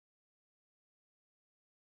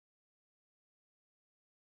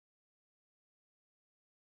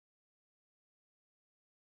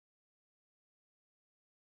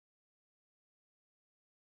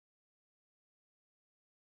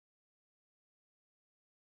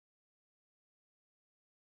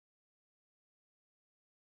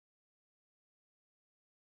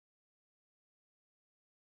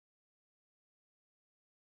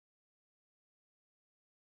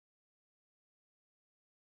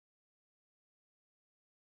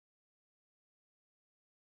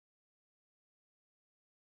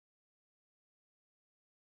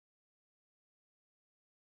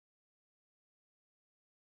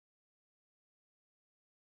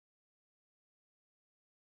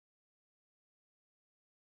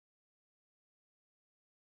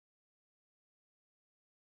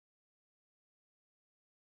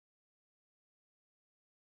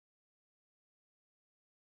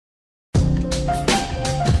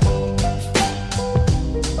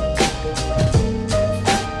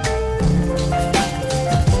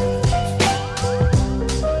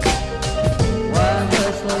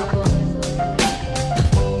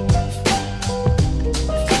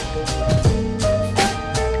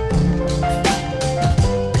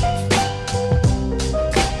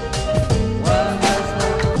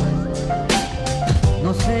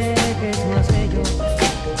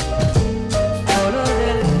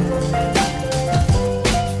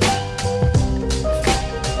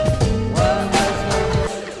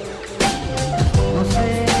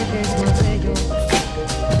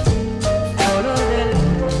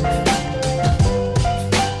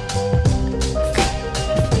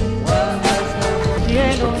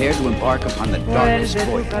prepare to embark upon the darkest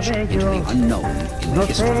voyage into the unknown in the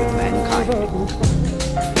history of mankind.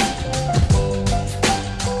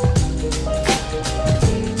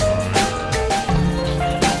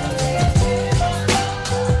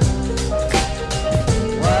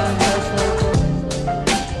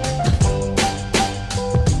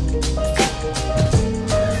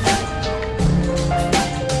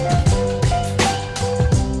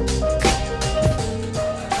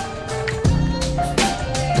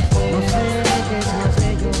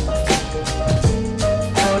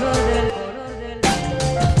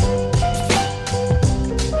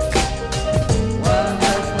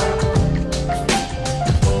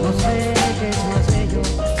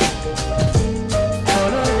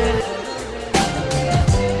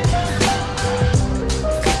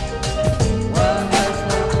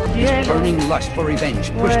 Burning lust for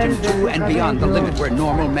revenge pushed him to and beyond the limit where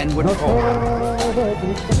normal men would fall.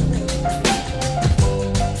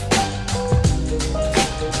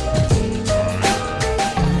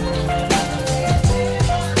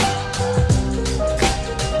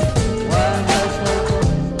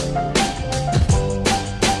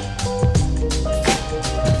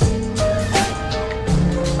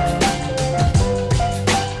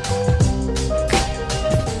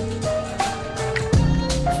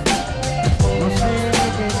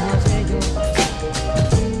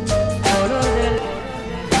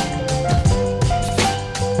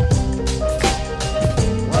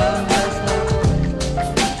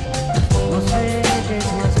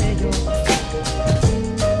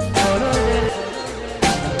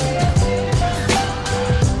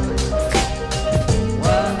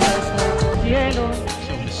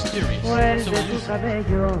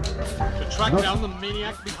 To track down the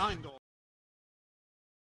maniac behind all.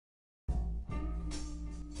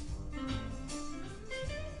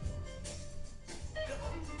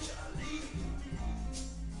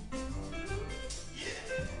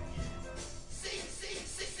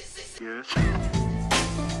 Yes.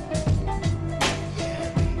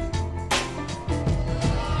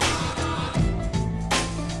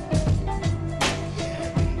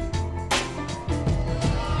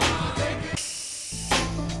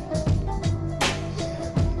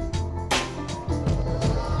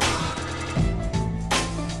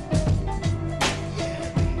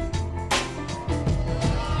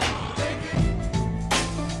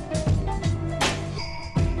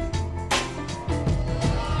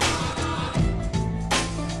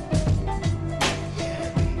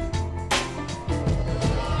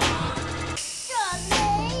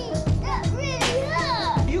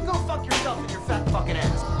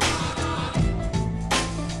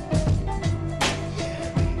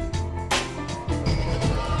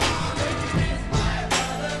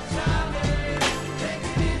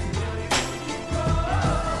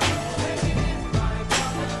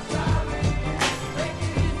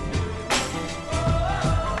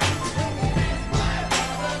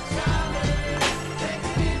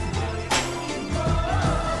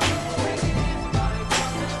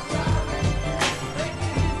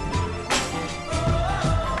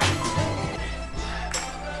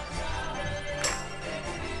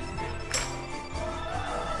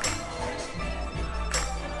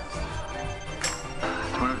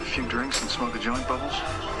 Want to have a few drinks and smoke a joint, Bubbles?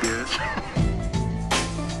 Yes.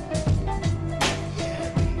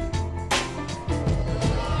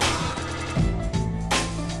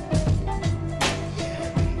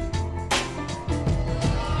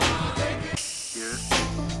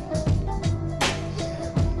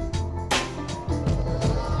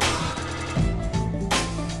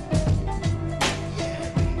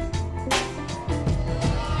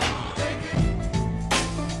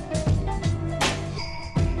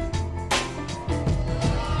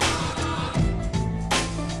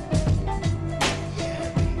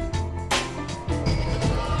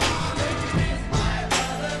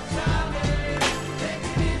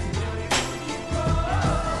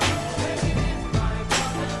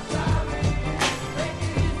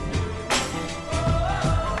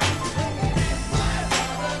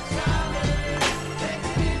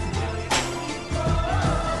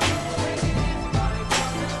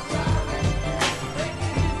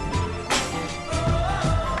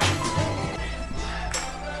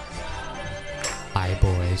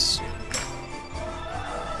 Boys.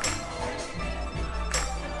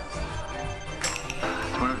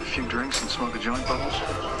 Want to have a few drinks and smoke a joint, Bubbles?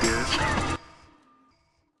 Yes.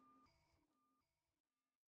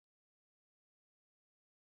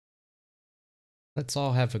 Let's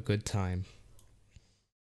all have a good time.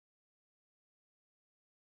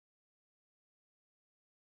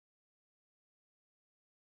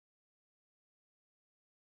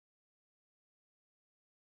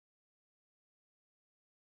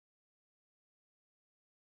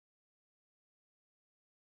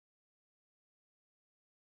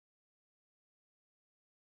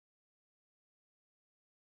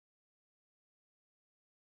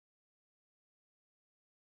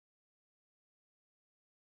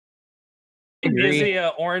 Is agree. the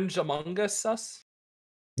orange Among Us sus?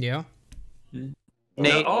 Yeah.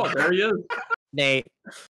 Nate, Oh, there he is. Nate,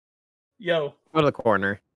 Yo. go to the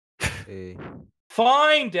corner. Hey.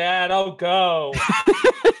 Fine, Dad. I'll go.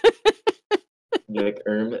 Like,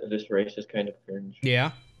 this race is kind of cringe.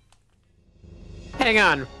 Yeah. Hang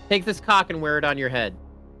on. Take this cock and wear it on your head.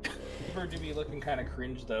 People do be looking kind of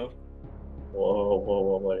cringe though.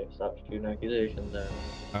 Whoa, stop shooting accusations then.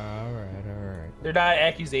 Alright. They're not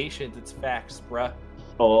accusations, it's facts, bruh.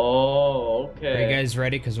 Oh, Are okay. you guys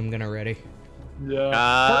ready? Because I'm gonna ready. Hurry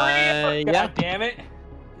up, Yeah. God damn it.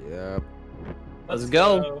 Yep. Let's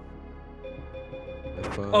go.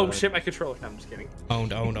 Have fun. Oh shit, my controller. No, I'm just kidding.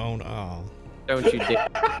 Owned. Oh. Don't you dare.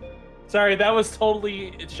 Sorry, that was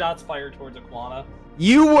totally shots fired towards Aquana.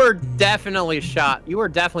 You were definitely shot. You were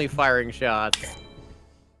definitely firing shots.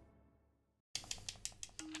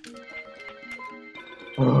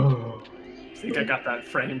 I think I got that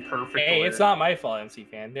frame perfectly. Hey, it's not my fault, MC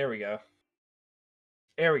Fan. There we go.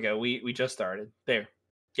 There we go. We just started. There.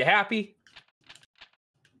 You happy?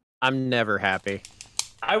 I'm never happy.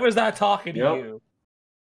 I was not talking to you.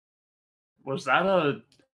 Was that a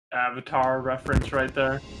Avatar reference right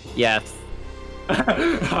there? Yes.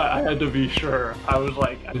 I had to be sure. I was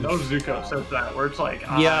like, I know Zuko says that, where it's like,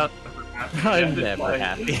 Yeah. I'm I'm never never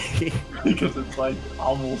happy. happy. Because it's like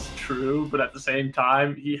almost true, but at the same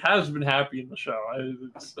time, he has been happy in the show.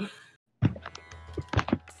 It's...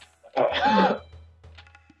 Alright,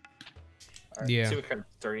 Yeah. see what kind of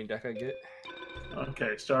starting deck I get.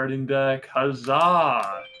 Okay, starting deck.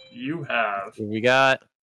 Huzzah! You have We got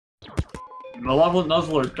Malevolent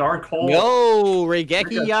Nuzzler, Dark Hole. Yo,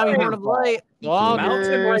 Raigeki, Yami, Horn of Light, Mountain,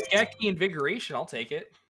 Loggers. Raigeki, Invigoration. I'll take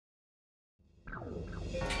it.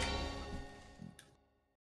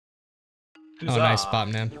 Oh, nice spot,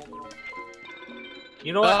 man.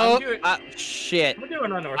 You know what? Oh, I'm doing, shit. I'm doing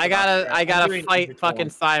unorthodox. I I'm gotta doing fight Egypt fucking one.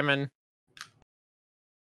 Simon.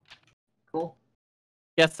 Cool.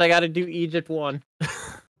 Yes, I gotta do Egypt 1.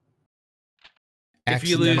 If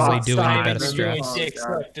you lose, Accidentally it's doing the fine. best We're doing strats. 6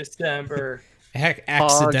 of December.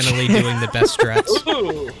 Accidentally doing the best strats.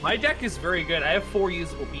 Ooh, my deck is very good. I have 4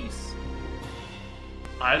 usable beasts.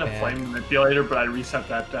 I had a Yeah. Flame Manipulator, but I reset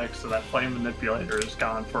that deck, so that Flame Manipulator is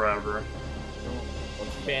gone forever.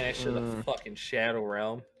 Banish to the fucking Shadow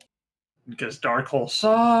Realm. Because Dark Hole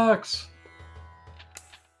sucks!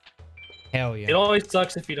 Hell yeah. It always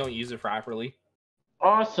sucks if you don't use it properly.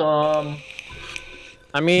 Awesome!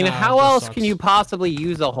 I mean, Nah, how it just else sucks. can you possibly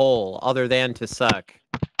use a hole other than to suck?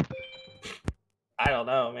 I don't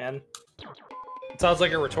know, man. It sounds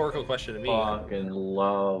like a rhetorical question to me. Fucking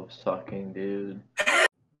love sucking, dude.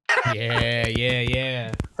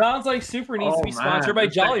 Yeah. Sounds like Super needs to be sponsored by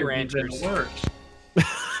this deck Jolly is Ranchers. even worse.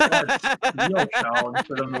 Real Shell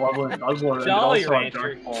instead of Malevolent Nuzzler. and Jolly also a Rancher,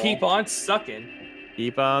 Dark Hole. keep on sucking.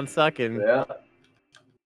 Keep on sucking. Yeah.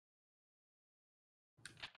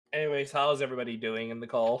 Anyways, how's everybody doing in the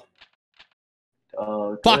call?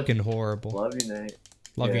 Good. Fucking horrible. Love you, Nate.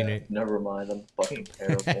 Love you, Yeah, Nate. Never mind, I'm fucking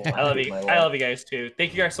terrible. I love hate you. my I life. love you guys too.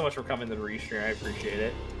 Thank you guys so much for coming to the restream. I appreciate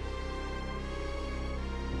it.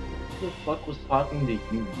 Who the fuck was talking to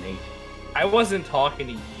you, Nate? I wasn't talking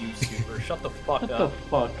to you, Super. Shut the fuck Shut the up.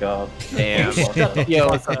 fuck up. Damn. Shut the Yo,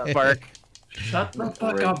 fuck what's up, Spark? Shut the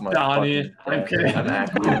fuck Break up, my Donnie. fucking I'm death. kidding. I'm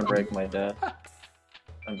actually gonna break my death.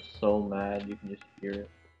 I'm so mad, you can just hear it.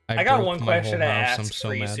 I got broke one my question to whole house. ask I'm so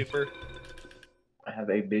for you, mad. Super. I have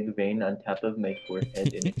a big vein on top of my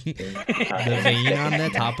forehead and it's The vein on the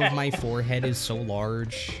top of my forehead is so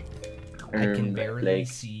large. I can barely like,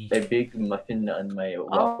 see. a big muffin on my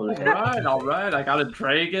waffle head. Alright. I got a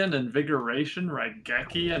Dragon, Invigoration,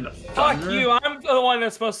 Raigeki, and a Fuck Thunder. you! I'm the one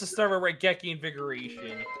that's supposed to start a Raigeki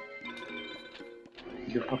Invigoration.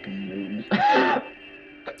 You're fucking noobs. I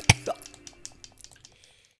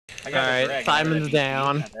got the Alright, dragon, Simon's but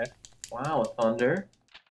down. Wow, Thunder.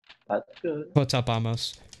 That's good. What's up,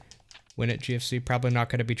 Amos? Win at GFC. Probably not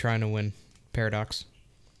going to be trying to win Paradox.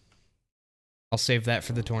 I'll save that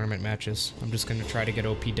for the tournament matches. I'm just going to try to get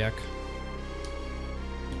OP deck.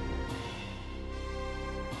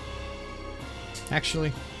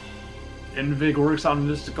 Actually, Invig works on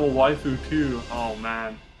Mystical Waifu too. Oh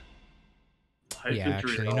man. Hype yeah,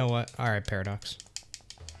 victory actually, you roll. know what? Alright, Paradox.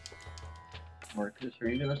 Marcus, are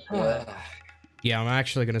you gonna sweat? Yeah, I'm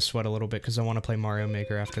actually going to sweat a little bit because I want to play Mario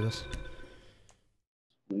Maker after this.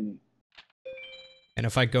 Sweet. And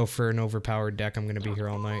if I go for an overpowered deck, I'm going to be here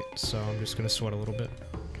all night. So I'm just going to sweat a little bit.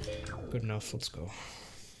 Good enough. Let's go.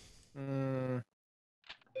 I'm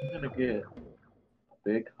gonna get a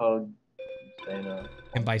big hug from Sana.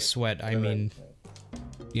 And by sweat, I mean,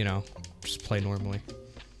 you know, just play normally.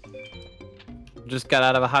 Just got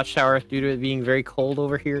out of a hot shower due to it being very cold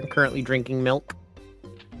over here. Currently drinking milk.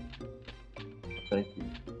 Thank you.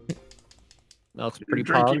 Milk's You're pretty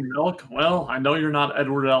drinking pog. milk? Well, I know you're not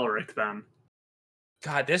Edward Elric then.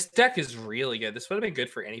 God, this deck is really good. This would have been good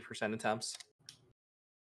for any percent attempts.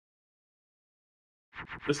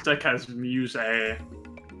 This deck has Muse A.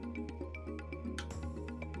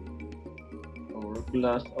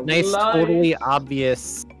 Hourglass of Nice, life. totally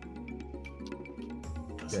obvious.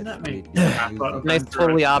 Doesn't that That's make pretty Kappa confusing. Nice, Avenger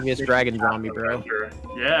totally a obvious Kappa dragon zombie, bro. Avenger?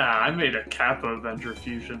 Yeah, I made a Kappa Avenger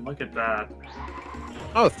fusion. Look at that.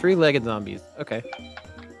 Oh, 3-legged zombies. Okay.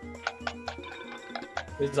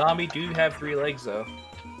 The zombie do have 3 legs, though.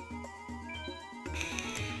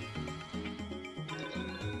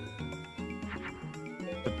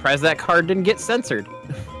 Surprised that card didn't get censored.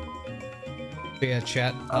 Yeah,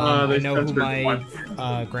 chat. They I know who censored my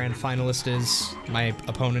one. grand finalist is. My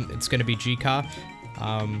opponent, it's going to be GK.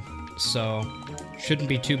 So shouldn't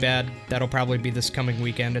be too bad. That'll probably be this coming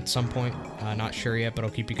weekend at some point. Not sure yet, but I'll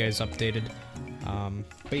keep you guys updated.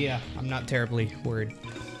 But yeah, I'm not terribly worried.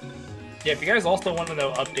 Yeah, if you guys also want to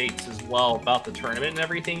know updates as well about the tournament and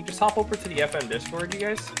everything, just hop over to the FM Discord, you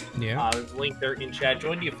guys. Yeah. There's a link there in chat.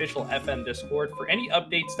 Join the official FM Discord for any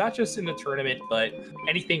updates, not just in the tournament, but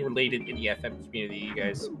anything related in the FM community, you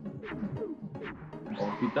guys.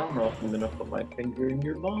 Don't be dumb, or else I'm gonna put my finger in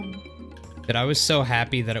your bum. But I was so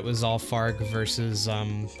happy that it was all Farg versus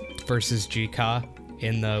GK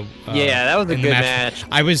in the Yeah, that was a in the good match.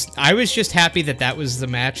 I was just happy that that was the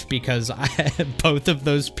match because both of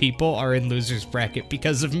those people are in losers bracket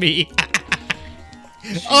because of me.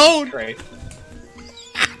 Oh, Great.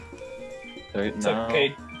 It's No.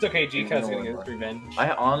 okay. It's okay. GK's gonna No, get his revenge. I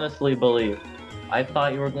honestly believe. I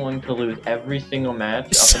thought you were going to lose every single match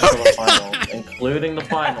up until the finals, including the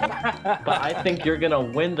finals. But I think you're gonna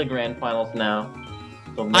win the grand finals now.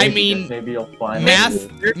 So maybe, I mean, maybe you'll finally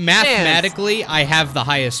lose. mathematically, I have the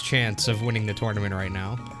highest chance of winning the tournament right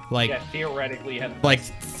now. Like, Yeah, theoretically, you have like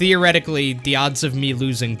theoretically, the odds of me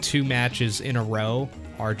losing 2 matches in a row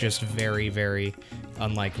are just very, very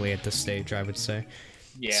unlikely at this stage, I would say.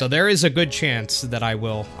 yeah. So there is a good chance that I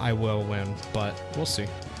will win, but we'll see.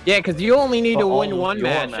 Yeah, because you only need But to all win of one your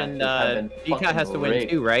match, matches and have been GK has to win fucking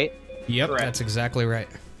 2, right? Yep, Correct. that's exactly right.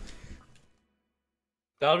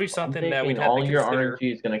 That'll be I'm something that we'd thinking have all to your consider.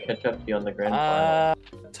 RNG is gonna catch up to you on the grand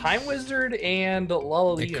final. Time Wizard and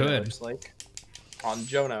Lullaby, It could. looks like, on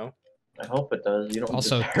Jono. I hope it does. You don't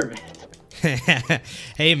Also- deserve it.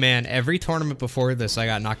 Hey man, every tournament before this I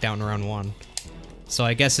got knocked out in round 1. So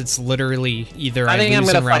I guess it's literally either I I think I'm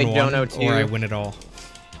lose gonna in round fight 1 Jono, or I too. win it all.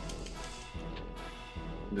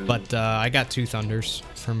 But I got 2 thunders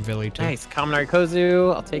from Villy too. Nice. Kamen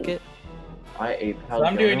Kozu, I'll take it. I ate So Pal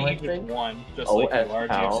I'm doing Jono, I Egypt think. 1, just Oh, like as you are,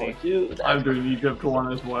 Pal, GFC. dude. I'm doing Egypt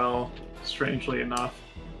 1 as well, strangely enough.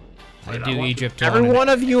 I Wait, do want- Egypt Every 1. in one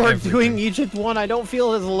of you are everything. doing Egypt 1. I don't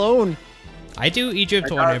feel as alone. I do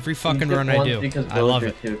Egypt I 1 got every fucking Egypt run I one's do. because I love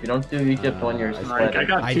it. Villager too. If you don't do Egypt 1, you're Like, Like, I sweating.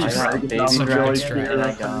 got I 2 just- dragons, baby some dragon really strike. good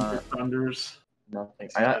I got thunders. nothing.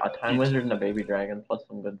 I got a Time Wizard and a Baby Dragon, plus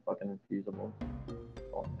some good fucking infusibles.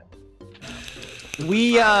 Oh,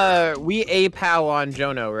 We A-POW on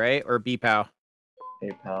Jono, right? Or B-POW?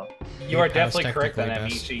 hey, pal. You are Pow's definitely correct on that,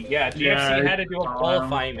 technically best. Michi. Yeah, GFC Yeah, had to do a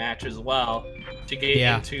qualifying match as well to get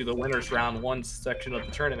Yeah. into the winners round 1 section of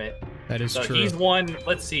the tournament. That is So true. he's won,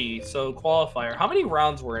 let's see, so qualifier. How many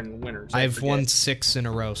rounds were in winners? I I've forget. won 6 in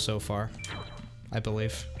a row so far, I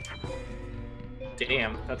believe.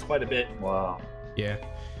 Damn, that's quite a bit. Wow. Yeah.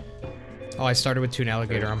 Oh, I started with Toon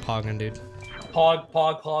Alligator. I'm pogging, dude.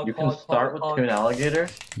 Pog. You can start with Toon Alligator?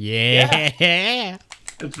 Yeah.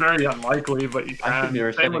 It's very unlikely, but you I can. should be Same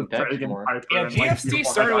resetting with decks Dragon more. Piper Yeah, and, like, GFC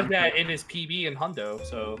people started like with that in his PB and Hundo,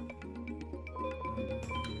 so.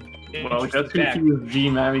 Well, guess who he was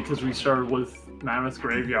G-Man because we started with Mammoth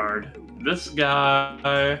Graveyard. This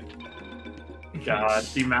guy. God,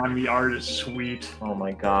 the Mammy art is sweet. Oh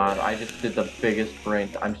my god, I just did the biggest brain.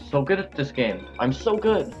 I'm so good at this game. I'm so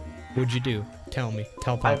good. What'd you do? Tell me.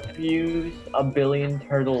 Tell I Pop. fused a billion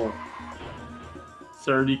turtles.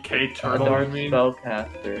 30k A turtle, dark I mean.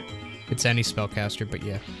 spellcaster. It's any spellcaster, but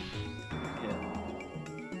yeah. Yeah.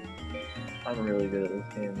 I'm really good at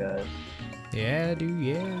this game, guys. Yeah, dude,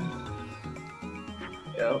 yeah.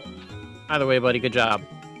 Yep. Either way, buddy, good job.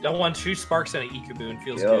 That one, 2 sparks and an Ikaboon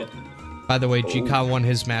feels Yep. good. By the way, Oh. GK won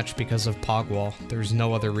his match because of POGWALL. There's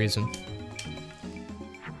no other reason.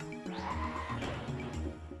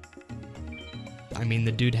 I mean,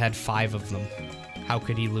 the dude had 5 of them. How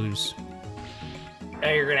could he lose? Now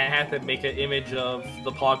you're gonna have to make an image of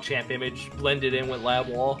the PogChamp image, blend it in with Lab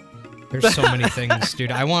Wall. There's so many things,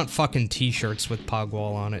 dude. I want fucking t-shirts with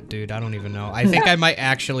POGWALL on it, dude. I don't even know. I think I might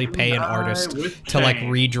actually pay an artist to, like,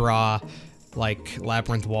 redraw, like,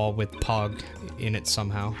 Labyrinth Wall with Pog in it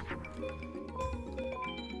somehow.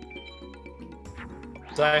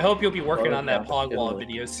 So I hope you'll be working on that POGWALL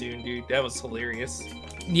video soon, dude. That was hilarious.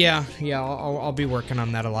 Yeah, I'll be working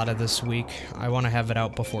on that a lot of this week. I want to have it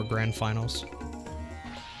out before Grand Finals.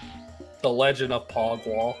 The Legend of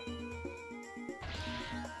POGWALL.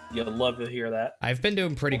 You'd love to hear that. I've been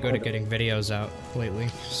doing pretty good at getting videos out lately,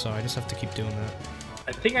 so I just have to keep doing that.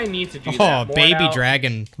 I think I need to do that Oh, more Baby now.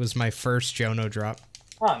 Dragon was my first Jono drop.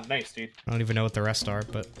 Oh, nice, dude. I don't even know what the rest are,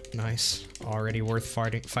 but nice. Already worth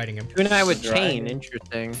fighting him. You and I would chain.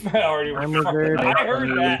 Interesting. I already I'm heard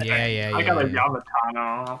that. Yeah. I got a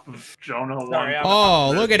Yamatano off of Jonah. Sorry,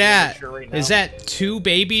 Oh, look at that. Right Is now. that 2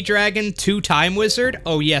 Baby Dragon, 2 Time Wizard?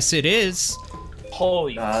 Oh, yes, it is.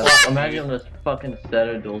 Holy God, fuck. imagine this fucking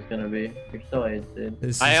Seto duel's gonna be. You're so addicted.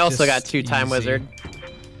 This I is also just got 2 Time easy. Wizard.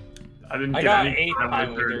 I didn't I get got any 8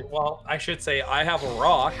 Time Wizard. Well, I should say I have a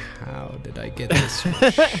rock. How did I get this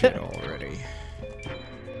much shit already?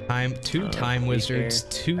 2 Time Wizards,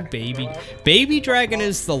 2 Baby Dragon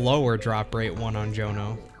is the lower drop rate one on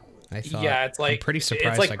Jono. I thought. Yeah, it's like I'm pretty surprised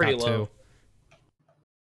it's like I pretty got low.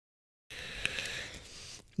 2.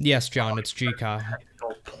 Yes, John, it's GK.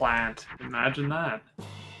 Plant. Imagine that.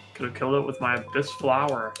 Could have killed it with my Abyss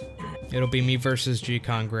Flower. It'll be me versus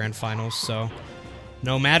GK in Grand Finals, so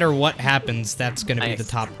no matter what happens, that's gonna be the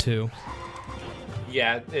top 2.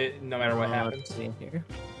 Yeah, no matter what happens. Let's see here.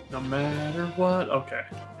 No matter what. Okay.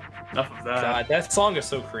 Enough of that. God, that song is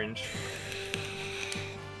so cringe.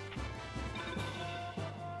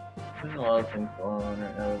 There's a lot of things going on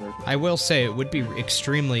right now. There's- I will say it would be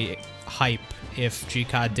extremely hype if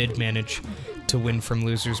GK did manage to win from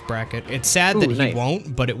loser's bracket. It's sad that he nice.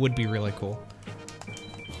 won't, but it would be really cool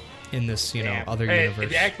in this, you know, Damn. other Hey,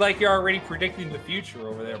 universe. act like you're already predicting the future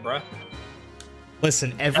over there, bruh.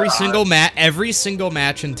 Listen, every single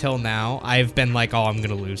match until now, I've been like, oh, I'm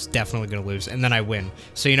gonna lose, definitely gonna lose, and then I win.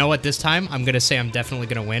 So you know what? This time, I'm gonna say I'm definitely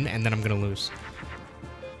gonna win, and then I'm gonna lose.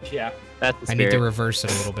 Yeah. That's the I spirit. need to reverse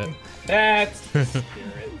it a little bit. That's the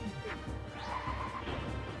spirit.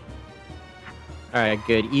 All right,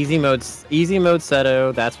 good. Easy mode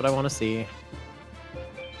Seto. That's what I want to see.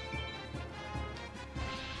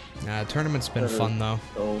 Nah, the tournament's been fun though.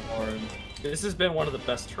 So hard. This has been one of the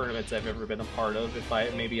best tournaments I've ever been a part of, if I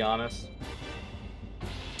may be honest.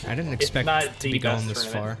 I didn't expect not to the be going best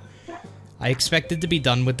this tournament. far. I expected to be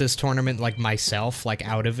done with this tournament, like, myself, like,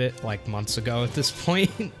 out of it, like, months ago at this point.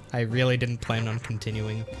 I really didn't plan on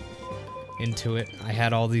continuing into it. I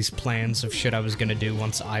had all these plans of shit I was gonna do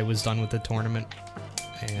once I was done with the tournament.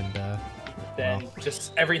 And, Then well,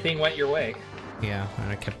 just everything went your way. yeah,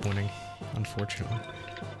 and I kept winning, unfortunately.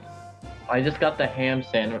 I just got the ham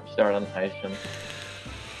sandwich start on Heishin.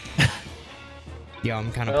 Yeah,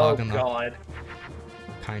 I'm kind of Oh pogging though. god.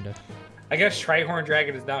 Kinda. I guess Trihorn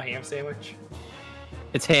Dragon is now ham sandwich.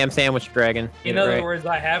 It's ham sandwich dragon. In Get it other right. words,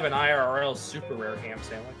 I have an IRL super rare ham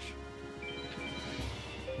sandwich.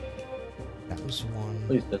 That was 1.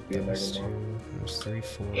 Please just be a That was Mega 2. Man. That was 3,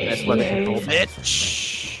 4. That's what Yay. people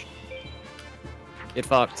bitch. Get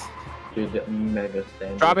fucked. Dude, the mega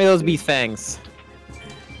sandwich. Drop me those beast fangs.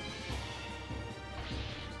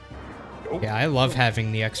 Yeah, I love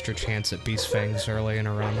having the extra chance at Beast Fangs early in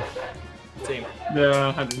a run. Same.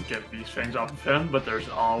 Yeah, I didn't get these fangs off of him, but there's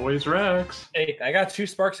always Rex. Hey, I got 2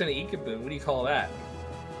 sparks and an Ikaboon. What do you call that?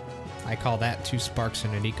 I call that 2 sparks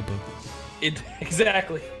and an Ikaboon.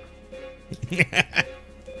 Exactly.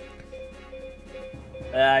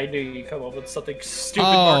 I knew you'd come up with something stupid.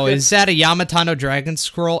 Oh, Marcus. is that a Yamatano Dragon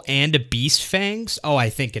Scroll and a Beast Fangs? Oh, I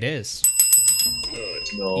think it is.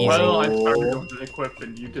 No. Easy. Well, I started with an equip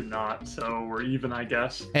and you did not, so we're even, I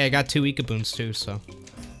guess. Hey, I got 2 Ikaboons too, so.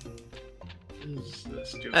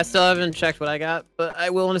 I still haven't checked what I got, but I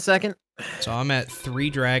will in a second. So I'm at 3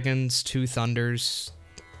 Dragons, 2 Thunders,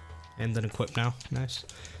 and an equip now. Nice.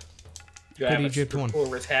 Do I have a Egypt super one. cool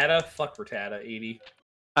Rattata? Fuck Rattata, 80.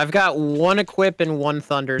 I've got 1 equip and 1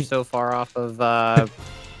 thunder so far off of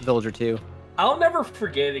Villager 2. I'll never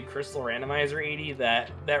forget in Crystal Randomizer 80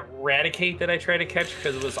 that Raticate that I tried to catch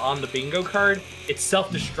because it was on the bingo card. It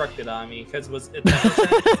self-destructed on me because it was a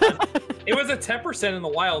 10%. It was a 10% in the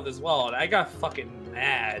wild as well, and I got fucking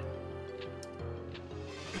mad.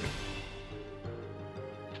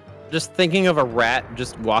 Just thinking of a rat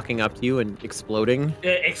just walking up to you and exploding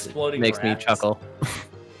Exploding makes me rats. chuckle.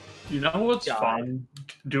 You know what's God. fun?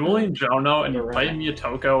 Dueling Jono and you Right. play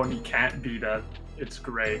Miyatoko and he can't beat it. It's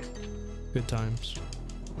great. Good times.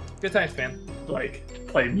 Good times, man. Like,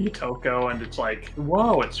 play Mutoko, and it's like,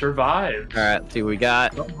 whoa, it survived. All right, let's see what we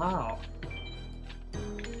got. Oh, wow.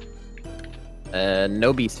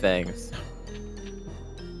 No beast fangs.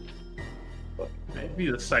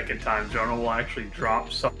 Maybe the second time Jonah will actually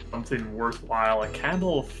drop something worthwhile. A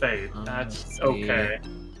Candle of Fate. That's okay.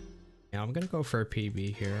 Yeah, I'm gonna go for a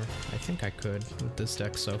PB here. I think I could with this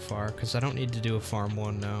deck so far, because I don't need to do a farm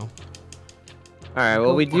one now. Alright,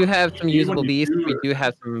 well, we do have some usable beasts. We do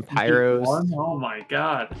have some pyros. Oh my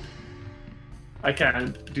god. I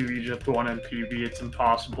can't do Egypt 1 and PB, it's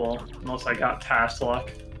impossible. Unless I got task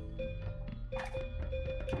luck.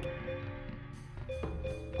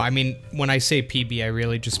 I mean, when I say PB, I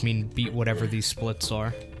really just mean beat whatever these splits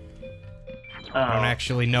are. I don't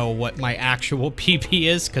actually know what my actual PB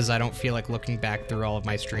is, because I don't feel like looking back through all of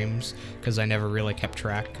my streams, because I never really kept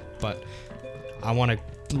track. But I want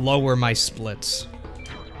to lower my splits,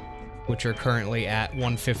 which are currently at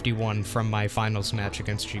 151 from my finals match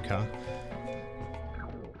against GK.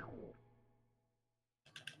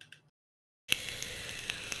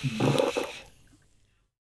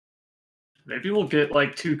 Maybe we'll get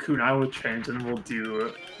like 2 kunai with chains and we'll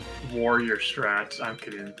do warrior strats. I'm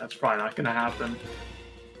kidding. That's probably not gonna happen.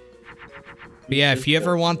 But yeah, if you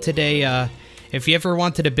ever wanted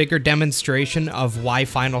a bigger demonstration of why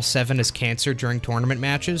Final 7 is cancer during tournament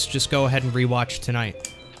matches, just go ahead and rewatch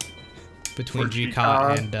tonight. Between GK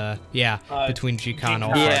and between GK and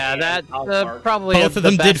all. Yeah, that's probably both of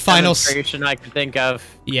them the did best final demonstration I could think of.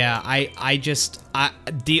 Yeah,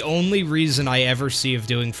 the only reason I ever see of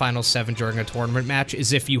doing Final 7 during a tournament match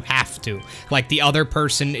is if you have to. Like, the other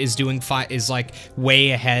person is doing is like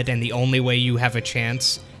way ahead, and the only way you have a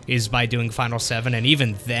chance is by doing Final 7, and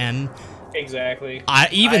even then... Exactly. I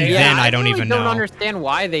don't even know. I don't understand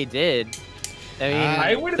why they did.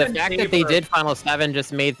 I mean, the fact that they did Final 7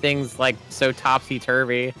 just made things, like, so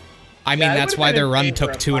topsy-turvy. I mean, that's why their run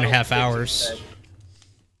took 2.5 hours.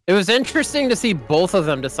 It was interesting to see both of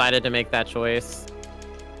them decided to make that choice.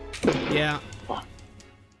 Yeah.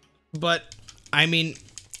 But, I mean,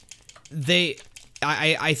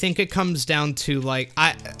 I think it comes down to, like,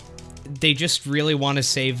 they just really want to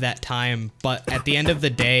save that time, but at the end of the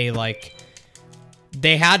day, like,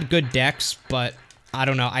 they had good decks, but... I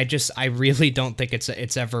don't know. I really don't think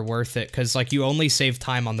it's ever worth it, because like you only save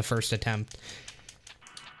time on the first attempt.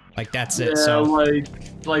 Like that's it. So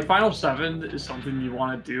like Final 7 is something you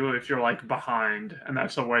want to do if you're like behind, and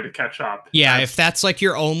that's a way to catch up. Yeah, if that's like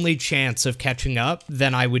your only chance of catching up,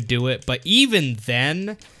 then I would do it. But even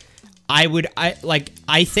then,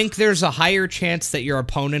 I think there's a higher chance that your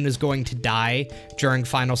opponent is going to die during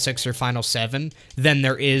Final 6 or Final 7 than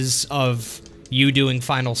there is of you doing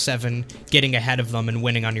Final 7, getting ahead of them, and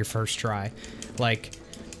winning on your first try. Like,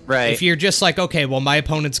 right. If you're just like, okay, well, my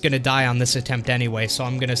opponent's gonna die on this attempt anyway, so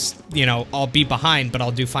I'm gonna, you know, I'll be behind, but I'll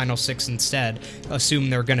do Final 6 instead, assume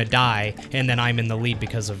they're gonna die, and then I'm in the lead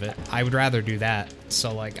because of it. I would rather do that.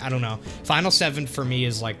 So, like, I don't know. Final 7 for me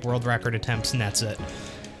is, like, world record attempts, and that's it.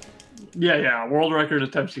 Yeah, world record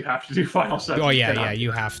attempts, you have to do Final 7. Oh, yeah,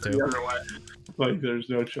 you have to. The other way. Like, there's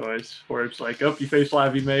no choice. Where it's like, oh, you face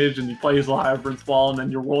Lavi Mage and you play his Labyrinth Wall, and then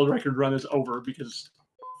your world record run is over because,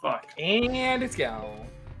 fuck. And it's gone.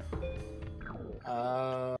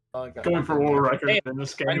 Going for world record in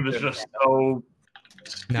this game is just so...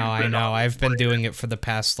 No, I know. I've been doing it for the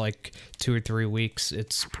past, like, 2 or 3 weeks.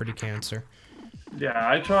 It's pretty cancer. Yeah,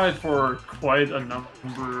 I tried for quite a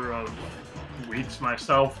number of weeks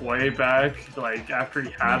myself way back, like after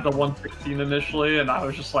he had the 116 initially, and I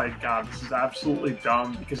was just like, God, this is absolutely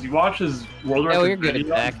dumb, because he watches world record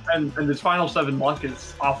video, and his Final 7 luck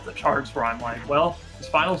is off the charts, where I'm like, well, his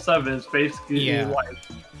Final 7 is basically like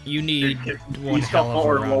you need one B-Skull hell of a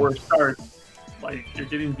or run. lower starts. Like, you're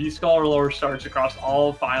getting B-Skull or lower starts across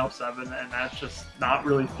all Final 7, and that's just not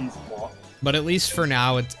really feasible. But at least for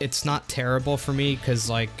now, it's not terrible for me, because,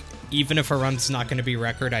 like, even if a run's not going to be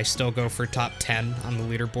record, I still go for top 10 on the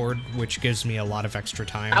leaderboard, which gives me a lot of extra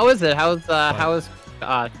time. How is it? How is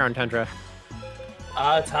Crown Tundra?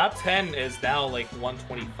 Top 10 is now like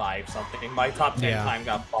 125 something. My top 10 time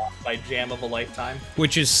got bought by Jam of a Lifetime.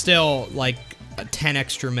 Which is still, like, 10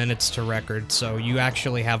 extra minutes to record, so you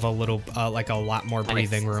actually have a little, like, a lot more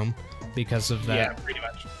breathing room because of that. Yeah, pretty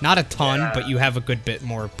much. Not a ton, but you have a good bit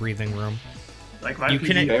more breathing room. Like, you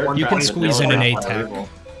can squeeze in an A-Tech.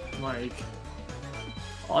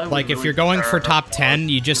 Like, if you're going for top 10,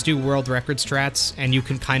 you just do world record strats, and you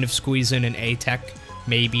can kind of squeeze in an A-Tech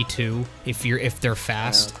maybe 2 if they're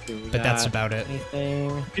fast, but that's about it.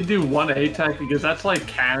 You could do 1 A-Tech because that's like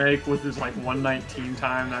Kanik with his like 119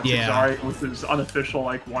 time. That's Xari with his unofficial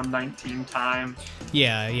like 119 time.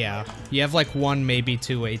 Yeah, yeah. You have like 1, maybe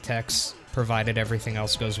 2 A-Techs, provided everything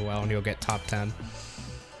else goes well, and you'll get top 10.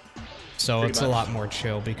 So Pretty it's much. a lot more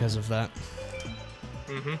chill because of that.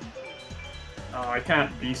 Mm-hmm. I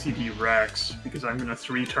can't BCD Rex because I'm gonna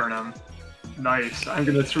 3-turn him. Nice. I'm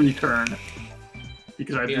gonna 3-turn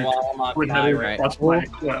because I do Meanwhile, I'm on twin-headed right. plus my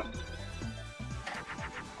equip.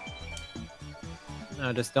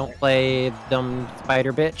 No, just don't play dumb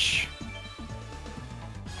spider bitch.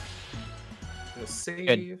 We'll save.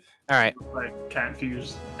 Good. All right. I can't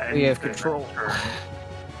use anything. We have control.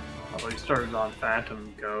 Although he started on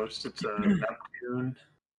Phantom Ghost, it's a Neptune.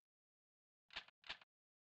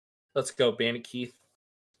 Let's go, Bandit Keith.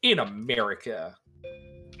 In America.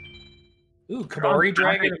 Ooh, Kamari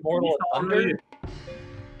Dragon, Immortal Thunder.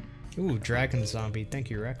 Ooh, Dragon Zombie. Thank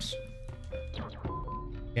you, Rex.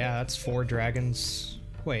 Yeah, that's 4 dragons.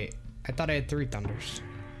 Wait, I thought I had 3 thunders.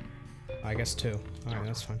 I guess 2. Alright,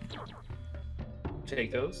 that's fine.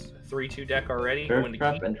 Take those. 3-2 deck already. Surf Going to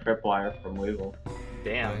Trap keep. and Tripwire from Weevil.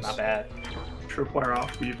 Damn, Nice. not bad. Tripwire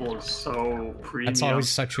off Weevil is so premium. That's always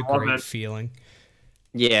such a I love great it. feeling.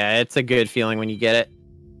 Yeah, it's a good feeling when you get it.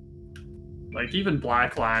 Like, even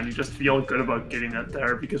Blackland, you just feel good about getting it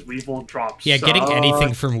there because Weevil drops. Yeah, getting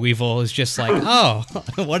anything from Weevil is just like, oh,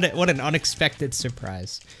 what an unexpected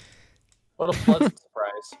surprise. What a pleasant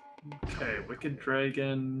surprise. Okay, Wicked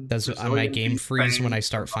Dragon. Does my Brazilian game Beast freeze when Fang, I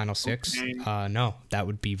start Final 6? No, that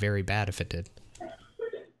would be very bad if it did.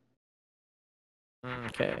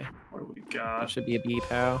 Okay. What do we That got? should be a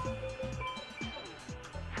B-POW.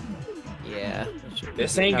 Yeah. that should be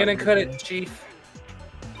This a ain't B-POW. gonna cut it, Chief.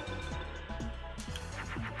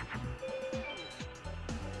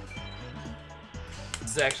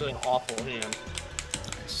 This is actually an awful hand.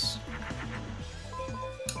 Nice.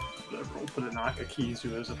 Whatever, we'll put an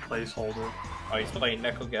Akakizu as a placeholder. Oh, he's playing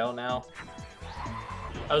Nekogel now.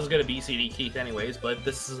 I was gonna BCD Keith anyways, but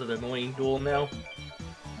this is an annoying duel now.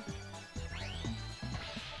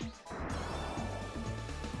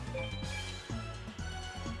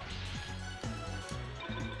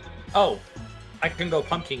 Oh, I can go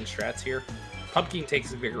Pumpkin strats here. Pumpkin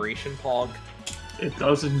takes Invigoration Pog. It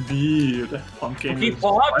does indeed. Pumpkin Keep is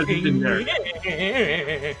pogging. legendary.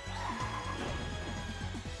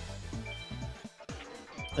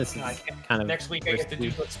 This is I can't- kind of Next week I get to do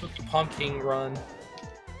risky. the Spooky Pumpkin run.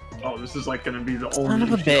 Oh, this is like gonna be the Son only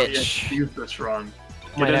of a issue I bitch. achieve this run.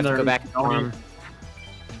 Might in have to there, go back to Tony. farm.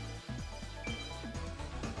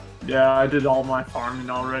 Yeah, I did all my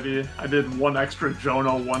farming already. I did 1 extra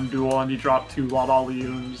Jono, 1 duel, and he dropped 2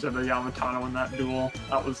 Laudaliums and a Yamatano in that duel.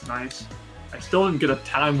 That was nice. I still didn't get a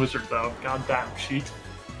Time Wizard though. Goddamn cheat.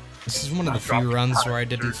 This is one of the I dropped few the runs Time where I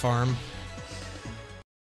didn't Wizard. farm.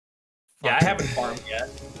 Yeah, I haven't farmed yet.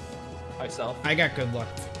 Myself. I got good luck.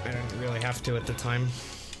 I didn't really have to at the time.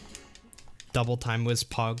 Double time whiz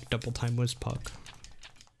pug, double time whiz pug.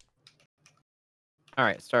 All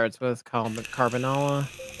right, starts with Carbonella.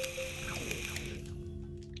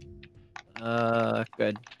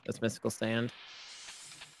 Good. That's Mystical Stand.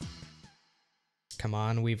 Come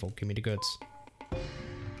on, Weevil, give me the goods.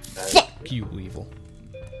 Fuck you, Weevil.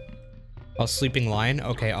 Oh, Sleeping Lion?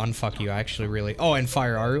 Okay, unfuck you. I actually really... Oh, and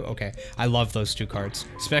Fire Aru? Okay. I love those 2 cards.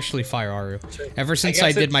 Especially Fire Aru. Ever since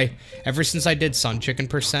I did Sun Chicken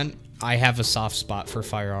 %, I have a soft spot for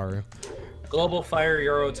Fire Aru. Global Fire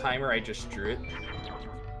Euro Timer, I just drew it.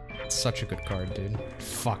 It's such a good card, dude.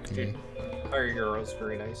 Fuck me. Fire Euro's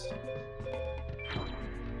very nice.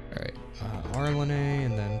 Alright. Arlene,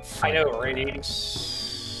 and then... I know, right, 80?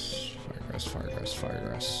 Firegrass, Firegrass,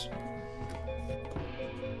 Firegrass.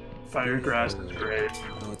 Firegrass is great.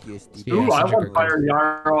 Yeah, Ooh, I such a want good Fire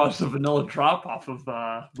Yarrow as a vanilla drop off of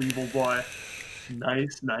Weevil Boy.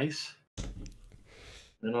 Nice, nice.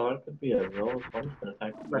 You know, it could be a real punishment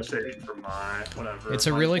attack. I say for my whatever. It's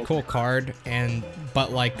a really cool card,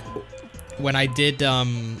 but like when I did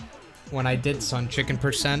Sun Chicken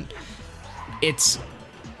 %, it's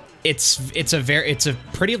a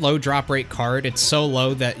pretty low drop rate card. It's so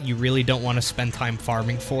low that you really don't want to spend time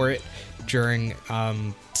farming for it during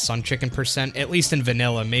Sun Chicken %. At least in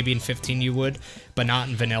vanilla, maybe in 15 you would, but not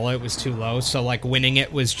in vanilla. It was too low. So like winning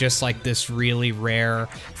it was just like this really rare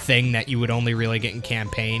thing that you would only really get in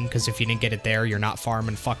campaign, because if you didn't get it there, you're not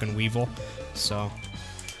farming fucking Weevil. So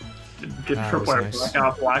Get that was Tripwire nice.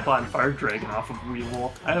 Blackline Fire Dragon off of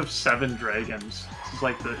Weevil. I have 7 dragons. This is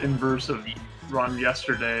like the inverse of run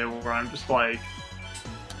yesterday, where I'm just like,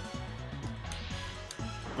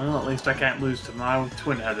 well, at least I can't lose to my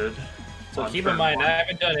twin-headed. So keep in mind, I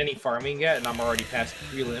haven't done any farming yet, and I'm already past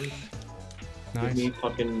prelim. Give me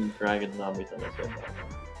fucking dragon zombies on this one.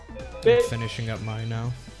 I'm finishing up mine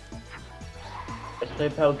now. I say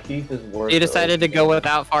Pal Keith is worth. You decided to go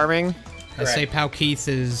without farming? SA Pal Keith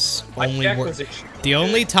is only the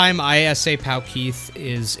only time I SA Pal Keith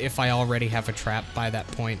is if I already have a trap by that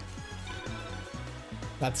point.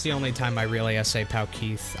 That's the only time I really SA Pal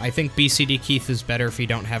Keith. I think BCD Keith is better if you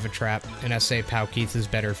don't have a trap, and SA Pal Keith is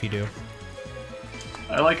better if you do.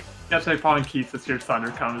 I like SA Pal and Keith if your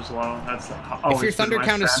thunder count is low. That's if your thunder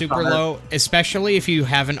count is super low, especially if you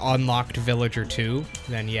haven't unlocked Villager 2,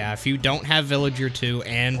 then yeah, if you don't have Villager 2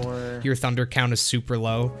 and your thunder count is super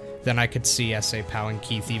low, then I could see SA Pal and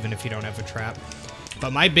Keith even if you don't have a trap.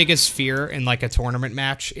 But my biggest fear in like a tournament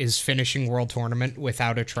match is finishing World Tournament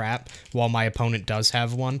without a trap while my opponent does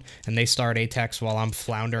have one, and they start Atex while I'm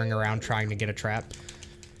floundering around trying to get a trap.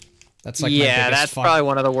 That's like that's probably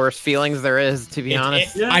one of the worst feelings there is, to be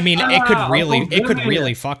honest. I mean, it could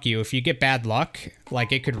really fuck you if you get bad luck.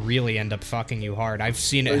 Like, it could really end up fucking you hard. I've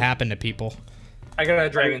seen it happen to people. I got a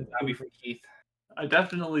dragon zombie from Keith. I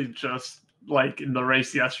definitely just like in the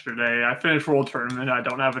race yesterday. I finished World Tournament. I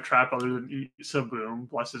don't have a trap other than Saboom,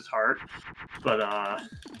 bless his heart. But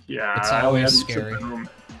yeah, it's always scary.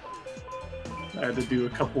 I had to do a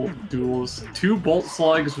couple duels, 2 Bolt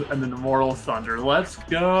Slugs, and then Immortal Thunder. Let's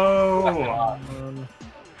go!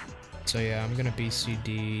 So yeah, I'm gonna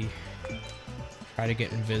BCD. Try to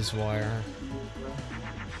get Inviswire.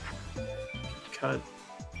 Cut.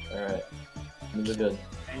 Alright. These are good.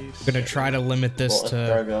 I'm gonna try to limit this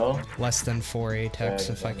to less than 4 Atex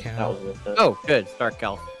if I can. Oh, good. Dark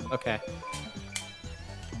Elf. Okay.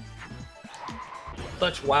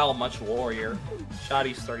 Such WoW, much warrior.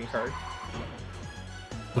 Shoddy's starting card.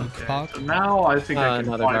 Okay, so now I think I can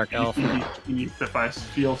another Dark Elf. Keith if I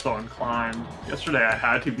feel so inclined. Yesterday I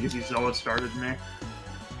had to because he Zoa started me.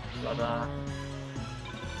 But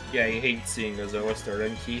yeah, you hate seeing a Zoa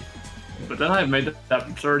started Keith. But then I made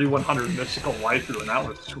that 3100 mystical waifu, and that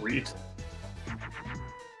was sweet.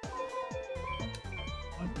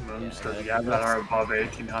 What moves does he have that are above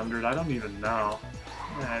 1800? I don't even know.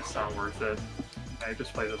 It's not worth it. I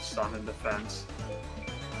just play the stun in defense.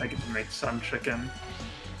 I get to make Sun Chicken.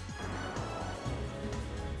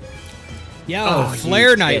 Yo,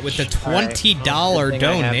 Flare Knight with the $20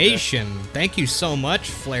 donation. Thank you so much,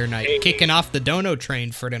 Flare Knight. Kicking off the dono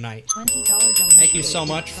train for tonight. $20 donation. Thank you so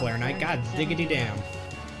much, Flare Knight. God diggity damn.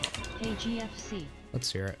 Hey GFC.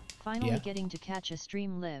 Let's hear it. Finally getting to catch a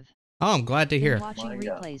stream live. Oh, I'm glad to hear. Watching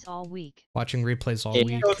replays all week. Watching replays all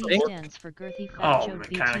week. Stands for girthy fat joke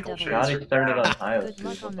BTW. Good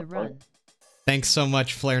luck on the run. Thanks so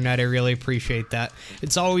much, Flare Knight. I really appreciate that.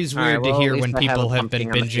 It's always weird to hear when people have been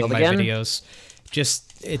binging my videos.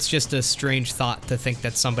 It's just a strange thought to think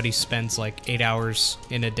that somebody spends like 8 hours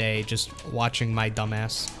in a day just watching my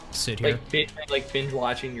dumbass sit here. Like binge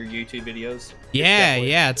watching your YouTube videos.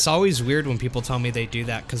 Yeah, it's always weird when people tell me they do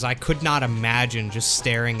that, because I could not imagine just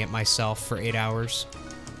staring at myself for 8 hours.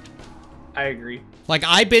 I agree. Like,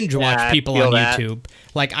 I binge watch people on YouTube.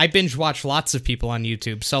 Like, I binge watch lots of people on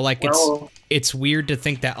YouTube. So, like, it's weird to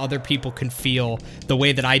think that other people can feel the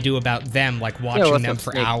way that I do about them, like, watching them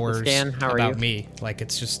for hours about me. Like,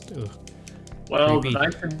 it's just, ugh. Well, the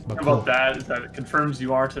nice thing about that is that it confirms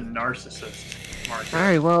you aren't a narcissist, Mark.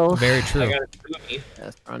 Alright, well. Very true.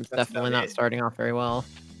 I'm definitely not starting off very well.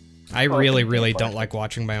 I really don't like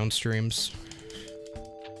watching my own streams.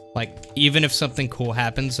 Like, even if something cool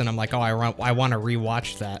happens and I'm like, oh, I want to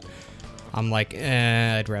rewatch that, I'm like,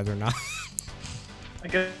 I'd rather not. I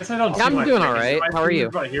guess I don't see I'm my doing face. alright. How are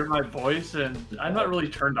you? I hear my voice, and I'm not really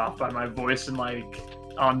turned off by my voice, and like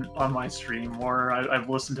on my stream, or I've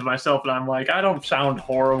listened to myself, and I'm like, I don't sound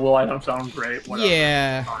horrible. I don't sound great. Whatever.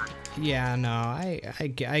 Yeah, no, I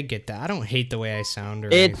get that. I don't hate the way I sound. Or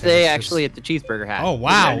it's anything. actually at the cheeseburger hat. Oh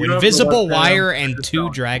wow, invisible wire and 2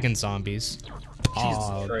 dragon zombies.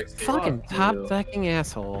 Oh, fucking top fucking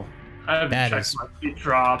asshole. I have to check my feet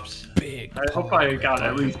drops. Big. I hope I got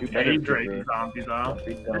at least a dragon zombie though.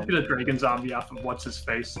 I get a dragon zombie off of what's his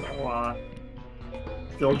face though.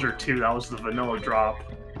 Villager 2. That was the vanilla drop.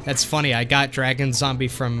 That's funny. I got dragon zombie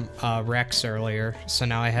from Rex earlier, so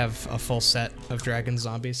now I have a full set of dragon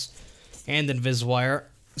zombies and Inviswire,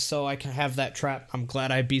 so I can have that trap. I'm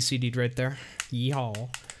glad I BCD'd right there. Yeehaw.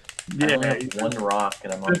 Yeah, one rock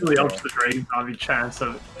and I'm on really ups the dragon zombie chance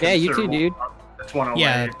of. Yeah, you too, dude. It's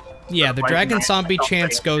 108. Yeah, the dragon zombie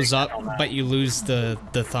chance goes up, but you lose the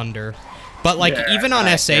thunder. But like even on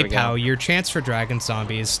Alright, SA there we go. POW, your chance for Dragon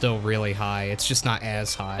Zombie is still really high. It's just not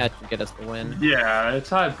as high. That should get us the win. Yeah, it's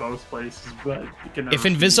high both places, but you can If never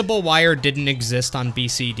Invisible Wire didn't exist on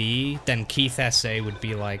BCD, then Keith SA would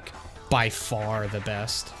be like by far the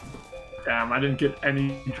best. Damn, I didn't get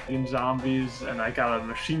any Dragon Zombies, and I got a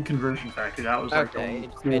Machine Conversion Factory. That was like Okay, the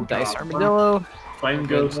just cool made Dice job. Armadillo. Flame Good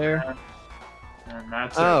Ghost there. and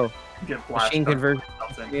that's Oh, it. Get blasted Machine or Conversion.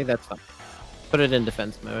 something. Yeah, that's fine. Put it in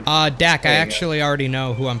defense mode. Dak, I There you actually already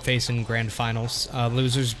know who I'm facing in Grand Finals.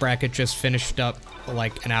 Losers bracket just finished up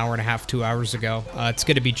like an hour and a half, 2 hours ago. It's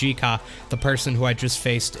gonna be GK, the person who I just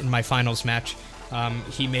faced in my finals match.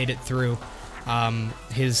 He made it through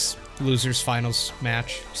his losers finals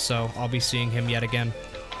match, so I'll be seeing him yet again.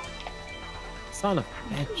 Son of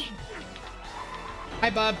a bitch. Hi,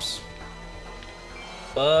 Bubs.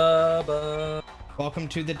 Bubba. Welcome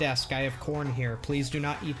to the desk. I have corn here. Please do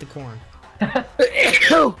not eat the corn.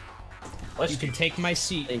 You can take my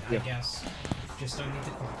seat, Thank I you. guess. Just don't eat the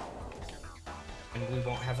corn. And we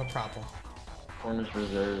won't have a problem. Corn is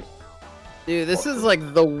reserved. Dude, this is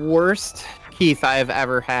like the worst Keith I've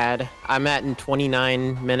ever had. I'm at in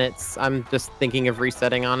 29 minutes. I'm just thinking of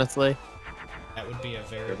resetting, honestly. That would be a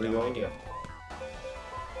very Here we dumb go idea. again.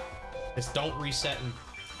 Just don't reset in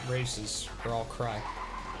races, or I'll cry.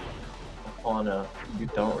 Fauna, you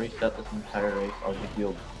don't reset this entire race, I'll give you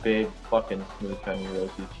a big fucking smooth shiny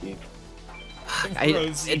rosy cheek.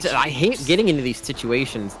 I hate getting into these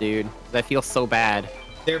situations, dude. 'Cause I feel so bad.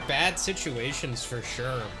 They're bad situations for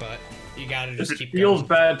sure, but you gotta just If keep it feels going.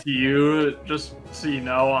 bad to you, just so you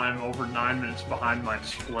know, I'm over 9 minutes behind my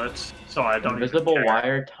splits, so I don't Invisible even care.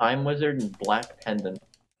 Wire, Time Wizard, and Black Pendant.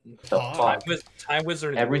 The Oh. fuck? Time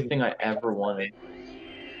Wizard. Everything I ever wanted.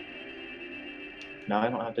 Now I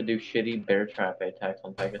don't have to do shitty bear trap attacks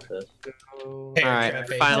on Pegasus. Alright,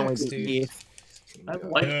 finally, Keith. I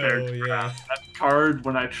like Bear Oh, Trap. yeah. That card,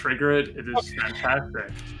 when I trigger it, it is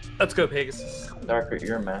fantastic. Let's go, Pegasus. Darker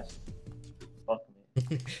ear mask. Fuck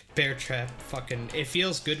me. Bear Trap, fucking... It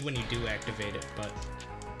feels good when you do activate it, but...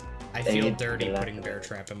 I They feel need to dirty get putting Bear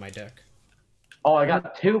activated. Trap in my deck. Oh, I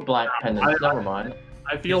got 2 Black Pendants. Never mind.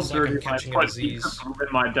 I feel Feels like dirty I'm when I catching a put disease. Peekaboo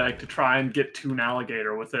in my deck to try and get Toon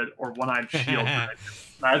Alligator with it, or One-Eyed Shield.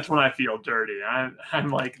 That's when I feel dirty. I'm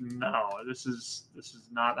like, no, this is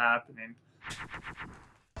not happening.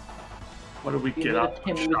 What do we get up?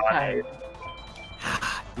 Dude,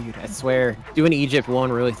 I swear, doing Egypt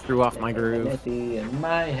 1 really threw off my groove. In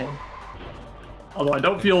my head. Although I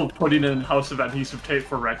don't feel putting in House of Adhesive Tape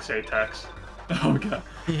for Rex Atex. Oh god.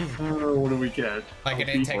 What do we get? Like, it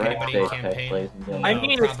didn't take anybody in campaign. I No,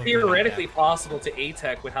 mean, it's probably theoretically not possible to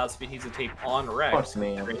A-Tech with House of Adhesive Tape on Rex. Fuck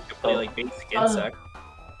me. You could play like basic insect.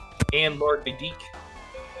 And Lord Vidique.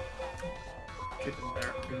 Get in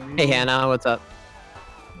there. Hey Hannah, what's up?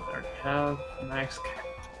 There, have max.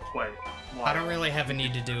 Wait. I don't really have a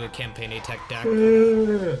need to do a campaign attack deck.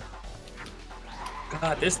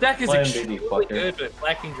 God, this deck is Plan extremely BD, fucker. good at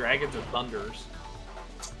Blacking Dragons and Thunders.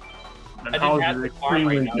 And I how didn't have is the it farm right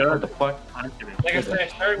extremely now. good? What the fuck? I'm kidding. Like I said, I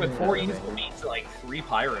started with 4 Evil Beats and like 3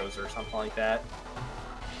 Pyros or something like that.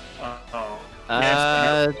 Oh.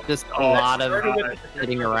 Just a Oh, lot of started with-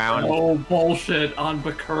 sitting around. Oh bullshit on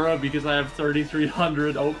Bakura because I have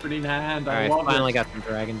 3,300 opening hand. I Alright, love finally it. got some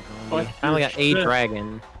dragon. Fuck Finally your got a shit.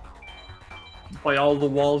 dragon. Play all the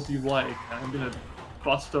walls you like. I'm gonna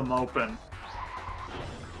bust them open.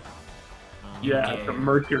 Yeah, Okay. the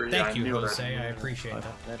Mercury. I Thank you, knew it. Jose. I appreciate that.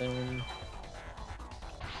 Put that in.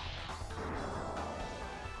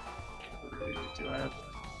 Do I have-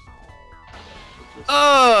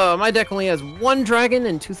 Oh, my deck only has 1 dragon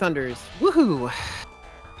and 2 thunders. Woohoo!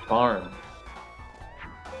 Farm.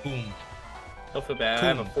 Boom. Don't feel bad. I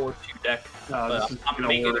have a 4-2 deck. No, But this is I'm gonna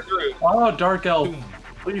making work. it through. Oh, Dark Elf. Boom.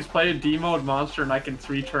 Please play a demoed monster and I can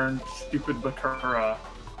 3-turn stupid Bakura.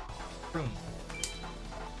 Boom.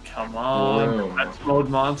 Come on, Boom. Let's mode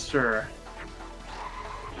monster.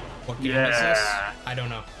 What game is this? Yeah. I don't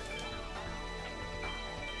know.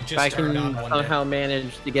 It If I just turned can on one day. somehow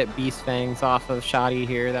manage to get Beast Fangs off of Shoddy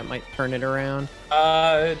here, that might turn it around.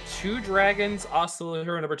 2 dragons,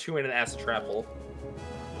 Oscillator number 2, and an Acid Trapple.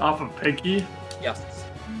 Off of Piggy? Yes.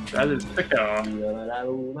 That is sicko.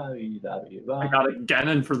 I got a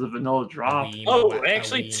Ganon for the vanilla drop. Oh,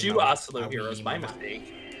 actually 2 Oscillo Heroes. My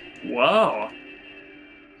mistake. Whoa.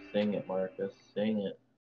 Sing it, Marcus. Sing it.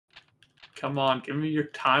 Come on, give me your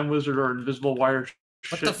Time Wizard or Invisible Wire.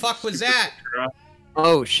 What shit, the fuck was stupid that? Bakura.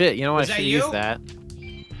 Oh shit, you know what? Was I that should you? use that.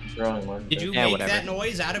 Drawing Marcus. Did you Yeah, make whatever. that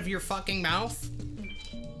noise out of your fucking mouth?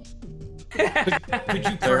 Could you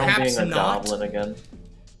Daryl perhaps being a not? goblin again.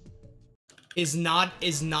 Is not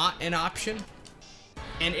an option?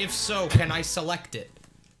 And if so, can I select it?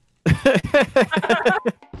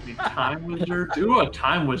 The time wizard? Do a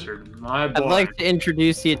time wizard, my boy. I'd like to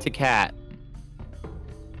introduce you to Cat.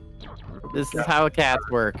 This is how cats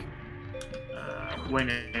work. Wing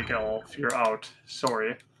Eagle, if you're out.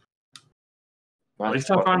 Sorry. That's At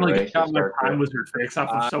least I fucking finally racist, got my Arthur. time wizard fix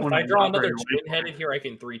after someone. If I draw another twin-headed here, I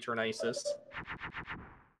can 3-turn Isis.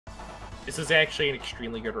 This is actually an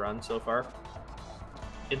extremely good run so far.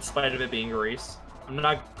 In spite of it being a race. I'm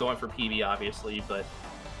not going for PB, obviously, but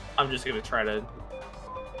I'm just going to try to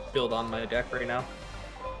build on my deck right now.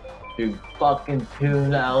 Dude, fucking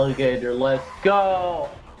tune alligator, let's go!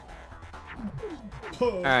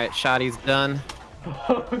 Alright, Shoddy's done.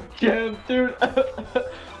 Again, dude!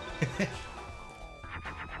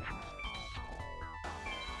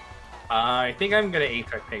 I think I'm going to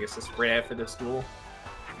Apex Pegasus right after this duel.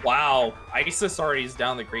 Wow, Isis already is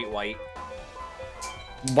down the Great White.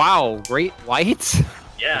 Wow, Great White?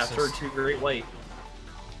 Yeah, This turn is- 2 Great White.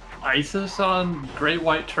 Isis on Great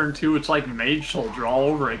White turn 2, it's like Mage Soldier all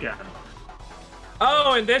over again.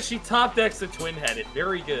 Oh, and then she top decks the twin-headed.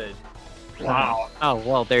 Very good. Wow. Oh,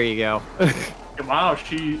 well, there you go. Wow,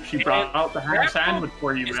 she brought out the ham sandwich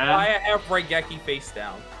for you, It's man. why I have Raigeki face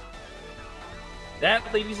down. That,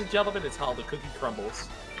 ladies and gentlemen, is how the cookie crumbles.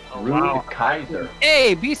 Oh, Rude wow. Kaiser.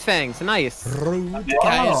 Hey, Beast Fangs, nice. Rude Wow.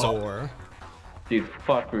 Kaiser. Dude,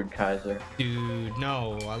 fuck Rude Kaiser. Dude,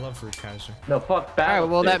 no, I love Rude Kaiser. No, fuck Battle.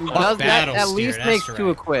 Alright, well, that Dude, does that Battle at Steer, least that's makes right. 2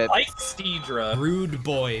 equipped. Like Steedra. Rude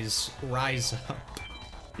boys, rise up.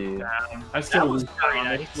 dude. I still That was lose very on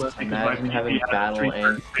nice. this list because my Imagine PP having has Battle 3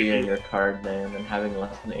 and Spear in PP. your card name and having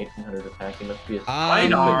less than 1800 attacking. Must be a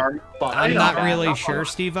Light Um, arm. I'm Light not arm. really sure,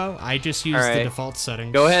 Steve-O. I just use the Alright. default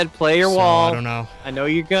settings. Go ahead, play your so wall. I don't know. I know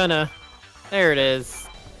you're gonna. There it is.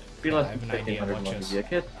 Be less I have than an idea, 1500 watch monkeys. this. You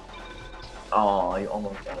kid? Oh, you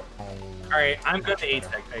almost got it. Alright, I'm going to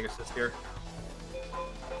Apex Pegasus here.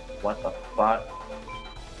 What the fuck?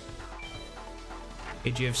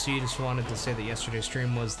 AGFC just wanted to say that yesterday's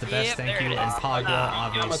stream was the best. Yep, Thank there you. it And is. Pogwall,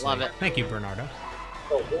 obviously. Love it. Thank you, Bernardo.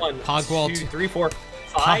 So 1, Pogwall 2, 3, 4,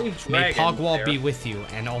 5 May dragons Pogwall there. be with you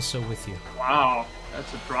and also with you. Wow,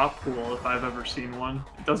 that's a drop pool if I've ever seen one.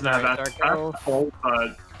 It doesn't have Alright, that Darko. pool,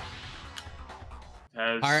 but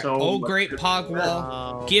has Alright, so oh much great good-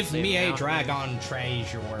 Pogwall, Oh, give maybe me a now. Dragon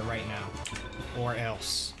treasure right now. Or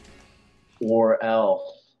else. Or else.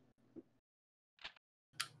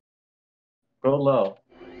 Go low.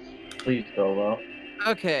 Please go low.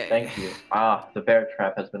 Okay. Thank you. Ah, the bear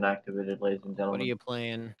trap has been activated, ladies and What gentlemen. are you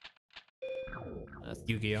playing?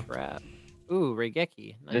 Yu-Gi-Oh! Crap. Ooh,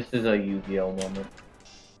 Raigeki. Nice. This is a Yu-Gi-Oh moment.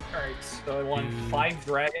 Alright, so I won Dude, 5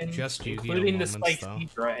 dragons, just Yu-Gi-Oh including the moments, Spike though.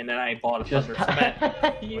 Steedra, and then I bought a Just Thunder. I'm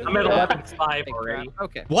at Yeah. 11.5 already.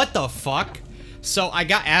 Okay. What the fuck? So I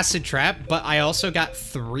got Acid Trap, but I also got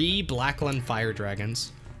 3 Blackland Fire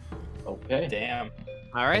Dragons. Okay. Damn.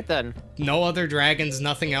 All right then. No other dragons,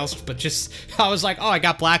 nothing else, but just, I was like, oh, I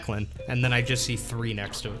got Blackland. And then I just see 3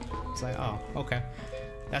 next to it. It's like, oh, okay.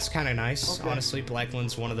 That's kind of nice. Okay. Honestly,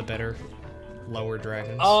 Blackland's one of the better lower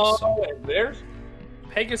dragons. Oh, so. and there's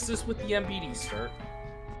Pegasus with the MBD start.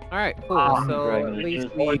 All right. Cool. So Dragon at least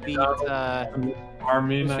is we beat.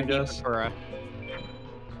 Armin, we I beat guess. Sakura.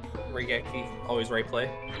 Raigeki, always right play.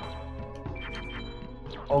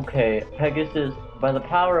 Okay, Pegasus, by the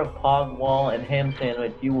power of Pogwall and Ham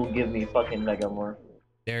Sandwich, you will give me fucking Megamorph.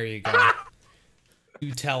 There you go.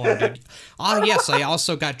 You tell him, dude. Oh, yes, I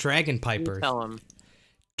also got Dragon Piper. You tell him.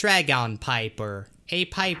 Dragon Piper. A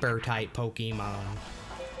Piper-type Pokemon.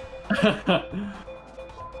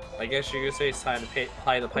 I guess you could say it's time to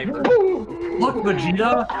ply the Piper. Look,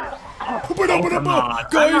 Vegeta. Pokemon.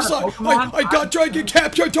 Guys, I'm not a Pokemon. I got Dragon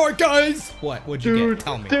Capture Tart, guys! What? What'd you get?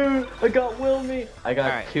 Tell me. Dude, I got Wilmy! I got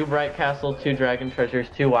Alright. 2 Bright Castle, 2 Dragon Treasures,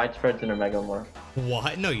 2 Widespreads, and a Megamorph.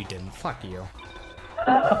 What? No, you didn't. Fuck you.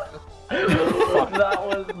 That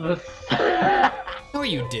was the... No,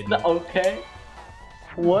 you didn't. Okay.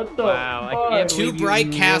 What the Wow, I fuck? can't 2 believe you Bright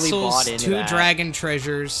really Castles, bought into 2 that. Dragon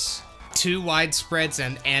Treasures, 2 Widespreads,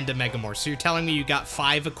 and a Megamorph. So you're telling me you got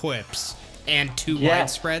 5 equips and 2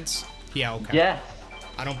 Yes. Widespreads? Yeah, okay. Yes.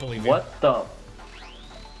 I don't believe you. What the...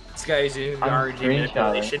 This guy's in I'm RG screenshotting.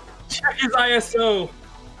 manipulation. Check his ISO!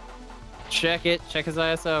 Check it. Check his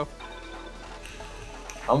ISO.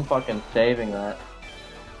 I'm fucking saving that.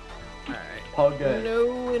 All right. Okay. No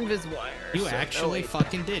Inviswire. You so no actually wait.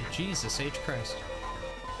 fucking did. Jesus H. Christ.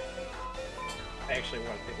 I actually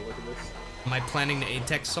want to take a look at this. Am I planning to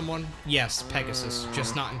aid-text someone? Yes, Pegasus,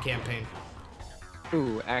 just not in campaign.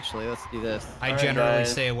 Ooh, actually, let's do this. I Alright, generally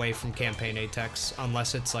guys. stay away from campaign aid-texts,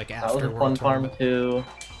 unless it's like That was after a fun World farm Tournament. too.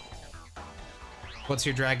 What's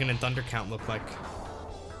your Dragon and Thunder count look like?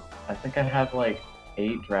 I think I have like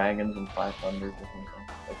 8 dragons and 5 thunders or something.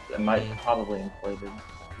 It might probably inflated.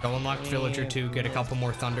 Go unlock Villager 2, get a couple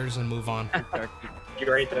more thunders, and move on.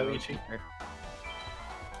 You're right though, Ichi.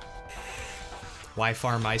 Why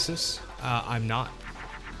farm Isis? I'm not.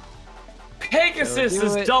 Pegasus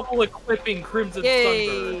is double equipping Crimson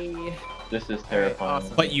Thunder. This is terrifying.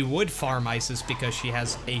 Awesome. But you would farm Isis because she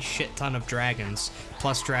has a shit ton of dragons,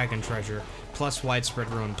 plus Dragon Treasure, plus Widespread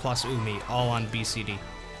Ruin, plus Umi, all on BCD.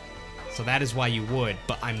 So that is why you would,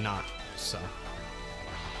 but I'm not, so.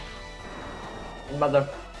 Motherfucker.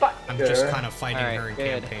 I'm just kind of fighting her in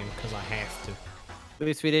good. campaign because I have to. At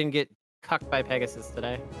least we didn't get cucked by Pegasus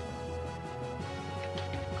today.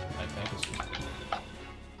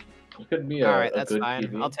 It could be a, Alright, a that's good fine.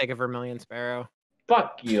 TV. I'll take a Vermilion Sparrow.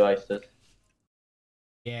 Fuck you, Isis.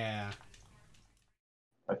 Yeah.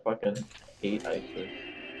 I fucking hate Isis.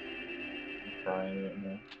 I'm crying right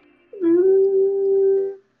now.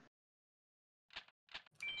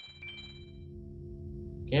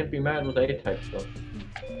 Can't be mad with A-type stuff.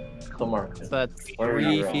 So Mark. So that's Where are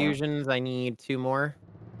 3 you at? fusions. I need 2 more.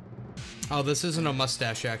 Oh, this isn't a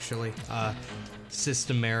mustache, actually.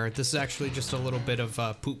 System error. This is actually just a little bit of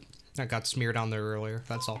poop that got smeared on there earlier.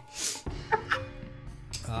 That's all.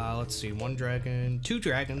 Let's see. 1 dragon, 2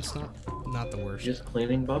 dragons. Not the worst. Just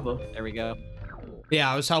cleaning Bubba. There we go. Yeah,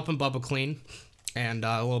 I was helping Bubba clean, and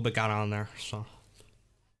a little bit got on there, so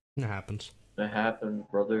it happens. It happened,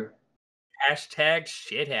 brother. Hashtag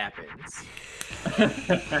shit happens.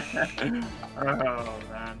 Oh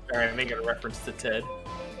man. Alright, making a reference to Ted.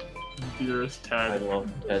 Dearest I Ted.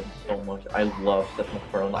 love Ted so much. I love Seth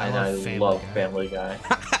MacFarlane, and I Family love Guy. Family Guy.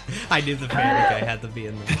 I knew the Family Guy had to be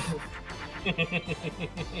in there.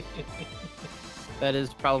 That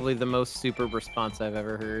is probably the most super response I've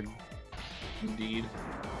ever heard. Indeed.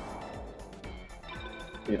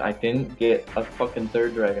 Dude, I didn't get a fucking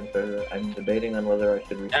 3rd dragon treasure. I'm debating on whether I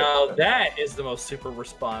should reset. Now it. that is the most super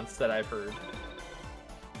response that I've heard.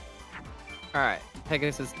 Alright,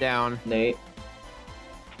 Pegasus down. Nate,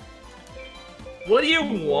 What do you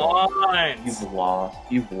want? you've lost.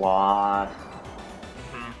 You've lost.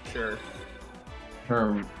 Sure.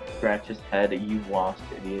 Herm scratch his head. You've lost,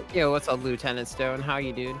 idiot. Yo, what's up, Lieutenant Stone? How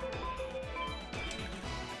you, dude?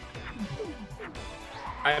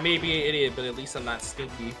 I may be an idiot, but at least I'm not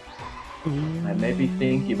stinky. I may be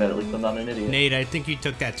stinky, but at least I'm not an idiot. Nate, I think you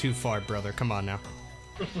took that too far, brother. Come on now.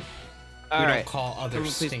 We don't Alright. call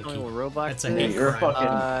others Please tell me stinky. what Roblox That's a is. hate You're a crime.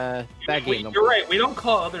 fucking. Bad game. You're right. We don't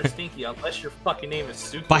call others stinky unless your fucking name is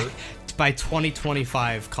super. By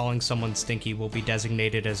 2025, calling someone stinky will be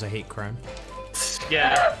designated as a hate crime.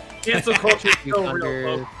 Yeah. Cancel culture is Few so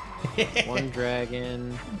real. thunders, 1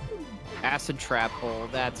 dragon. Acid trap hole.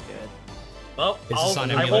 That's good. Well, Is this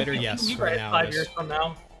on I won't emulator? be Yes, you right guys now 5 it is. years from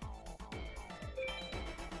now.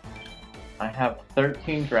 I have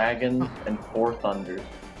 13 dragons and 4 thunders.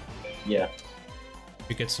 Yeah.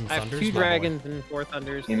 You get some I have thunders. 2 my boy. dragons and 4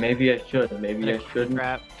 thunders. Yeah, maybe I should. Maybe and I a shouldn't.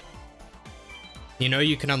 trap. You know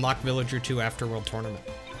you can unlock Villager 2 after World Tournament.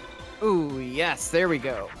 Ooh, yes, there we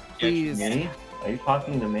go. Please. Me? Are you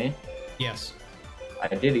talking to me? Yes. I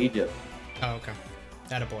did Egypt. Oh, okay.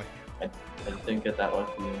 Attaboy. I just didn't get that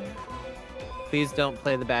lucky. Please don't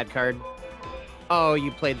play the bad card. Oh, you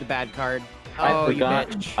played the bad card. I Oh, you forgot.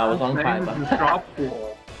 bitch. I was on Name Kaiba. is the drop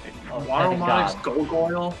pool. Oh, Water thank Mines, God. Gold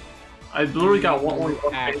Oil. I literally got one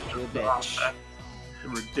Actual bitch. Please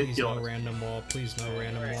no ridiculous. random wall. Please no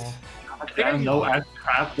random wall. I have no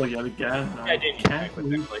Athlete yet again. I did use can't that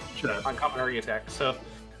believe quickly shit. on common area attack, so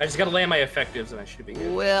I just gotta land my effectives and I should be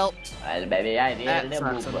good. Well, Baby, I did that's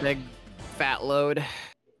not a big fat load.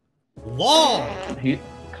 Wall!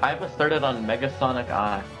 Kaiba started on Megasonic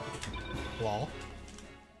Eye. Wall?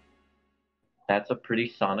 That's a pretty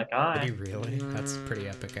Sonic Did Eye. he really? That's pretty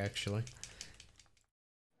epic, actually.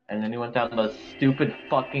 And then he went down the stupid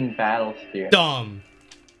fucking battle sphere. Dumb!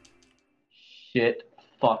 Shit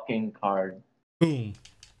fucking card. Boom.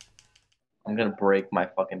 I'm gonna break my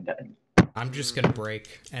fucking dead. I'm just gonna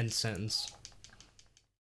break. End sentence.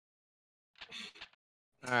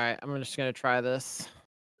 Alright, I'm just gonna try this.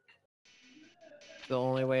 The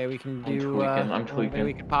only way we can I'm do, tweaking, I'm the only way tweaking.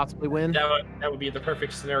 we could possibly win. That would be the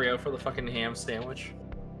perfect scenario for the fucking ham sandwich.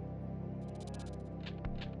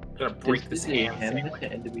 I'm gonna break this ham sandwich.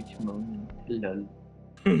 sandwich moment. Lol.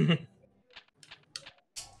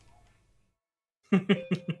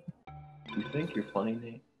 You think you're funny,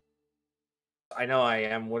 Nate? I know I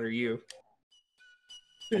am. What are you?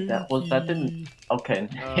 That didn't. Okay,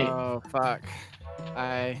 Nate. Oh, fuck.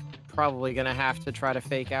 I probably gonna have to try to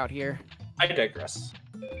fake out here. I digress.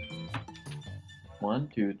 1,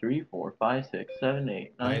 2, 3, 4, 5, 6, 7,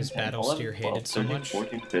 8, 9, Why is 10, Battle 11, Steer 12, hated so 13, much?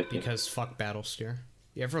 14, 15. Because fuck Battle Steer.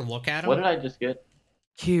 You ever look at him? What did I just get?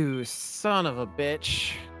 You son of a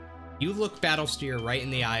bitch. You look Battle Steer right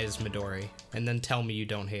in the eyes, Midori, and then tell me you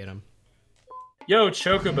don't hate him. Yo,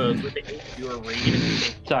 Chocobos with the you are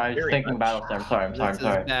rated. Sorry, I was thinking Battle Steer. I'm sorry. This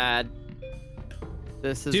is bad.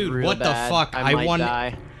 This is Dude, real what bad. the fuck? I might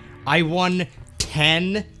die. I won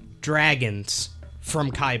 10 dragons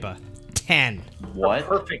from Kaiba. 10. What?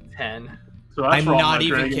 Perfect 10. So that's I'm where all not my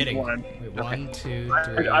even dragons kidding. went. Wait, 1, 2,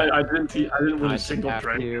 3. I didn't win I a single have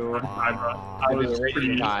dragon. to. I was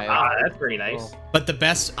pretty. That's pretty nice. But the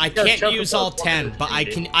best, I Yeah, can't Chocobo use all fucking 10, but I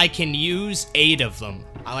crazy. can use 8 of them.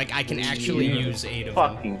 I can actually use 8 of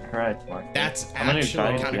them. Fucking Christ, Mark. That's How many actually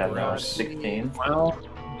dragons kind do you of have now? gross. 16? Well,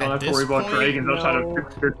 don't have to this worry about point, dragons. Those how no. to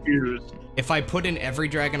fix their fuse. If I put in every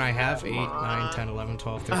dragon I have, 8, 9, 10, 11,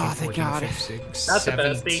 12, 13, Oh, thank 14, God. 15, 16, Not the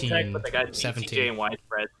best state 17, tech, but they got 17. TCJ and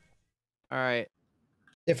widespread. All right,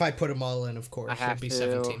 If I put them all in, of course, I have it'd be to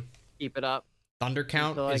 17. keep it up. Thunder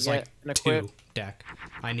count until I is get like an 2 equip. deck.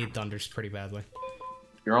 I need Thunders pretty badly.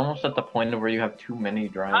 You're almost at the point where you have too many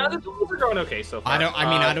The dragons. duels are going okay so far.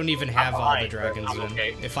 I don't even have all the fine, dragons I'm in.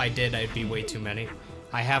 okay. If I did, I'd be way too many.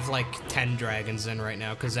 I have like 10 dragons in right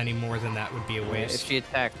now, because any more than that would be a If waste. she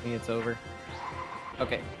attacks me, it's over.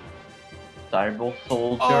 Okay. Cyber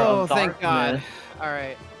Soldier Oh, of thank God. Darkness. All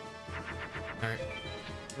right. Alright.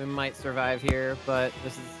 We might survive here, but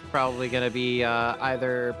this is probably going to be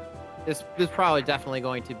either... This is probably definitely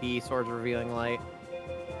going to be Swords Revealing Light.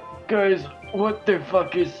 Guys, what the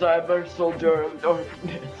fuck is Cyber Soldier of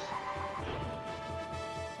Darkness?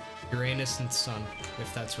 Uranus and Sun,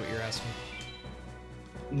 if that's what you're asking.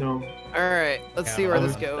 No. Alright, let's Yeah, see where I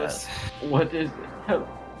this don't goes. What is it?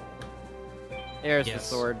 There's Yes.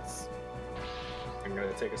 the swords. I'm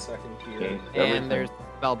gonna take a second here. Okay, And everything. there's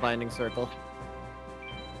Spellbinding Circle.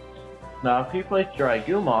 Now, if you play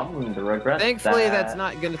Draguma, I'm going to regret Thankfully, that. that's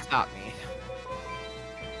not going to stop me.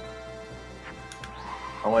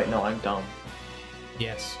 Oh wait, no, I'm dumb.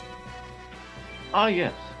 Yes. Ah,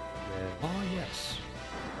 yes. Oh, yes.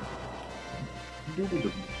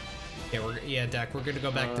 Yeah, Dak, we're gonna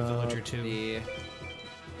go back to Villager 2.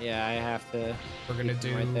 Yeah, I have to. We're gonna keep do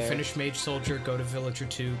them right there. finish Mage Soldier, go to Villager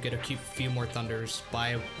 2, get a few more Thunders,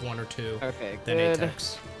 buy 1 or 2, Okay, then good.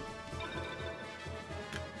 Atex.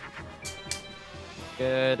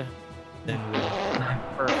 Good. Then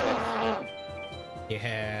we'll... Perfect.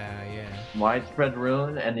 Yeah. Widespread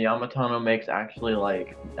Rune and the Yamatano makes actually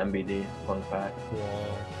like MBD. Fun fact.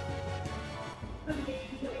 Whoa.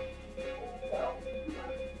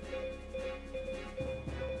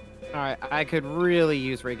 Alright, I could really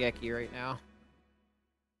use Regeki right now.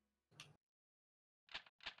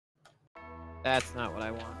 That's not what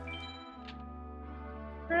I want.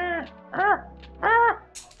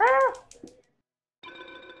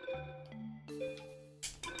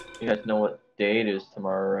 You guys know what day it is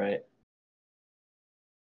tomorrow, right?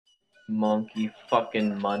 Monkey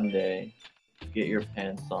fucking Monday. Get your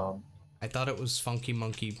pants on. I thought it was Funky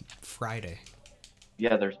Monkey Friday.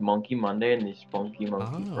 Yeah, there's Monkey Monday and there's Funky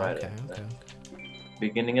Monkey Oh, Friday. okay.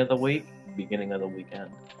 Beginning of the week, beginning of the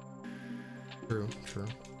weekend. True.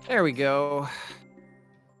 There we go.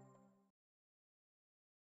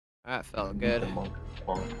 That felt good.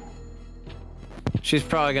 She's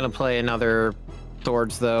probably gonna play another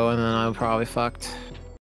swords though, and then I'm probably fucked.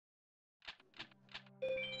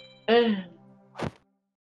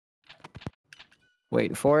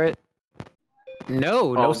 Waiting for it.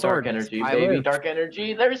 No, no Oh, sword. Dark Energy, I baby. live. Dark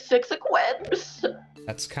Energy. There's 6 equips.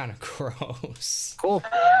 That's kind of gross. Cool.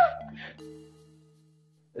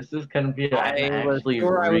 This is gonna be an I was actually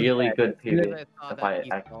sure I was really dead. good As soon as PvP. I saw If that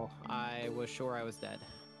I, pistol, I was sure I was dead.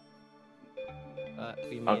 But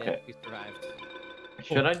we made Okay. it. We survived.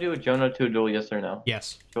 Should I do a Jonah 2 duel, yes or no?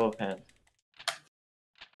 Yes. Show of hands.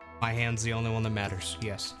 My hand's the only one that matters.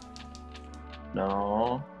 Yes.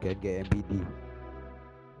 No. Get MBD.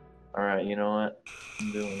 Alright, you know what?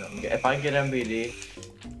 I'm doing it. If I get MBD,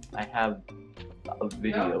 I have a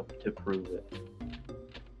video to prove it.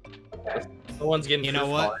 The one's getting. You know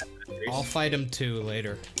truthful what? answers. I'll fight him too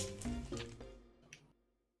later.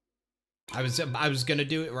 I was gonna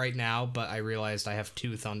do it right now, but I realized I have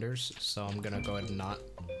 2 Thunders, so I'm gonna go ahead and not.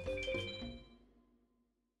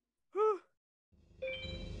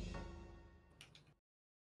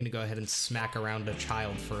 I'm gonna go ahead and smack around a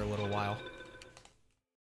child for a little while.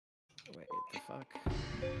 Wait, the fuck?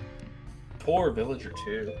 Poor Villager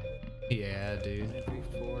 2. Yeah, dude. 3,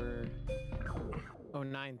 4. Oh,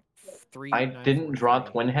 9, 3. I 9, didn't 4, draw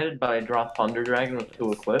 3. Twin Headed, but I draw Thunder Dragon with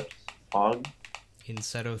 2 equips. Pog. In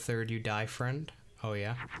Seto third, you die, friend. Oh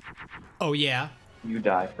yeah. Oh yeah. You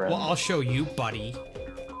die, friend. Well, I'll show you, buddy.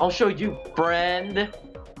 I'll show you, friend.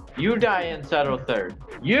 You die in settle third.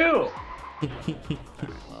 You!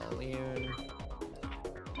 Well, Leon.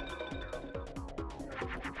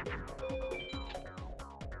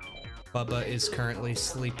 Bubba is currently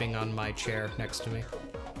sleeping on my chair next to me.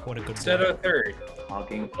 What a good boy. Settle third.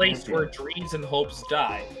 Fucking Place where dreams and hopes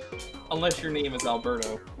die. Unless your name is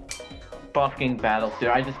Alberto. fucking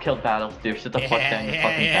Battlesteer. I just killed Battlesteer. Sit the fuck down, you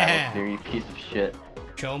fucking Battlesteer, you piece of shit.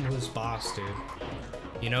 Show him who's boss, dude.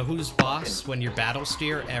 You know who's boss when you're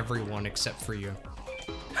Battlesteer? Everyone except for you.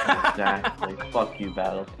 Exactly. Fuck you,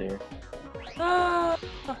 Battlesteer. Oh,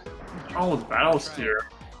 it's Battlesteer.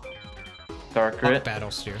 Darkrit,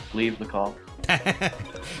 Battlesteer. leave the call.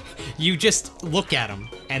 You just look at him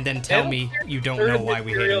and then tell me you don't know why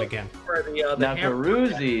we hate him again. Now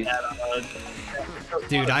Garuzzi's.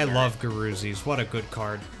 Dude, I love Garuzzi's. What a good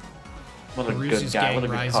card. What a Garuzzi's good guy. gang, What a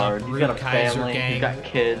good rise card. up. He's Rude got a Kaiser family. gang. He's got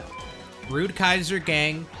kids. Rude Kaiser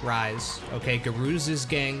gang, rise. Okay, Garuzzi's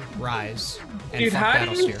gang, rise. And Dude, fuck how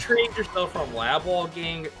do you Battlesteer. change yourself from Lab Wall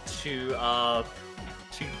gang to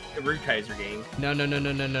the Rude Kaiser gang?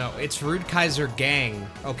 No. It's Rude Kaiser gang,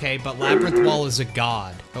 okay? But Labyrinth Wall is a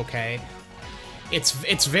god, okay? It's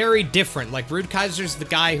very different. Like, Rude Kaiser's the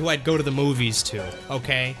guy who I'd go to the movies to,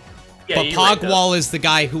 okay? Yeah, but you're right, Pogwall is the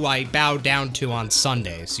guy who I bow down to on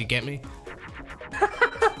Sundays. You get me?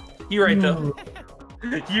 You're right, though.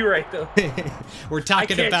 You're right, though. We're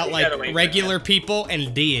talking can't about, take like, that away from regular people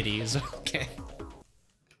and deities, okay?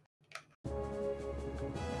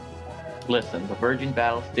 Listen, the Virgin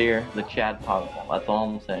Battlesteer, the Chad Pogwall. That's all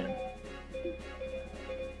I'm saying.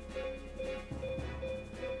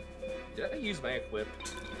 Did I use my equip?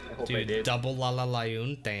 I hope I Dude, did. double la la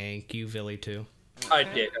layoon. Thank you, Villy, too. I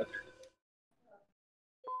did.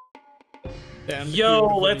 Damn, Yo,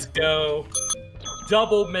 you, let's go.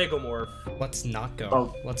 Double Megamorph. Let's not go.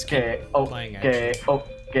 Oh, Let's keep playing action.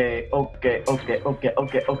 Okay.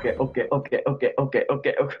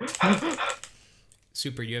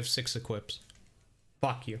 Super, you have 6 equips.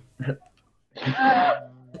 Fuck you.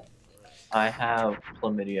 I have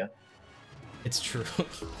chlamydia. It's true.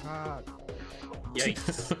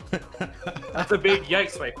 Yikes. That's a big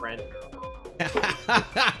yikes, my friend.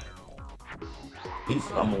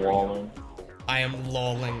 I'm walling. I am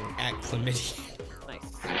lolling at chlamydia.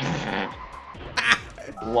 Nice.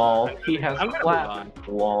 Lol. He has I'm gonna clap.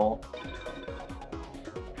 Lol.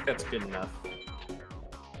 That's good enough.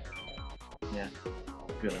 Yeah.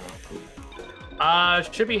 Good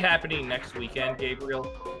enough. Should be happening next weekend, Gabriel.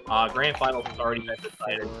 Grand Finals is already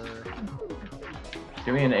decided.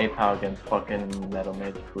 Give me an A-POW against fucking Metal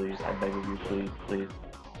Mage, please. I beg of you, please, please.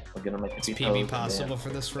 We're gonna make Is it PB possible for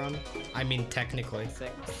this run? I mean, technically.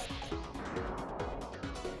 6.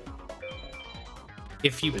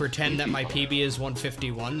 If you pretend that my PB is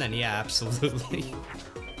 151, then yeah, absolutely.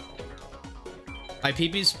 My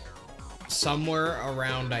PB's somewhere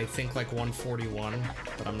around, I think, like 141,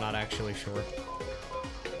 but I'm not actually sure.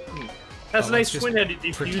 That's a But let's nice just twin headed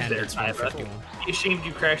defuse pretend there, it's Tyra. 151. Be ashamed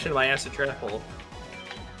you crashed into my acid trap hole.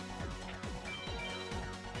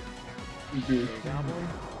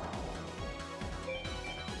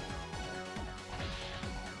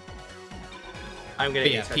 I'm gonna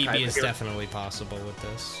But yeah, use that PB is tiebreaker. definitely possible with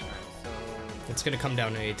this. It's gonna come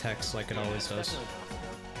down to A-Tex like it always does.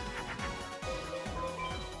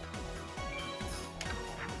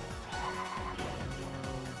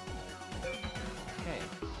 Okay.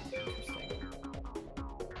 Interesting.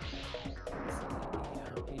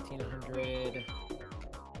 1800.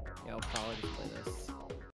 Yeah, I'll probably just play this.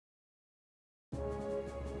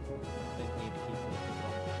 Didn't need to keep looking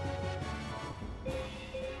up.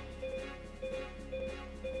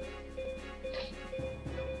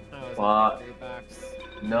 Oh, is What? that 3 bucks?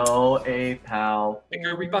 No A-POW.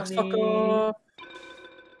 Bigger Reeboks, fuck off.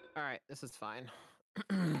 Alright, this is fine.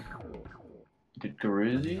 Dude,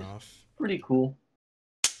 Garuzzi? Off. Pretty cool.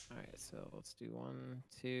 Alright, so let's do 1,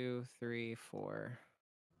 2, 3, 4.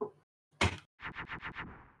 Alright,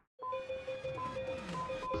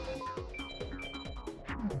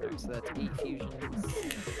 so that's 8 fusions.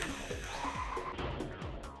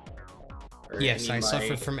 Yes, I need suffer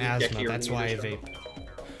my from deck asthma. here That's when why I you vape.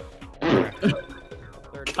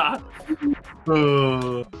 Third God.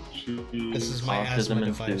 This is my Autism asthma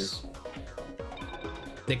ensues. device.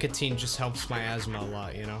 Nicotine just helps my asthma a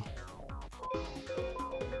lot, you know?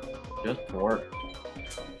 Just work.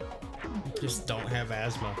 Just don't have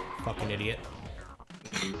asthma, fucking idiot.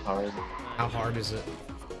 Retard. How hard is it?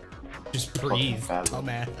 Just breathe, bad.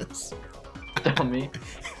 dumbass. Tell me.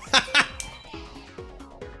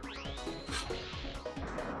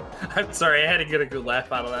 I'm sorry, I had to get a good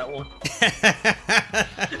laugh out of that one.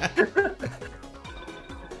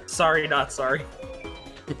 Sorry, not sorry.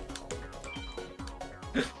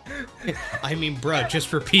 I mean, bruh,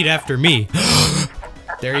 just repeat after me.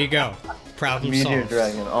 There you go. Problem Meteor solved.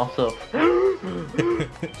 Dragon also.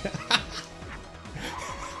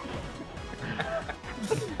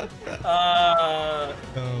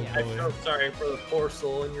 Oh, I boy. feel sorry for the poor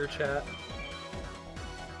soul in your chat.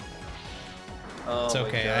 Oh, It's my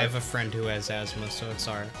okay, God. I have a friend who has asthma, so it's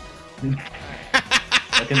alright.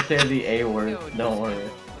 I can say the A word, don't worry.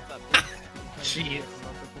 Jeez.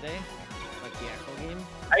 Today? Like the actual game?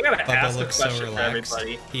 I gotta Bubba ask a looks so question for relaxed.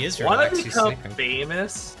 everybody. He is Want relaxed, to he's become sleeping.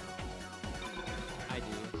 famous? I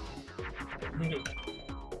do.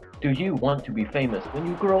 Do you want to be famous when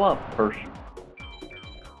you grow up, Hirsch?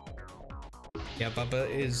 Yeah, Bubba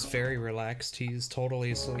is very relaxed. He's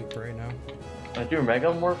totally asleep right now. I do remember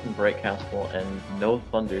I'm more from Bright Castle and no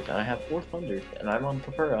Thunders, and I have 4 Thunders, and I'm on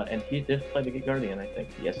Papura, and he did play the Guardian, I think.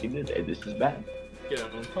 Yes, he did. Hey, this is bad. Yeah.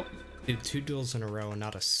 Dude, 2 duels in a row and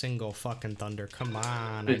not a single fucking thunder. Come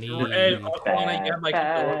on, I This need... is And bad, when I get my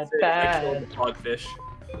bad, kills, I killed bad. the dogfish.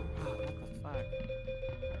 What the fuck?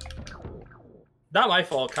 Not my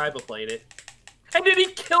fault, Kaiba played it. And then he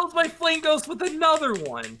killed my flame ghost with another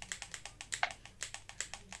one!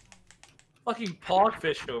 Fucking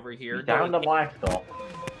pogfish over here. He's down to going- black though.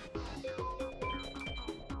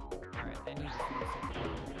 Alright, I need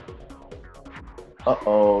to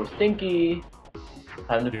Uh-oh, Stinky!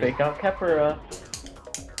 Time to fake out Kepura.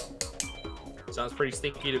 Sounds pretty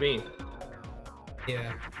stinky to me.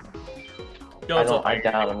 Yeah. Yo, I it's don't. a- I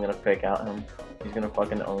doubt I'm gonna fake out him. He's gonna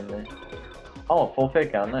fucking own me. Oh, full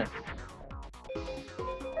fake out, nice.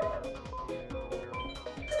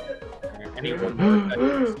 Anyone more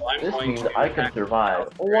seconds, so I'm This going means to I can act survive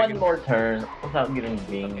out one dragon. more turn without getting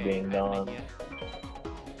binged on.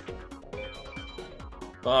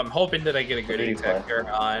 Well, I'm hoping that I get a good What do you attack play? here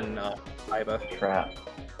on Kaiba. Trap.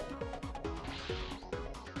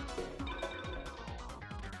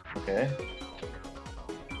 Okay.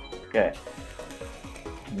 Okay.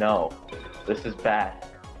 No. This is bad.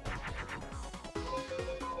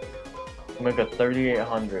 I'm gonna go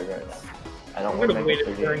 3,800 right now. I don't I'm want to gonna make wait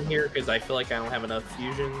it a turn 38. here because I feel like I don't have enough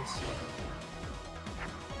fusions.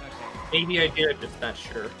 Maybe I did, I'm just not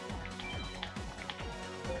sure.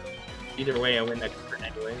 Either way, I win next turn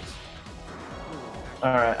anyways.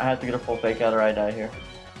 Alright, I have to get a full fake out or I die here.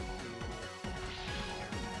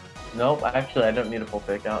 Nope, actually I don't need a full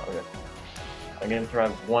fake out. Okay. I'm gonna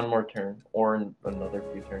survive one more turn, or another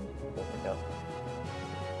few turns to full fake out.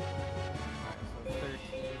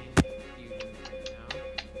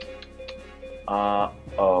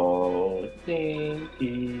 Oh,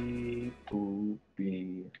 stinky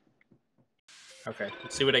poopy. Okay,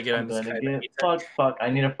 let's see what I get I'm on this gonna Kaiba. get fuck. I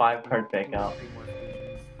need a 5-card fake out.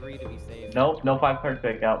 3 to be safe. Nope, no 5-card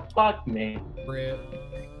fake out. Fuck me.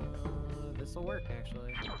 This will work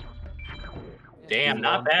actually. Damn,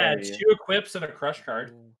 not bad. 2 equips and a crush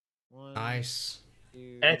card. Nice.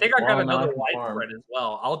 And I think I got Well, now I another can white farm. thread as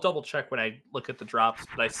well. I'll double check when I look at the drops,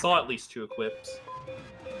 but I saw at least 2 equips.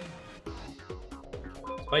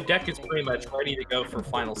 My deck is pretty much ready to go for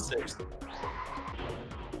final 6.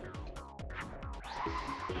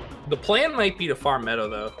 The plan might be to farm Meadow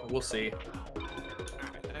though. We'll see.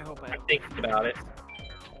 I hope I'm thinking about it.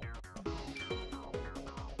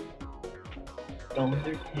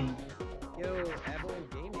 Thunder King. Yo, Avalon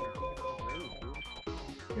Gaming.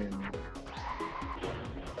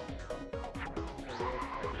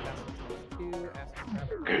 I think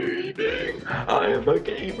it's great, dude. I am a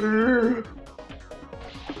gamer.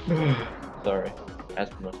 Sorry,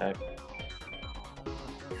 asthma attack.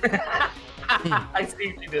 I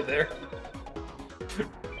see what you did there.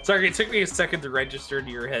 Sorry, it took me a second to register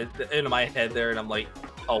into my head there, and I'm like,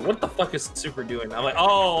 oh, what the fuck is Super doing? I'm like,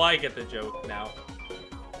 oh, I get the joke now.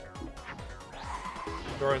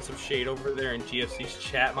 Throwing some shade over there in GFC's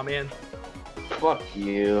chat, my man. Fuck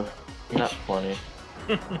you. You're not funny.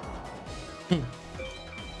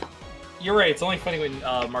 You're right. It's only funny when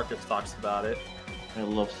Marcus talks about it. I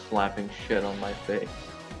love slapping shit on my face.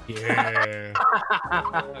 Yeah.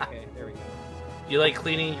 Okay, there we go. You like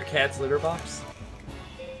cleaning your cat's litter box?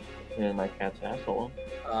 And my cat's asshole.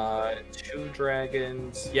 2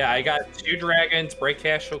 dragons. Yeah, I got 2 dragons, Break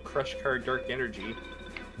Castle, Crush Card, Dark Energy.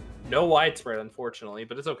 No widespread, unfortunately,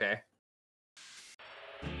 but it's okay.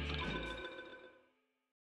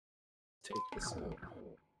 Take this out.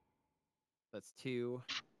 That's 2.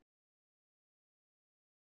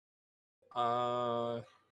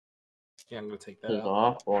 Yeah, I'm gonna take that This is out.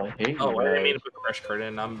 awful. I hate Oh, you I didn't mean guys. to put Crush Card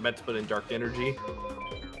in. I'm meant to put in Dark Energy.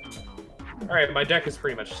 Alright, my deck is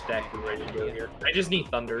pretty much stacked and ready to go here. I just need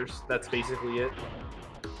Thunders. That's basically it.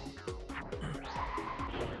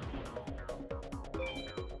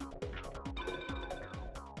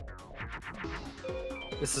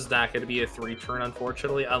 This is not going to be a 3-turn,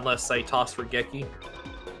 unfortunately, unless I toss for Geki.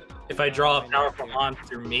 If I draw a powerful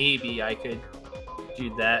monster, maybe I could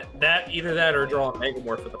do that. Either that or draw a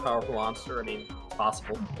Megamorph with a powerful monster. I mean,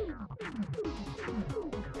 possible.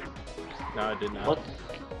 No, I did not.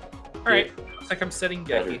 Alright, looks like I'm setting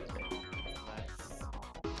Geki.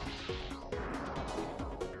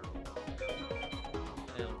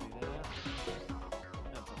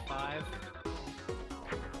 That's a 5.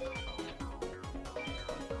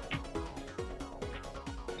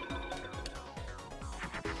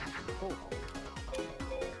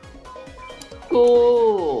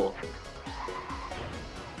 Cool.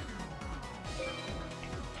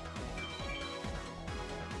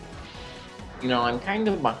 You know, I'm kind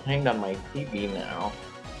of behind on my PB now.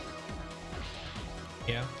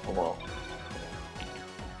 Yeah. Oh,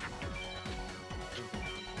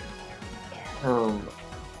 well.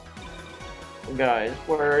 Guys,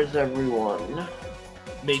 where is everyone?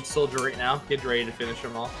 Made Soldier right now. Get ready to finish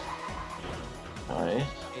him off. Nice.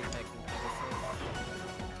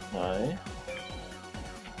 Nice.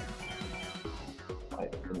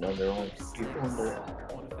 Another one.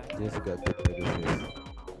 Yes, I got good Pegasus.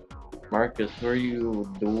 Marcus, who are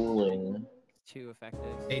you dueling? 2 effective.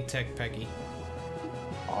 8-tech Peggy.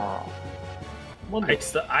 Wow. I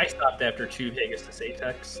stopped after 2 Pegasus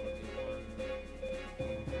Atex.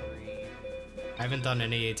 I haven't done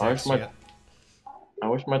any 8-techs yet. I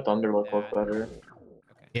wish my Thunder looked better.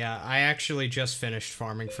 Yeah, I actually just finished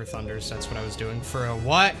farming for Thunders. That's what I was doing. For a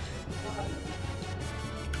what?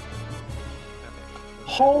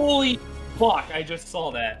 Holy fuck, I just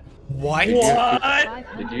saw that. What? Did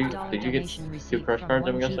you get 2 crush cards,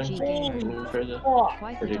 I'm guessing? Quite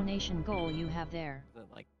the donation goal you have there.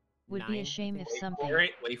 Like Would be a shame if something.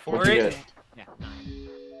 Wait for What'd you it. get? Yeah, 9.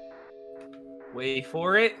 Wait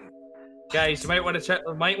for it. Guys, you might want to check.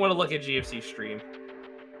 Might want to look at GFC stream.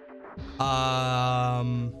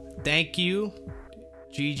 Thank you,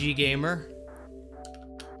 GG Gamer,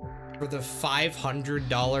 for the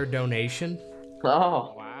 $500 donation.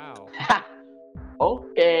 Oh. Wow.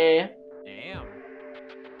 Okay. Damn.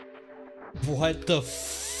 What the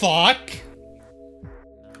fuck? 9.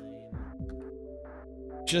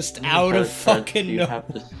 Just out of fucking you no.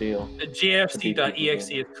 have to steal. The GFC.exe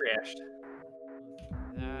has crashed.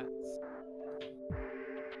 That's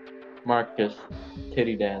Marcus,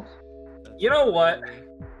 titty dance. You know what?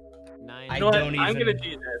 9. I You know what? don't I'm even- gonna do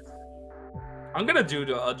this. I'm gonna do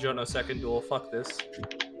a Jono second duel. Fuck this.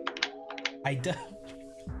 I don't.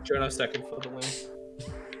 Jono second for the win.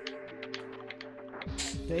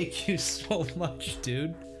 Thank you so much,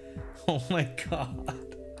 dude. Oh my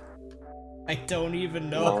god. I don't even A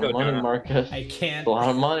know. lot of money, Marcus. I can't. A lot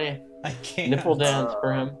of money. I can't. Nipple dance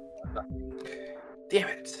for him. Damn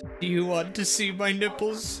it. Do you want to see my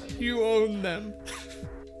nipples? You own them.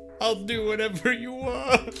 I'll do whatever you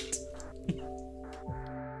want.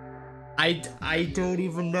 I don't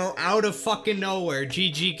even know. Out of fucking nowhere,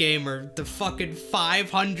 GG Gamer, the fucking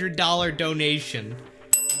 $500 donation.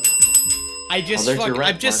 I'm just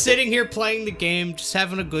Marcus. sitting here playing the game, just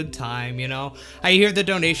having a good time, you know? I hear the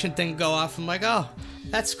donation thing go off, I'm like, oh,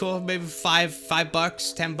 that's cool, maybe $5,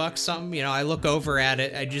 $10, something, you know? I look over at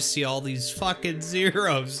it, I just see all these fucking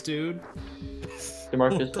zeros, dude. Hey,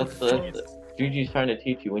 Marcus, that's Gigi's trying to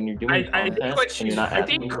teach you when you're doing content and you're not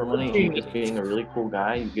asking for money, you're just being a really cool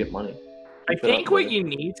guy, you get money. I think what you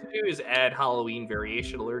need to do is add Halloween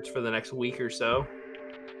variation alerts for the next week or so.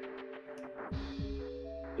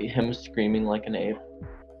 Him screaming like an ape.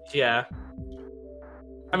 Yeah.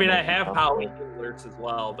 I mean, I have Halloween alerts as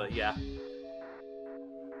well, but yeah.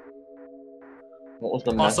 What was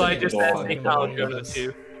the Also, I message just going had on? Jono Jono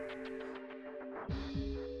too.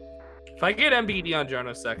 If I get MBD on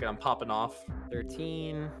Jono second, I'm popping off.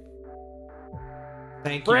 13.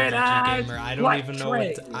 Thank you, Red GG eyes, Gamer. I don't black even know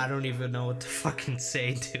what tray. I don't even know what to fucking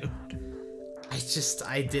say, dude.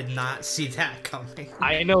 I did not see that coming.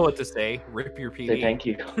 I know what to say. Rip your PB. Say thank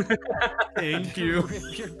you. Thank you.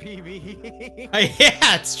 Rip your PB.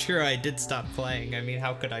 Yeah, it's true. I did stop playing. I mean,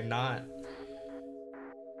 how could I not?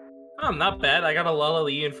 Oh, not bad. I got a Lala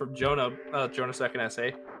Ian from Jono. Jono second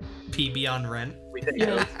essay. PB on rent.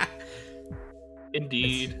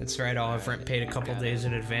 Indeed. That's right. I'll have rent paid a couple days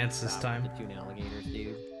in advance this time. The 2 alligators,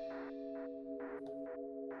 dude.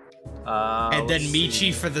 And then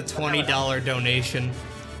Michi for the $20 donation,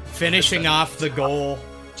 finishing off the goal.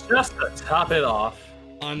 Just to top it off.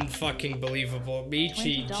 Unfucking believable.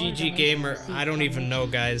 Michi, $20 GG Gamer. donation I don't even know,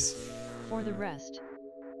 guys. for the rest.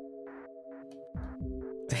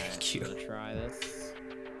 Thank you. Try this.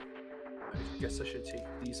 I guess I should take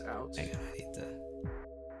these out. Hang on,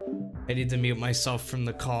 I need to mute myself from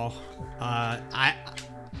the call.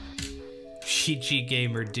 GG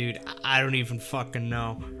Gamer, dude, I don't even fucking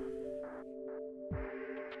know.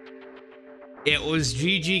 It was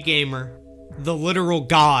GG Gamer, the literal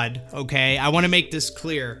god, okay? I want to make this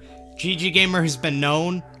clear. GG Gamer has been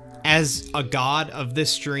known as a god of this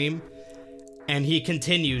stream, and he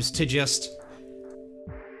continues to just...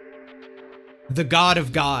 the god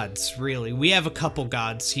of gods, really. We have a couple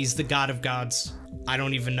gods. He's the god of gods. I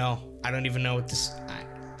don't even know. I don't even know what this...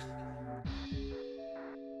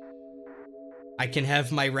 I can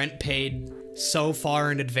have my rent paid so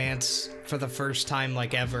far in advance for the first time,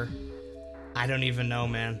 like, ever. I don't even know,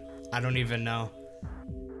 man. I don't even know.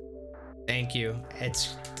 Thank you.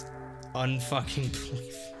 It's unfucking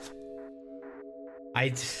believable.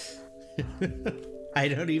 I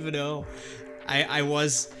don't even know. I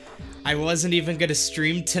wasn't even gonna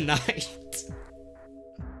stream tonight.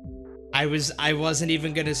 I wasn't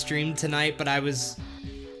even gonna stream tonight, but I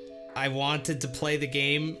wanted to play the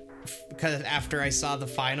game because after I saw the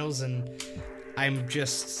finals, and I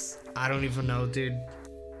don't even know, dude.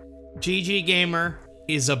 GG Gamer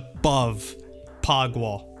is above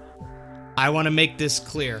POGWALL. I want to make this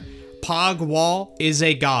clear. POGWALL is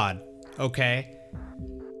a god, okay?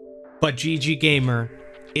 But GG Gamer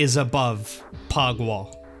is above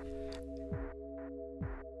POGWALL.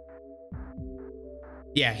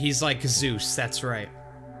 Yeah, he's like Zeus, that's right.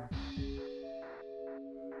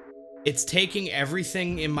 It's taking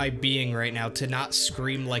everything in my being right now to not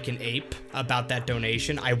scream like an ape about that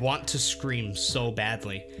donation. I want to scream so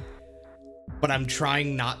badly. But I'm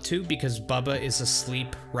trying not to because Bubba is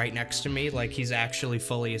asleep right next to me, like he's actually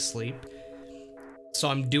fully asleep. So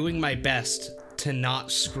I'm doing my best to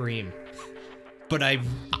not scream. But I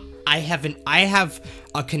have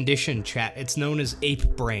a condition, chat. It's known as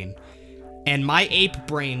ape brain. And my ape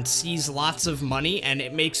brain sees lots of money and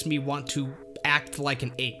it makes me want to act like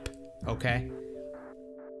an ape, okay?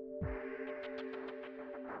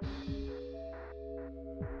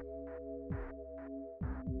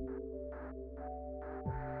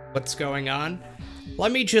 What's going on?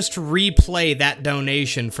 Let me just replay that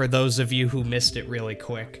donation for those of you who missed it really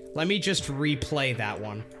quick. Let me just replay that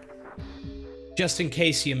one. Just in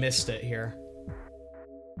case you missed it here.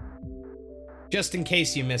 Just in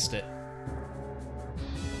case you missed it.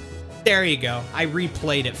 There you go. I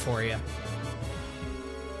replayed it for you.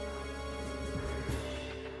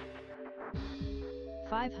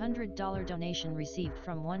 $500 donation received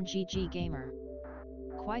from 1GG Gamer.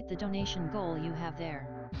 Quite the donation goal you have there.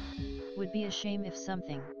 Would be a shame if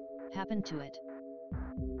something happened to it.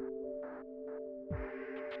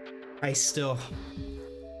 I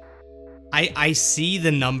see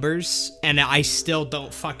the numbers, and I still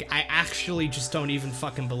don't I actually just don't even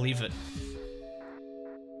fucking believe it.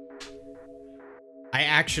 I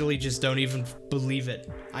actually just don't even believe it.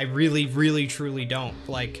 I really, really, truly don't.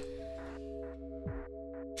 Like,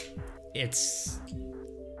 it's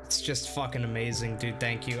just fucking amazing, dude.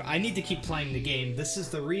 Thank you. I need to keep playing the game. This is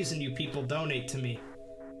the reason you people donate to me.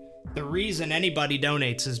 The reason anybody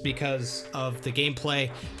donates is because of the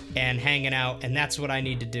gameplay and hanging out, and that's what I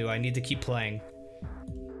need to do. I need to keep playing.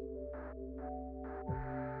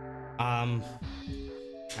 I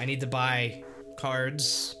need to buy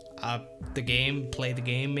cards, the game, play the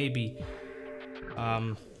game, maybe.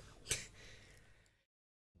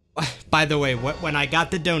 By the way, when I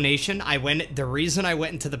got the donation, the reason I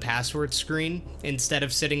went into the password screen instead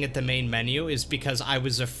of sitting at the main menu is because I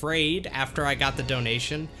was afraid after I got the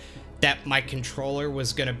donation that my controller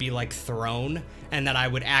was gonna be like thrown and that I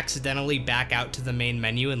would accidentally back out to the main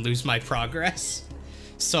menu and lose my progress.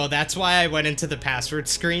 So that's why I went into the password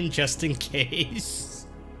screen, just in case.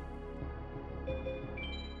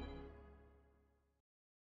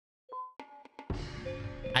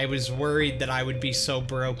 I was worried that I would be so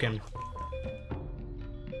broken.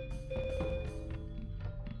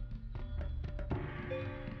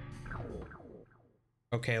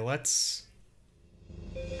 Okay, let's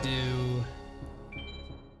do...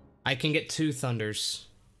 I can get 2 thunders.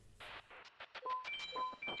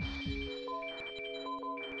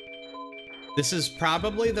 This is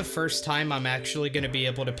probably the first time I'm actually gonna be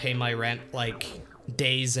able to pay my rent, like,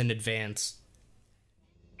 days in advance.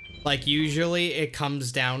 Like, usually it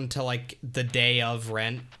comes down to, like, the day of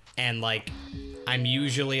rent, and, like, I'm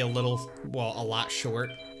usually a lot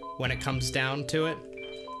short when it comes down to it.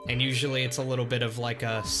 And usually it's a little bit of, like,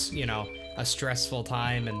 a stressful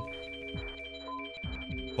time,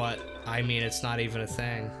 but, I mean, it's not even a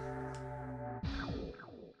thing.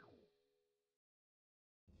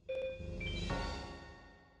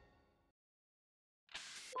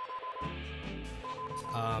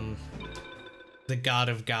 The god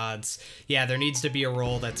of gods. Yeah, there needs to be a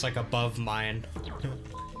roll that's like above mine.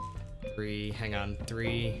 3, hang on,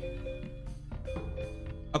 3.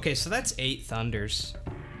 Okay, so that's 8 thunders.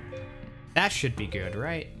 That should be good,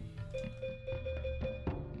 right?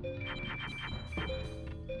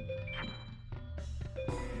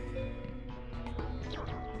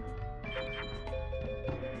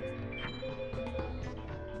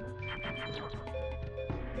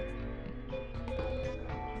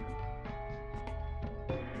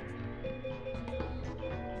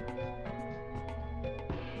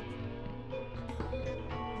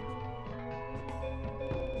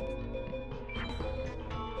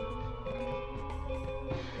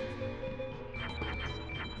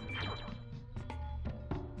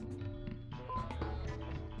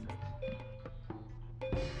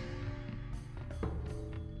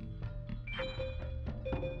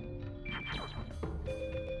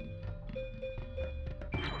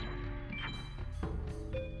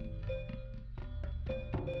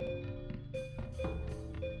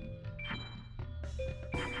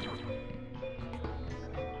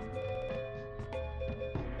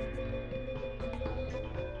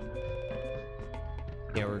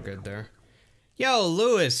 Yeah, we're good there. Yo,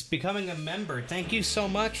 Lewis, becoming a member. Thank you so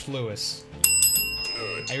much, Lewis.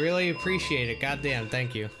 I really appreciate it. Goddamn,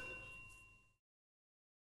 thank you.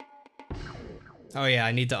 Oh yeah,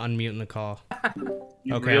 I need to unmute in the call.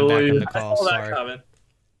 Okay, I'm back in the call, sorry.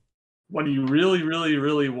 When you really, really,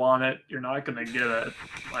 really want it, you're not gonna get it.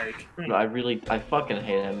 Like, I fucking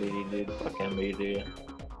hate MBD, dude. Fuck MBD.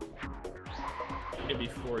 Maybe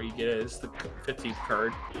before you get it, it's the 15th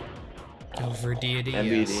card. Over deity,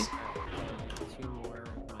 MBD. yes.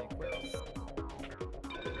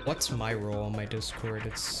 What's my role on my Discord?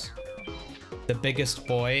 It's the biggest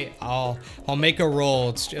boy. I'll make a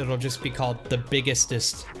role. It'll just be called the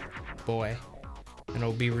biggestest boy, and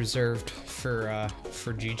it'll be reserved for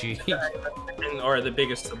GG. Or the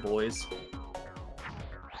biggest of boys.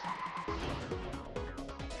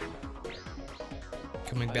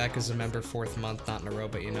 Coming back as a member 4th month, not in a row,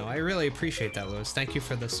 but you know, I really appreciate that, Lewis. Thank you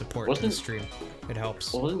for the support to the stream. It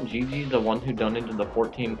helps. Wasn't GG the one who donated the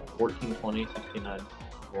 14, 20, 69?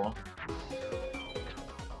 Cool.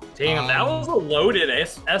 Damn, that was a loaded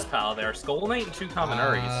S-Pal there. Skull Knight and 2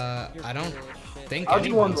 Commonaries. I don't think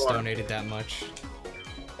anyone's donated that much.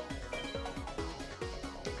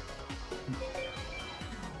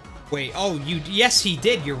 Wait, oh, yes, he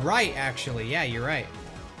did. You're right, actually. Yeah, you're right.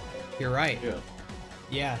 You're right. Yeah.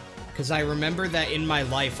 Yeah, because I remember that in my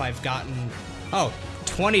life I've gotten, oh,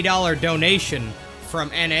 $20 donation from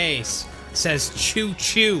NAs says choo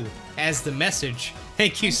choo as the message.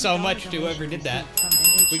 Thank you so much to whoever did that.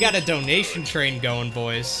 We got a donation train going,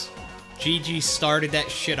 boys. GG started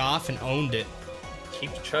that shit off and owned it.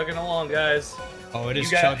 Keep chugging along, guys. Oh, it is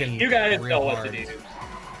chugging. You guys real know what hard. to do.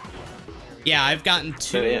 Yeah, I've gotten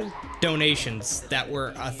 2 donations that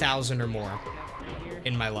were 1,000 or more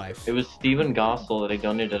in my life. It was Steven Gossel that he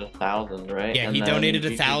donated 1,000, right? Yeah, and he donated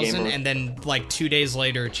 1,000, was... and then like 2 days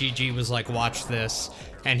later, GG was like, "Watch this,"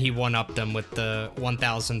 and he one-upped them with the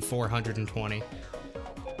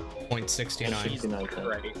 1,420.69.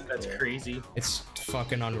 Right, that's crazy. It's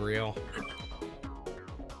fucking unreal.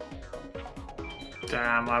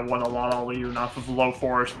 damn, I won a lot of lead off of low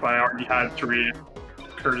forest, but I already had 3.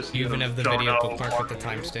 Courtesy You even of have the Jono, video bookmark with the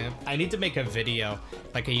timestamp. I need to make a video,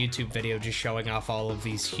 like a YouTube video, just showing off all of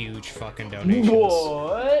these huge fucking donations.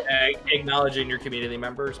 What? Acknowledging your community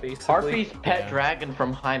members, basically. Harpy's pet dragon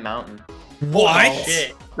from High Mountain. What? Oh,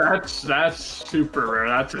 shit. That's super rare.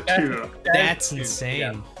 That's a 2. That's insane.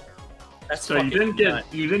 Yeah. That's So you didn't get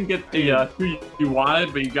the 2 you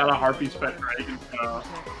wanted, but you got a Harpy's pet dragon.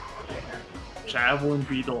 Javelin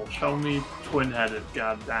beetle. Show me twin-headed.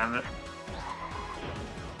 God damn it.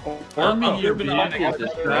 Or me, you're being awful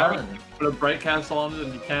this bad. Put a bright castle on it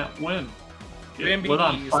and you can't win. Get lit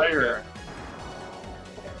on fire.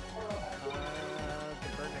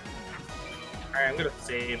 Alright, I'm gonna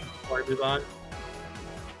save before I move on.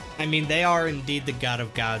 I mean, they are indeed the god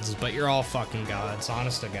of gods, but you're all fucking gods,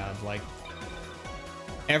 honest to God. Like,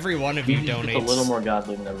 every one of you donates... a little more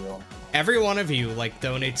godly than everyone. Every one of you, like,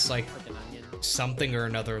 donates, like, something or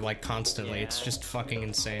another, like, constantly. Yeah. It's just fucking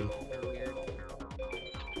insane.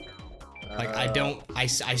 Like, I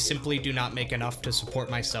simply do not make enough to support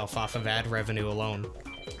myself off of ad revenue alone.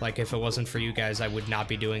 Like, if it wasn't for you guys, I would not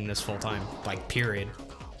be doing this full-time. Like, period.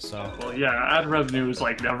 So. Well, yeah, ad revenue is,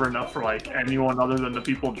 like, never enough for, like, anyone other than the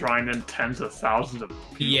people drawing in tens of thousands of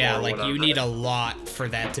people. Yeah, like, you need a lot for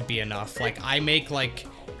that to be enough. Like, I make, like,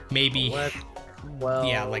 maybe... Well,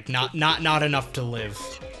 yeah, like, not enough to live.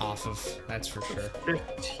 off of, that's for sure.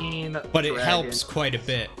 15. But it dragon. helps quite a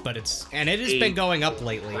bit, but it has been going up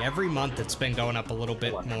lately. Every month it's been going up a little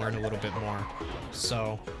bit more and a little bit more.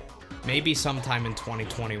 So maybe sometime in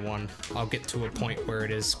 2021 I'll get to a point where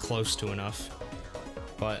it is close to enough.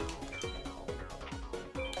 But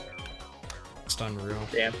it's unreal.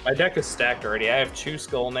 Damn, my deck is stacked already. I have 2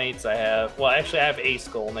 Skull Knights. I have a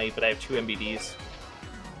Skull Knight, but I have 2 MBDs.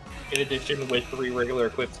 In addition, with 3 regular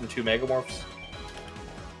equips and 2 Megamorphs.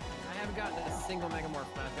 I haven't gotten a single Megamorph,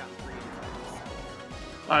 but I've gotten 3.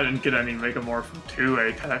 I didn't get any Megamorph from 2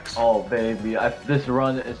 Apex. Oh baby, this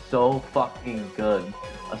run is so fucking good.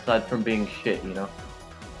 Aside from being shit, you know.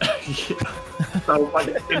 Yeah. So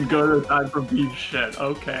fucking good aside from being shit.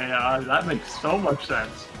 Okay, that makes so much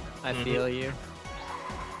sense. I feel you.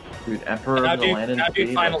 Dude, Emperor of the Land and Now do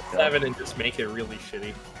Sea, Final let's go. 7 and just make it really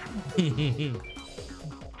shitty.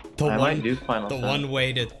 I might do Final 7. One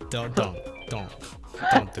way to don't do it.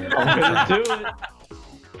 I'm gonna do it.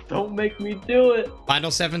 Don't make me do it.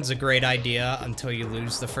 Final 7's a great idea until you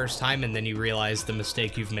lose the first time and then you realize the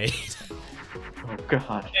mistake you've made. Oh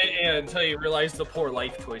god. And until you realize the poor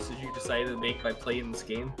life choices you decided to make by playing this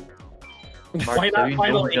game. Mark, Why have not you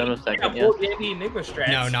Final done 8? a second Yeah, yet? full Dandy Enigma strats.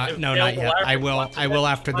 No, not yet. I will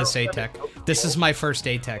after this ATEC. This is my first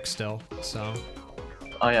ATEC still, so.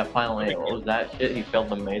 Oh yeah, Final 8. What was that shit? He failed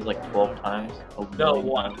the maze like 12 times? No,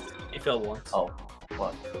 once. He failed once. Oh,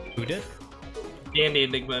 what? Who did? Dandy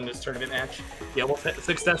Enigma in his tournament match. He almost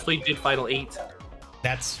successfully did Final 8.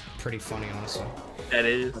 That's pretty funny, honestly. That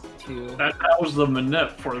is. That was the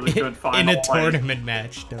manip for the good final In a fight. tournament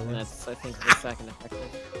match, Dylan. That's, I think, the second effective.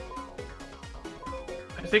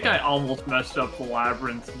 I think I almost messed up the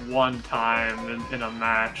labyrinth one time in a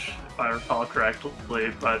match, if I recall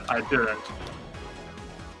correctly, but I didn't.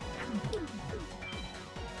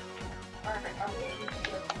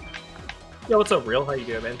 Yo, what's up, Real? How you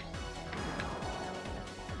doing, man?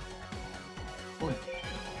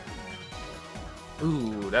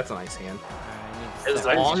 Ooh, that's a nice hand. As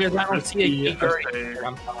long as I don't see a Giga,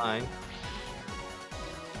 I'm fine.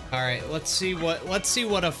 All right, let's see what a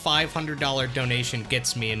 $500 donation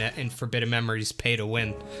gets me in Forbidden Memories Pay to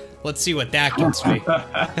Win. Let's see what that gets me.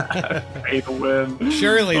 Pay to win.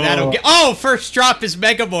 Surely that'll get. Oh, first drop is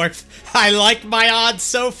Megamorph. I like my odds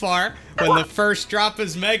so far. When the first drop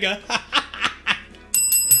is Mega.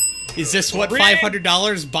 Is this what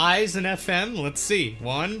 $500 buys in FM? Let's see.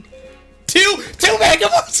 1, 2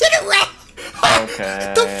 Megamorphs in a row.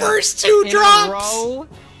 Okay. The first 2 drops. row?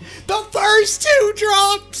 The first 2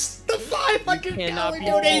 drops! The $500 be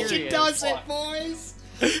donation serious. does it, boys!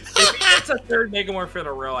 If it's a 3rd Megamorph in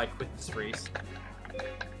a row, I quit this race.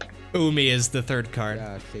 Umi is the 3rd card.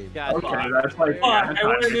 Yeah, same. God, Okay, that's like... Fuck, I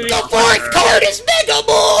wanted to The do 4th card is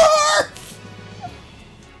Megamorph!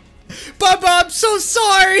 Bubba, I'm so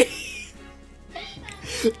sorry!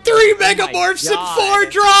 3 Megamorphs and God. 4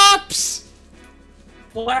 drops!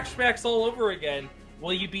 flashbacks all over again.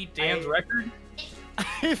 Will you beat Dan's record?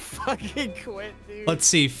 I fucking quit, dude. Let's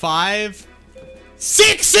see, 5...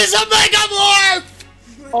 6 is a Megamorph!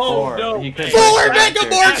 Oh Four. no! You can 4 break the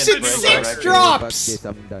record. Megamorphs You and can 6 break the record. drops! Case,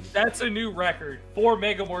 I'm done. That's a new record. 4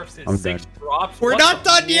 Megamorphs and I'm 6 done. drops. We're What not the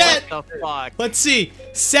done yet! What the fuck? Let's see.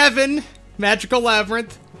 7, Magical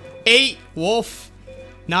Labyrinth. 8, Wolf.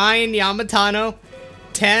 9, Yamatano.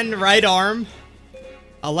 10, Right Arm.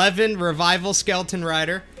 11, Revival Skeleton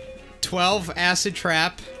Rider. 12, Acid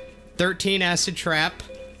Trap. 13, Acid Trap.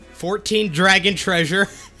 14, Dragon Treasure.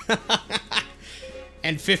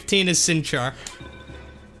 And 15 is Sinchar.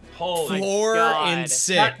 Holy 4 God. and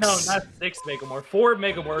 6. No, not 6 Megamorphs. 4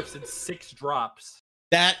 Megamorphs and 6 drops.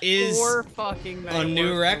 That is 4 fucking a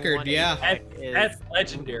new Megamorphs record, in one yeah. ATEC That's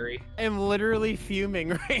legendary. I'm literally fuming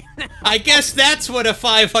right now. I guess that's what a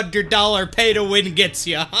 $500 pay to win gets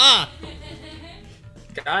you, huh?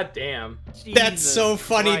 God damn. That's so Jesus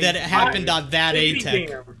funny that it Christ, happened dude. on that ATEC.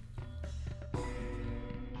 Damn.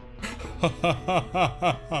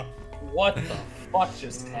 What the fuck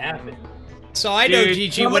just happened? So I know, Dude,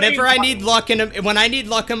 GG, somebody- whenever I need luck when I need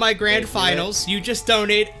luck in my grand finals, you just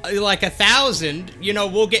donate like 1,000, you know,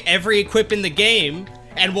 we'll get every equip in the game,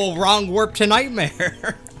 and we'll wrong warp to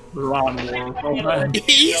Nightmare. Wrong one.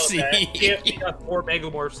 Easy. You got 4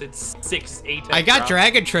 Megamorphs and 6 ATEC I got drops.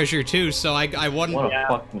 Dragon Treasure too, so I won What a Yeah.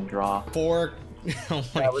 fucking draw. 4. Oh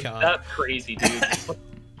my That was, god. that's crazy, dude. What the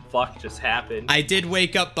fuck just happened? I did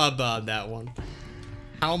wake up Bubba on that one.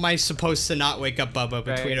 How am I supposed to not wake up Bubba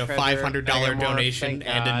between a $500 Megamorph, donation thank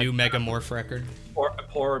and a God. new Megamorph record?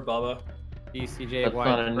 Poor Bubba. BCJ That's white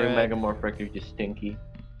not a new bread. Megamorph record, you stinky.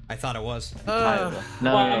 I thought it was. No, Well,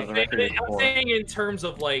 no, I'm the record is saying 4. in terms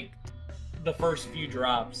of like the first few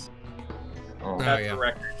drops. Oh. That's yeah. the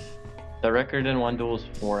record. The record in one duel is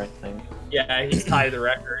 4, I think. Yeah, he's tied the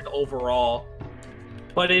record overall.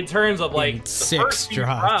 But in terms of like In the 6 first few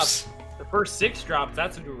drops. the first 6 drops,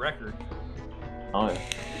 that's a new record. Oh, yeah.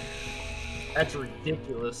 That's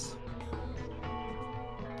ridiculous.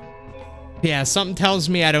 Yeah, something tells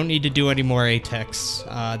me I don't need to do any more A-Techs.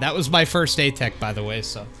 That was my first A-Tech, by the way,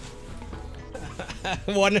 so...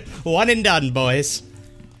 one and done, boys.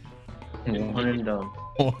 One and done.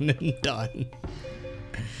 One and done.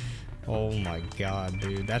 Oh my god,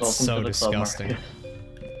 dude. That's Welcome so to the club, disgusting. Marcus.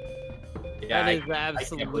 Yeah, That is I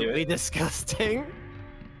can't believe absolutely it. disgusting.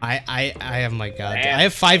 I oh my god. Man, I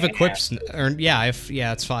have 5 man. equips, or yeah,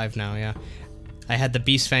 it's 5 now, yeah. I had the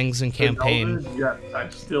Beast Fangs in campaign. Yeah, I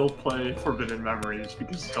still play Forbidden Memories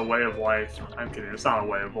because it's a way of life. I'm kidding, it's not a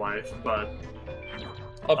way of life, but...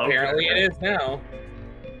 Apparently Okay. it is now.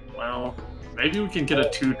 Well, maybe we can get a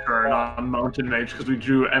 2-turn on Mountain Mage because we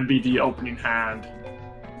drew MBD opening hand.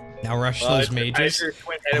 Now rush Well, those it's mages. Tiger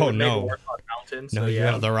twin-headed Oh, with no. Mega Warthog Mountain, No, so you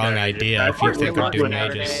yeah. have the wrong Yeah, idea yeah, if you I think thought we're we doing were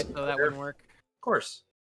mages. Saturday, so that wouldn't work. Of course.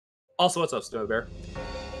 Also, what's up, Snow Bear?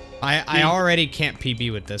 I already can't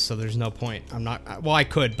PB with this, so there's no point. I'm not. Well, I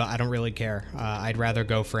could, but I don't really care. I'd rather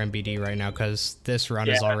go for MBD right now because this run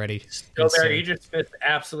is Yeah. already Snow Bear, insane. you just spit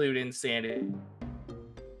absolute insanity.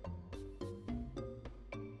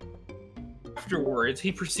 Afterwards,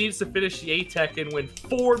 he proceeds to finish the A-Tech and win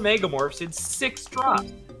 4 Megamorphs in 6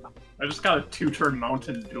 drops. I just got a 2-turn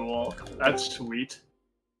Mountain Duel. That's sweet.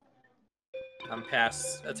 I'm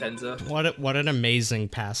past Atenza. What an amazing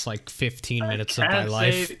past like 15 minutes of my Can't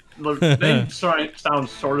life. say- the name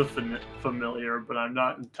sounds sort of familiar, but I'm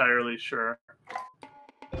not entirely sure.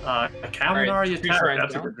 Kaminari two attack, turns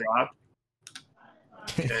that's a down. good drop.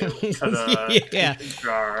 Okay, cut a Yeah.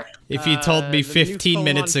 jar. If you told me The new 15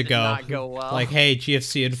 minutes full-on did ago, not go well. like, hey,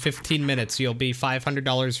 GFC, in 15 minutes you'll be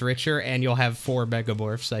 $500 richer and you'll have 4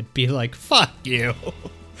 Megamorphs, I'd be like, fuck you.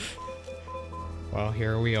 Well,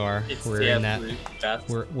 here we are. It's We're the in that. absolute best.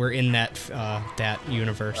 We're in that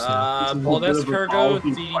universe now. This Boldes is a bit of a Cargo,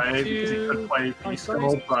 ball he played because he could D2. play Oh, Beast sorry.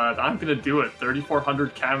 Skull, but I'm gonna do it.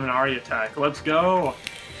 3,400 Kaminari attack. Let's go.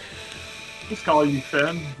 Beast Skull, you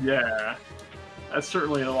Finn. Yeah, that's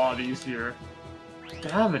certainly a lot easier.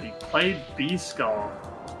 Damn it, he played Beast Skull.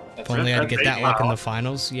 If only I'd get that luck in Wow. the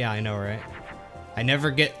finals. Yeah, I know, right? I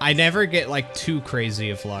never get like too crazy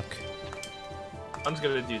of luck I'm just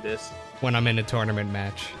gonna do this. when I'm in a tournament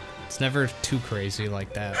match. It's never too crazy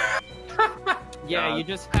like that. Yeah, you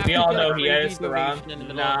just have We to all get know a he crazy edits the round. donation in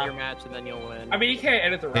the middle Nah. of your match, and then you'll win. I mean, you can't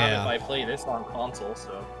edit the round Yeah. if I play this on console,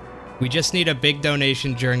 so. We just need a big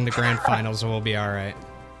donation during the grand finals and we'll be alright.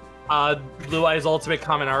 Blue Eyes Ultimate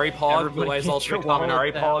Kaminari Pog. Everybody Blue Eyes get Ultimate your wallet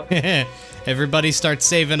Kaminari down. Pog. Everybody start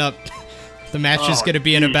saving up. The match is Oh, gonna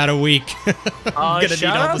be in geez. about a week. I'm gonna need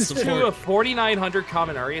Shout all the out to a support. 4,900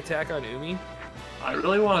 Kaminari attack on Umi. I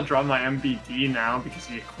really want to draw my MBD now because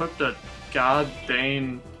he equipped a god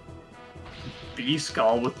dang Beast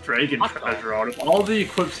Skull with Dragon Treasure out. Of all the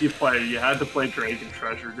equips you play, you had to play Dragon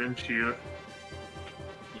Treasure, didn't you?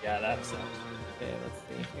 Yeah, that sucks. Okay, let's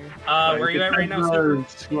see here. Where are you at right now, Super?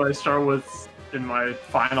 Depends who I start with in my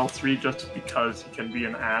final 3 just because he can be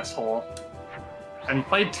an asshole. And he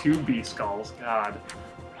played 2 Beast Skulls, god.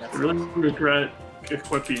 I really regret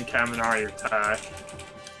equipping Kaminari attack.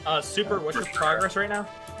 Super, what's your progress right now?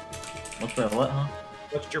 What's that? What, huh?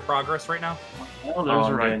 What's your progress right now? Well, Oh, there's a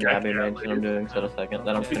I'm right doing guy Abbey here. Mage, and I'm doing set a second.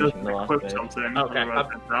 Then I'm If he finishing doesn't the last equip page. something, Okay, otherwise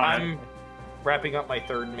I'm dying. I'm wrapping up my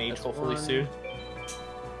 3rd mage hopefully one. soon.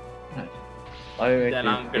 I'm Then actually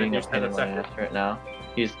I'm gonna being do a pain in set my a ass right now.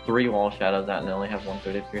 He's 3 wall shadows out and they only have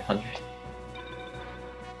 1,300.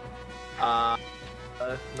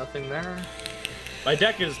 Nothing there. My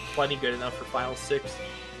deck is plenty good enough for final 6.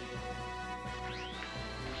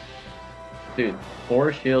 Dude,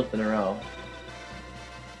 4 shields in a row.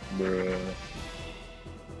 Bruh.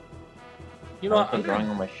 You know what? I'm drawing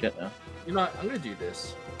all my shit now. You know what? I'm gonna do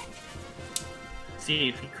this. See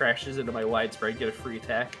if he crashes into my widespread, get a free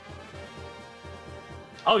attack.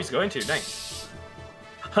 Oh, he's going to. Nice.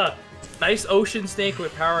 Huh. Nice Ocean Snake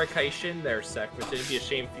with Power Kaishin there, Sec, but it'd be a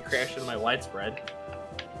shame if you crashed into my widespread.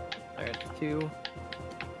 There's 2.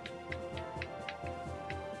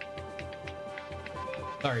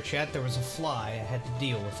 Sorry, chat, there was a fly. I had to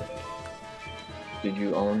deal with it. Did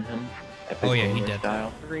you own him? Epic Oh, yeah, he Gamer did.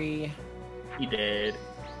 Style? 3. He did.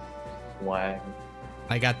 Swag.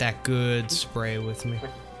 I got that good spray with me.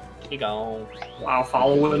 He gone. Wow,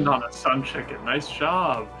 following on a Sun Chicken. Nice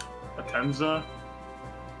job, Atenza.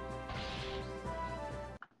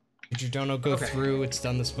 Did your dono go through? It's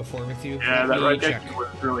done this before with you? Yeah, Let that me right check. deck was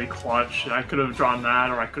really clutch. I could have drawn that,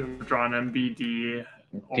 or I could have drawn MBD.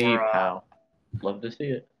 Deep Or, how? Love to see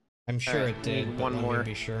it. I'm sure Alright, it did, need but one let me more.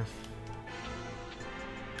 be sure.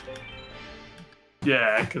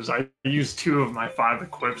 Yeah, because I used 2 of my 5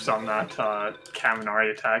 equips on that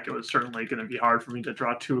Kaminari attack. It was certainly going to be hard for me to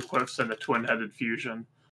draw 2 equips and a twin-headed fusion.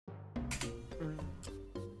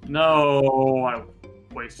 No, I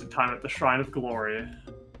wasted time at the Shrine of Glory.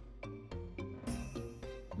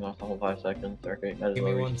 Lost the whole 5 seconds. Okay, might as Give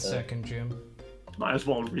well me 1 reset. second, Jim. Might as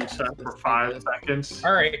well reset for 5 seconds.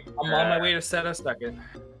 Alright, I'm on my way to set a second.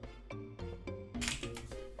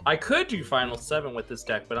 I could do Final 7 with this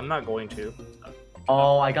deck, but I'm not going to.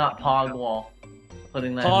 Oh, I got POGWALL.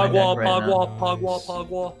 Putting that in my Pogwall, deck right now. Pogwall,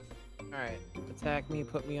 Pogwall. Alright, attack me,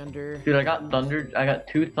 put me under. Dude, I got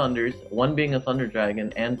 2 Thunders, one being a Thunder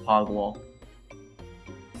Dragon, and POGWALL.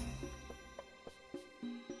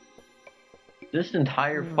 This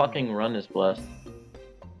entire fucking run is blessed.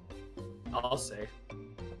 I'll say.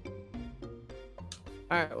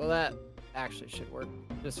 Alright, well that actually should work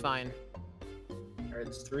just fine. Alright,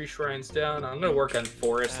 it's 3 shrines down. I'm gonna work on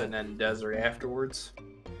forest and then desert afterwards.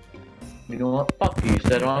 You know what? Fuck you.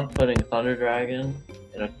 Set on putting Thunder Dragon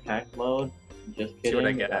in attack mode. Just kidding. See what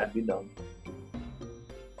I get. That'd be dumb.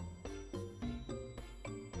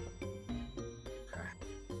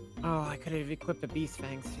 Oh, I could have equipped a Beast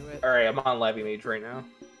Fangs to it. Alright, I'm on Levy Mage right now.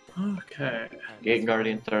 Okay. Gate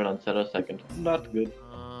Guardian started on Seto second. Not good.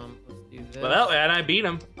 Let's do this. Well, and I beat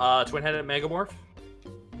him. Twin-headed Megamorph.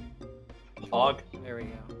 Fog. There we go.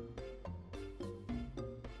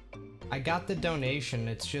 I got the donation,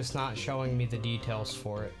 it's just not showing me the details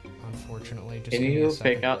for it, unfortunately. Just Can give me you a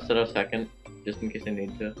second. fake out Seto second, just in case I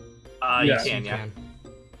need to? Yes, you can, yeah.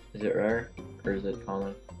 Is it rare, or is it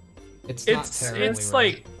common? It's not terribly rare.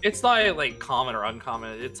 like, it's not like common or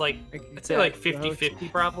uncommon. It's like, I'd say like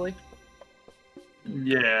 50-50 probably.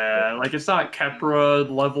 Yeah, like it's not Kepra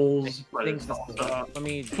levels, but it's also... Let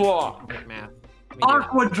me Fuck. quick math.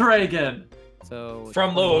 Aqua Dragon! So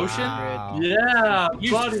From Low Ocean? Wow. Yeah,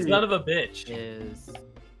 You buddy! son of a bitch. is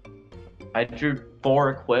I drew 4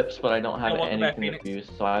 equips, but I don't have Yeah, welcome back, anything to Phoenix.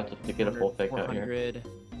 fuse, so I have to get a full fake out here. 400.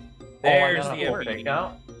 There's oh, I got the a full MVP. fake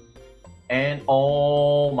out. And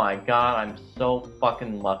oh my god, I'm so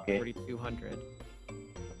fucking lucky. 4,200.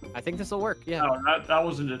 I think this will work. Yeah. No, that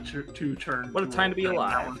wasn't a 2-turn. What a time to be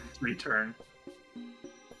alive. That was a 3-turn.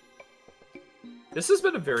 This has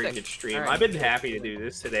been a very Sick. good stream. All right. I've been happy to do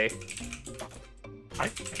this today. I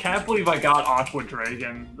can't believe I got Aqua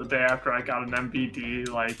Dragon the day after I got an MBD.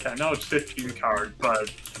 Like, I know it's 15 card,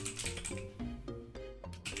 but...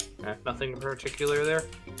 Nothing in particular there.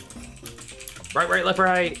 Right, left,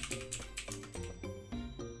 right.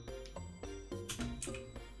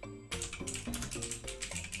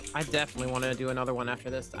 I definitely want to do another one after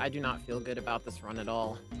this. I do not feel good about this run at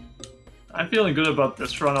all. I'm feeling good about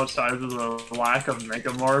this run outside of the lack of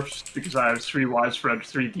Megamorphs, because I have 3 widespread,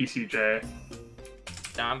 3 DCJ.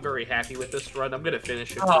 Now I'm very happy with this run. I'm gonna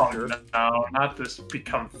finish it Oh for sure. no, not this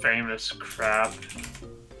become famous crap.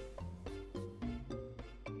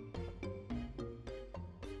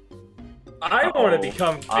 I want to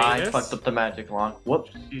become I famous. fucked up the magic lock.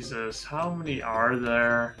 Whoops. Jesus, how many are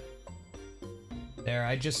there? There,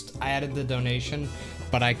 I added the donation,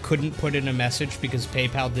 but I couldn't put in a message because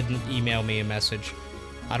PayPal didn't email me a message.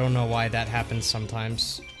 I don't know why that happens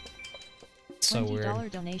sometimes. It's so weird.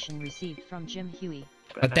 $20 donation received from Jim Huey.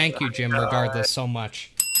 But thank you, Jim, regardless, so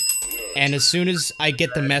much. And as soon as I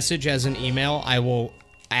get the message as an email, I will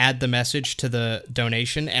add the message to the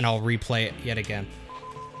donation and I'll replay it yet again.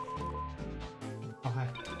 Oh, hi.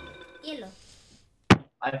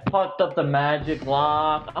 I fucked up the magic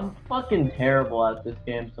lock. I'm fucking terrible at this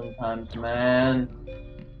game sometimes, man.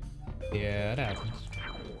 Yeah, it happens.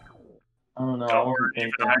 I don't know. I Don't wasn't worry,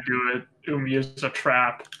 thinking. even I do it. Umi is a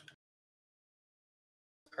trap.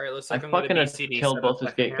 Alright, let's I look. I'm gonna fucking BCD killed set both up his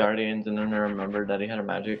second Gate here. Guardians and then I remembered that he had a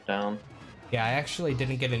magic down. Yeah, I actually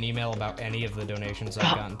didn't get an email about any of the donations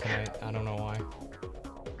I've gotten tonight. I don't know why.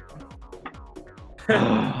 I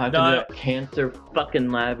have to No, do that cancer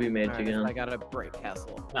fucking labby mage Alright, again. I got a break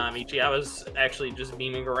castle. Nah, Michi, I was actually just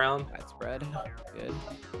beaming around. Widespread. Good.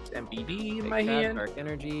 MBD in Big my trap, hand. Dark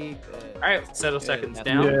energy. Good. Alright, settle Good, seconds that's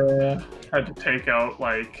down. Yeah, had to take out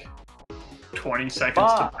like 20 seconds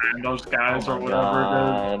Fuck. to ban those guys Oh or my whatever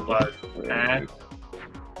it is, God. but eh.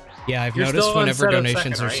 Yeah, I've You're noticed still on whenever setup donations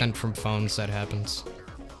second, are right? sent from phones, that happens.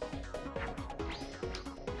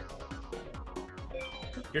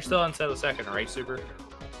 You're still on settle second, right, Super?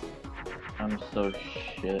 I'm so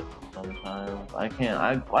shit sometimes. I can't.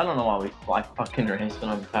 I don't know why I fucking race when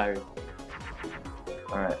I'm tired.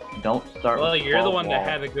 Alright, don't start Well, with you're the 12 one that wall.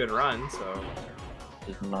 had a good run, so.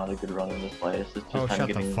 This is not a good run in this place. It's just Oh, I'm shut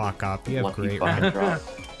the getting fuck up. You have lucky great fucking run.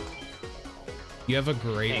 drops. You have a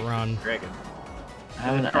great run. Dragon. I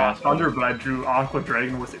haven't Draw asked. Thunder, but I drew Aqua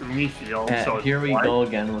Dragon with Umi Field. So it's Here we white. go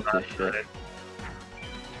again with this shit.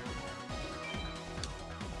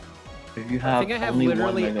 If you I have think I have only one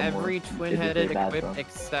literally Mega every Morph, twin-headed it's a bad equip throw.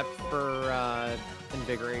 except for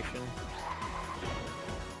Invigoration.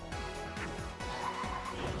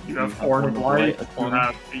 You have have Horn of Light. a You 20.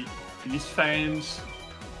 have Beast Fangs.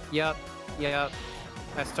 Yep.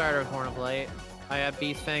 I started with Horn of Light. I have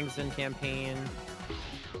Beast Fangs in campaign.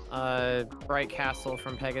 Bright Castle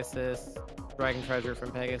from Pegasus. Dragon Treasure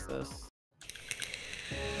from Pegasus.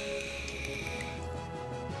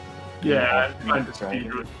 Yeah, I'm trying to Dragon.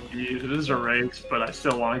 speed with speed. It is a race, but I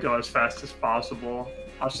still want to go as fast as possible.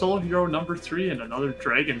 I'll solo hero number 3 and another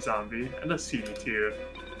Dragon Zombie and a CD tier.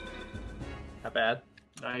 Not bad.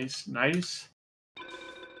 Nice, nice.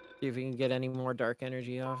 See if we can get any more dark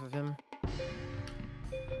energy off of him.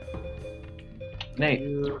 Nate,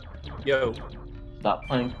 Yo. stop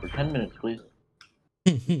playing for 10 minutes, please.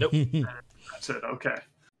 Nope. That's it, okay.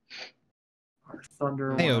 Our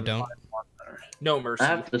Thunder. Hey, one, don't. one there. No mercy. I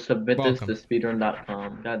have to submit Welcome. this to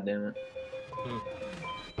speedrun.com. God damn it.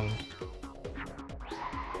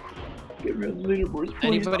 Get rid of the leaderboards, please.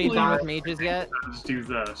 Anybody please. done with mages yet? Let's do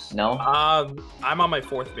this. No? I'm on my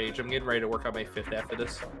 4th mage. I'm getting ready to work on my 5th after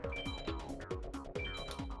this.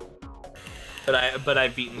 But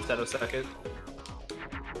I've beaten Seto second.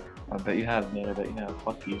 I bet you have, Nate. I bet you have.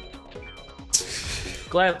 Fuck you.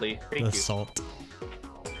 Gladly. Thank you. Assault.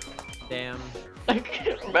 Damn.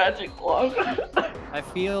 Magic block. I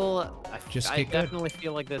feel. Just I get good. definitely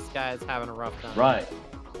feel like this guy is having a rough time. Right.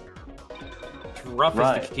 Rough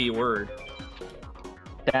Right. is the key word.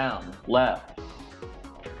 Down. Left.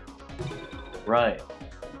 Right.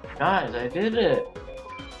 Guys, I did it.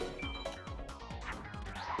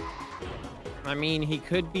 I mean, he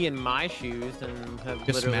could be in my shoes and have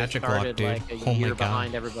Just literally magic lock, started dude. like a Oh my year God.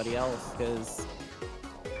 behind everybody else because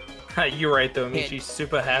You're right though, Can't- Michi.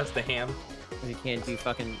 Super has the ham. he can't do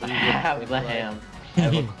fucking. I have the ham.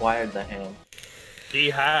 I've acquired the ham. He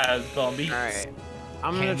has the meat. All right,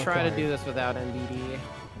 I'm gonna Ham try to acquired. do this without NBD.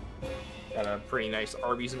 Got a pretty nice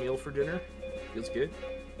Arby's meal for dinner. Feels good.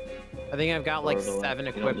 I think I've got like Or the one 7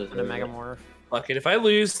 you don't equipped in a deserve it. Megamorph. Fuck it. If I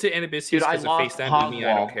lose to Anabisius Dude, I because of lost FaceTime with me,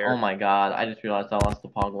 I don't POGWALL. care. Oh my god, I just realized I lost the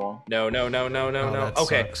POGWALL. No. Oh, that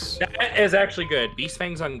Okay. sucks. That is actually good. Beast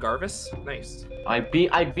Fangs on Garvis. Nice. I beat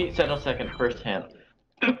Seto second first hand.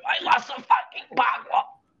 I lost the fucking POGWALL.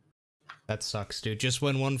 That sucks, dude. Just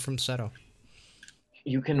win one from Seto.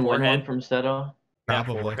 You can win Forehead. one from Seto? Yeah,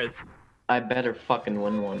 Probably. forehead. I better fucking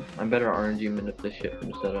win one. I better RNG minute this shit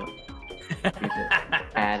from Seto.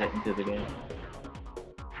 Add it into the game.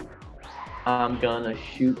 I'm gonna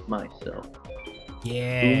shoot myself.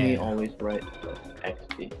 Umi Yeah. always right plus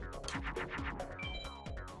XP.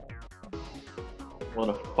 What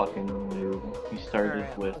a fucking noob. He started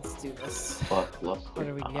Alright, with let's do this. fuck luster. What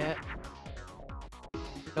do we get?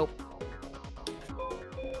 Nope.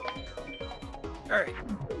 Alright.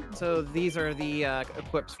 So these are the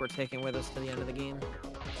equips we're taking with us to the end of the game.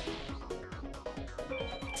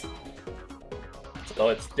 So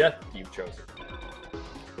it's death you've chosen.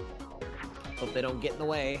 Hope they don't get in the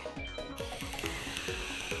way.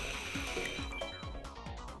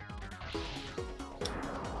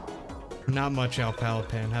 Not much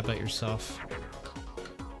Alpalapan. How about yourself?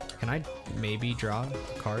 Can I maybe draw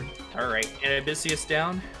a card? Alright, Anabisius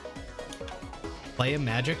down. Play a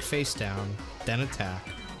magic face down, then attack.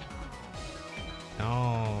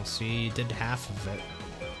 Oh, see, you did half of it.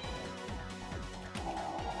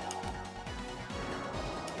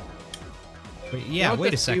 Wait, You yeah, know what wait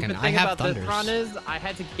the a second. stupid I thing have about this thunders. run is I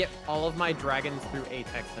had to get all of my dragons through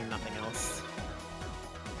Apex and nothing else.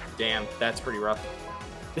 Damn, that's pretty rough.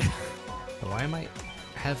 Why am I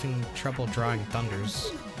having trouble drawing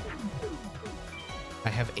thunders? I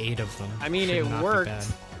have 8 of them. I mean, Should it not be worked. bad.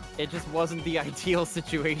 It just wasn't the ideal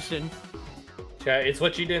situation. Okay, it's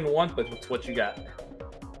what you didn't want, but it's what you got.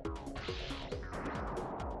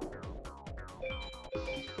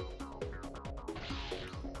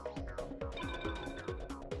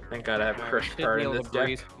 Thank God I have a crush Should card be in able this to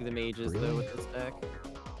breeze deck. through the mages though Really? with this deck.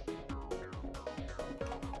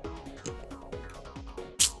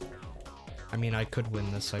 I mean, I could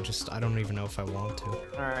win this. I don't even know if I want to.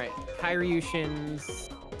 Alright, Kyriushins,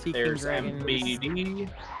 Tekin There's Dragons, MBD.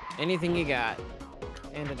 anything you got.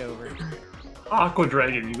 Hand it over. Aqua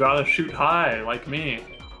Dragon, you gotta shoot high, like me.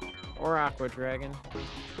 Or Aqua Dragon.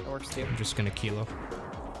 That works too. I'm just gonna kilo.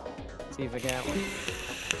 See if I got one.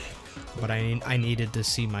 But I needed to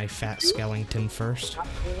see my fat skeleton first.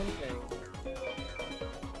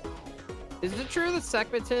 Is it true that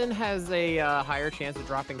Sekbatin has a higher chance of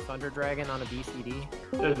dropping Thunder Dragon on a BCD?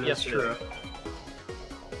 It is Yes, true.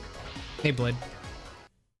 Hey, Blade.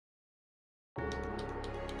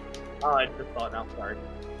 Oh, I just thought now. Sorry.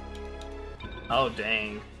 Oh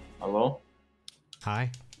dang. Hello? Hi.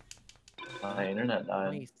 My internet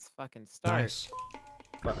died. Nice fucking start. Nice.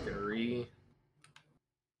 Fucking re.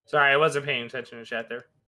 Sorry, I wasn't paying attention to chat there.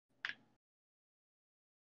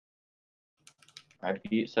 I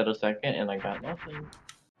beat Seto second and I got nothing.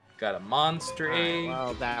 Got a monster Alright, egg.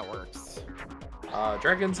 well, that works.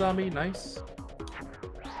 Dragon zombie, nice.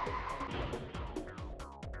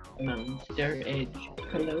 Monster Edge.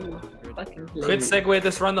 Hello. Fucking Quick segue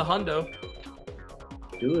this run the hundo.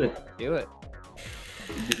 Do it. Do it.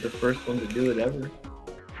 You're the first one to do it ever.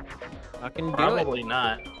 Fucking do it. Probably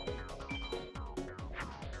not.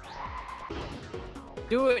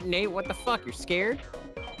 Do it, Nate. What the fuck? You're scared?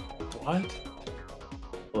 What?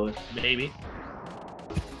 Close. Maybe.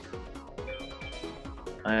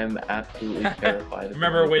 I'm absolutely terrified.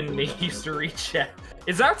 Remember when Nate used to read chat?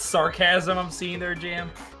 Is that sarcasm I'm seeing there,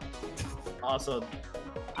 Jam? Also,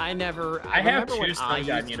 I have remember when two I Stun used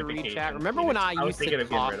to read notifications. chat. Remember when I I was used thinking to of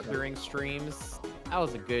getting talk rid of them. during streams? That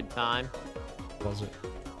was a good time. Was it?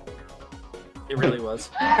 it really was.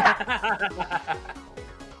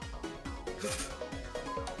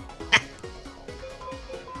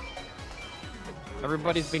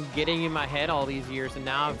 Everybody's been getting in my head all these years, and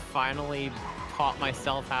now I've finally taught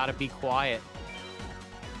myself how to be quiet.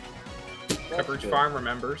 Pepperidge Farm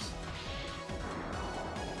remembers.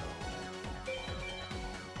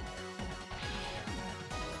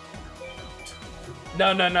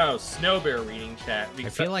 No. Snow Bear reading chat. I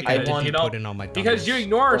Because, feel like because I you didn't don't- put in all my Because you thumbs.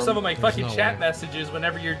 ignore some of my There's fucking no chat way. messages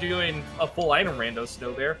whenever you're doing a full item rando,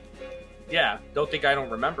 Snow Bear. Yeah, don't think I don't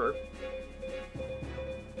remember.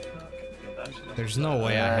 There's no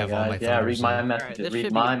way I have all my Yeah, thumbers. read my in. messages. this Read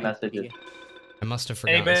should be my the messages. BCD. I must have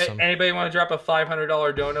forgotten some. Anybody want to drop a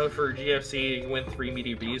 $500 dono for GFC and win 3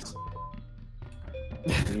 meaty bees?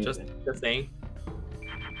 Just saying.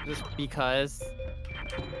 Just because.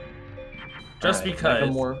 Just Alright, because.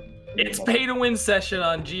 Megamore. It's pay to win session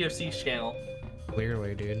on GFC's channel.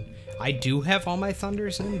 Clearly, dude. I do have all my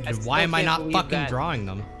thunders in. I still Why am I can't not believe fucking that. drawing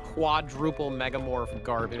them? Quadruple Megamorph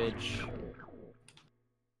garbage.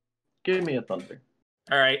 Give me a thunder.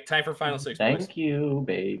 Alright, time for final 6 points. Thank you,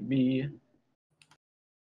 baby.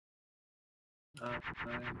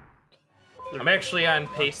 I'm actually on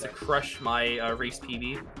pace to crush my race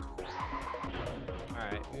PB.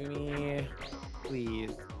 Alright, me.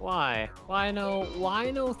 Please. Why? Why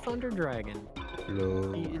no Thunder Dragon?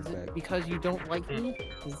 Hello. Is it back. because you don't like me?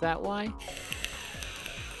 Is that why?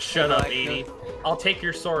 Shut up, Like, 80. I'll take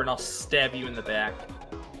your sword and I'll stab you in the back.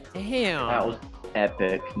 Damn. That was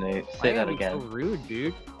epic, Nate. Why Say are that we again. So rude,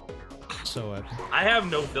 dude. So, I have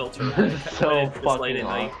no filter. So It's this late fucking at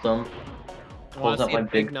night. awesome. Wanna Pulls out see a my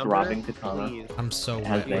big number? throbbing katana. Please. I'm so It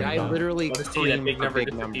has wet been right I now. literally Wanna see that cream big for number big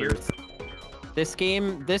disappear? numbers. This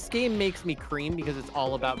game makes me cream because it's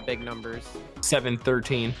all about big numbers.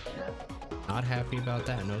 713. Not happy about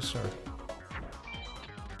that, no sir.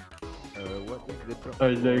 What is the drop? I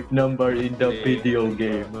like number in the video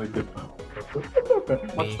game.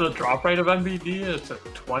 What's the drop rate of MBD? It's a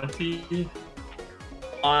 20.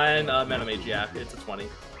 On Metamage, yeah, it's a 20.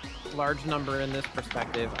 Large number in this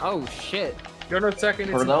perspective. Oh shit! Go to a second,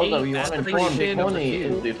 it's For an those 8. of you That's uninformed, inflation number 20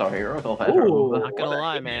 2. is the hero of Ooh. Not gonna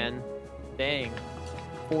lie, man. Dang.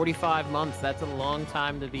 45 months. That's a long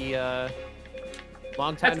time to be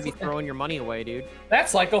throwing your money away, dude.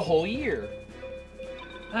 That's like a whole year.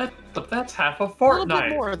 That's half a A little bit fortnight.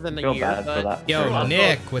 more than a Feel year, bad for but that. Yo, Sure.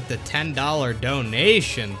 Nick with the $10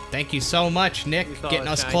 donation. Thank you so much, Nick. you saw Getting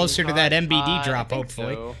a us shiny closer to that card? MBD I drop, think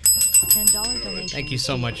hopefully. so. $10 donation. Thank you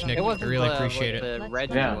so much, Nick. It wasn't I really the, appreciate what, it. the Let's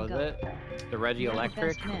Reggie, Yeah. was it? The Reggie You're the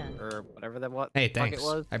Electric? best man. Or whatever that was. Hey, fuck thanks. It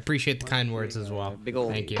was. I appreciate the kind words as well. Big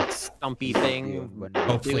old Thank you. stumpy thing.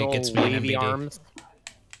 Hopefully big it old gets me an wavy MBD. arms.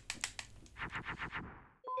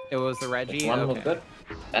 It was the Reggie? One was Okay. good,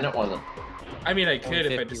 and it wasn't. I mean, I could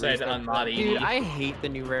if I 150 decided to reset. unmod 80. Dude, I hate the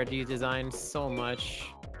new Reggie design so much.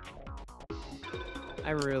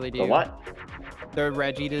 I really do. The what? The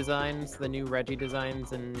Reggie designs, the new Reggie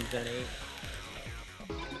designs in Gen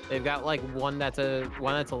 8. They've got like one that's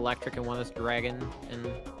electric and one that's dragon, and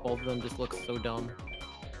both of them just look so dumb.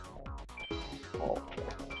 Oh,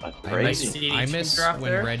 that's I crazy. miss drop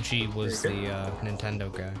when there? Reggie was the Very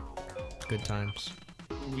Nintendo guy. Good times.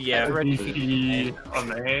 Yeah. BC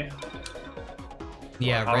Ame.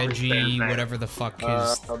 Yeah, How Reggie, his name? whatever the fuck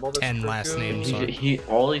his 10 last names are.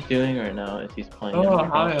 All he's doing right now is he's playing. Oh, Animal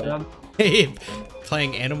hi, Crossing. Adam.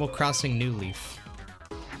 Playing Animal Crossing New Leaf.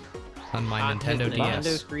 On my on his Nintendo Nintendo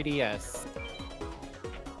DS. 3DS.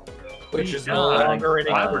 Which is no longer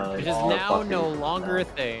an Which is now no longer a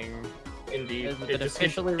thing. Indeed. It's been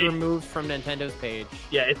officially removed from Nintendo's page.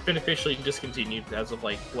 Yeah, it's been officially discontinued as of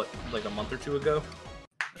like a month or two ago.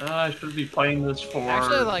 I should be playing this for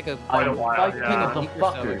Actually, like quite a while. Yeah. a week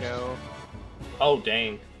or so ago. Oh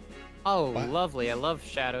dang. Oh, lovely! I love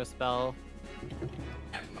Shadow Spell.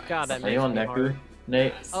 God, that Are makes you on me Neku, hard.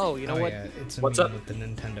 Nate? Oh, you know what? Yeah, it's What's a up? with the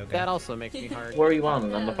Nintendo game. That also makes me hard. Where are you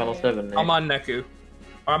on? On the Final 7, Nate? I'm on Neku.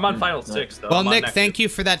 Or I'm on Final 6 though. Well, I'm on Nick, Neku. thank you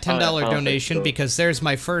for that $10 Final donation 6, because there's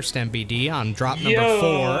my first MBD on drop number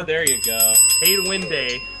Yo, 4. there you go. Pay to win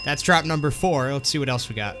day. That's drop number 4. Let's see what else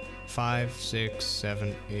we got. 5, 6,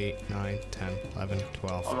 7, 8, 9, 10, 11,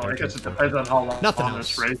 12. Although 13, I guess it 14. depends on how long Nothing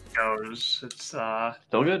this else. race goes. It's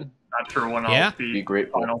Still good. not sure when Yeah? I'll be Be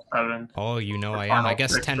grateful. Final 7. Oh, you know Or I am. I Final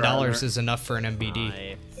guess Six, $10 rather. is enough for an MBD.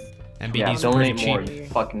 Nice. Yeah, MBD's pretty donate more, cheap. you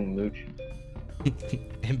fucking mooch.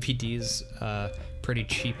 MBD's pretty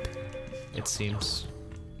cheap, it seems.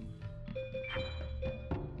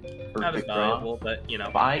 Not as Perfect draw. valuable, but you know.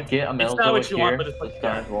 If I get a Metal not Zoa what you here, want, but it's the like,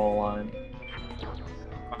 stars will align.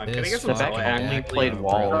 Can I This get some fucking Zoa Sebek only actually? played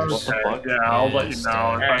walls. What the Okay, fuck? yeah, I'll let you Yes, know. if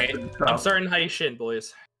I Alright, can I'm tell. starting high shin,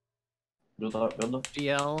 boys. Build up, build up.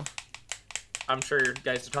 GL. I'm sure you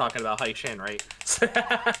guys are talking about high shin, right?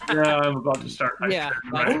 Yeah, I'm about to start. Yeah,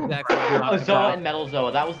 Right. that's exactly what I'm Oh, talking Zoa about. and Metal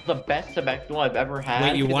Zoa. That was the best Sebek duel I've ever had.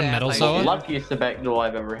 Wait, you won that Metal like- Zoa? Luckiest Sebek duel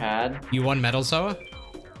I've ever had. You won Metal Zoa?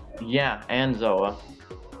 Yeah, and Zoa.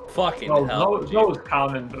 Fucking No, hell. Zoa's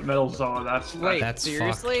common, but Metal Zoa, that's Wait, That's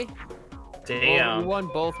seriously? dude. You Damn. won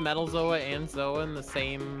both Metal Zoa and Zoa in the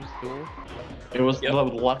same duel? It was Yep. the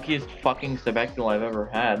luckiest fucking Sebek duel I've ever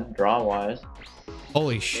had, draw-wise.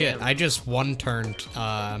 Holy shit, Damn. I just one-turned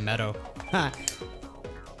Meadow. Ha.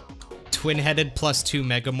 Twin-headed plus 2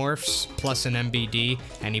 Megamorphs plus an MBD,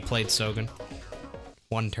 and he played Sogen.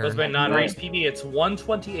 One turn. That's my non-race PB. It's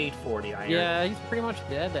 128.40 iron. Yeah, he's pretty much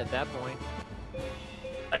dead at that point.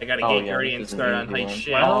 I gotta Oh, get yeah, Guardian this is start an on easy high one.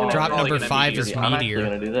 shit. Well, and I'm drop probably number gonna 5 be is using- I'm actually Meteor.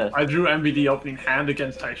 gonna do this. I drew MVD opening hand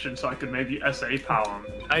against Taishin, so I could maybe SA POW him.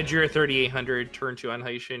 I drew a 3800 turn 2 on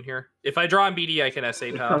Haishin here. If I draw on BD, I can SA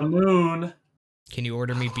It's the power. moon. Can you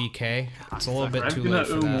order me BK? It's a little bit I'm too gonna late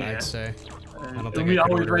for that, Umi I'd it. say. I don't And think Umi I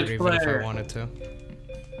could always order it rates even if I player. wanted to.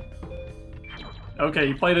 Okay,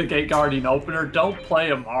 you played a Gate Guardian opener. Don't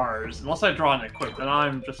play a Mars. Unless I draw an equip, then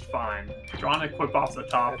I'm just fine. Draw an equip off the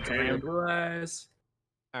top. Alright.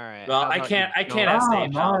 Alright. Well, I can't Ah, SA power,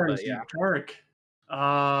 Mars, but yeah. you jerk.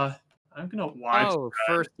 I'm gonna watch. Oh,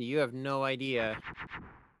 Thirsty, you have no idea.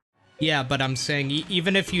 Yeah, but I'm saying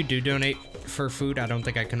even if you do donate for food, I don't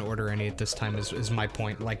think I can order any at this time. Is my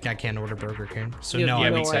point? Like I can't order Burger King. So You no, have I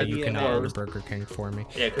no would say you idea cannot what order was- Burger King for me.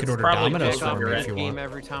 Yeah, You 'cause could it's order probably Domino's closed on for your me end. if you Game want.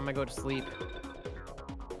 every time I go to sleep.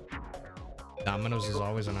 Domino's is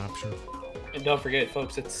always an option. And don't forget,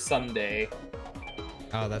 folks, it's Sunday.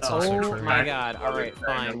 Oh, that's also Oh true. my god. Alright,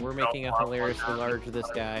 fine. We're making a hilariously large this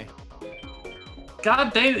guy.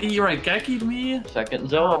 God dang it, you're right. Geki'd me. Second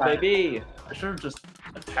Zoa, baby! I should have just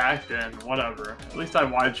attacked and whatever. At least I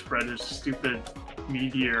widespread his stupid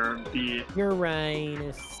meteor B.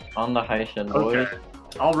 Uranus. On the Haishin, boys. Okay.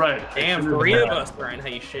 Alright. Damn, 3 of us are in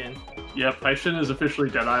Haishin. Yep, Taishin is officially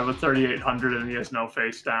dead. I have a 3800 and he has no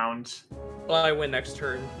face downs. Well, I win next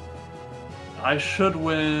turn. I should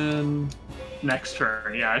win next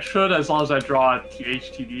turn. Yeah, I should as long as I draw a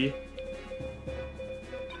THTD.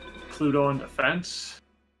 Pluto in defense.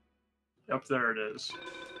 Yep, there it is.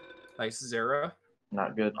 Nice Zera.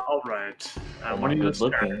 Not good. Alright. I'm What not do you good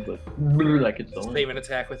looking, but like it's Save an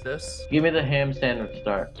attack with this. Give me the ham sandwich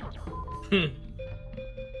start.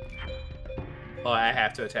 Oh, I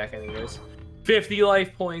have to attack anyways. 50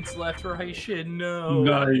 life points left for Haishin. No.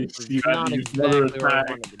 Nice. You got Not to use letter exactly where I attack.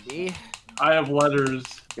 wanted to be. I have letters.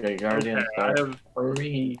 Okay, Guardian Okay, I start. have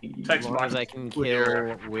Hurry. text As long as I can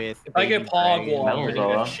kill with. If I get Baby POGWALL, Dragon. I'm gonna Metal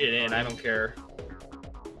get Zoa. shit in. I don't care.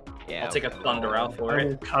 Yeah. I'll take a Thunder out for I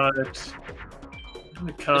will it. cut. I'm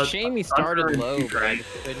gonna cut. It's a shame he started Thunder low, and but I Drake,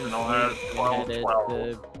 couldn't and I'll have use 12, it 12.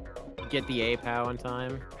 to get the A-POW in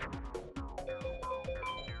time.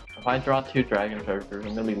 If I draw 2 Dragon Chargers,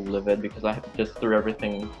 I'm gonna be livid because I just threw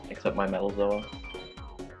everything except my Metal Zoa.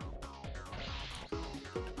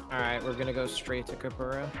 Alright, we're gonna go straight to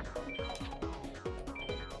Kapura.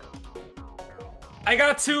 I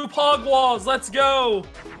got 2 POGWALLs. Let's go.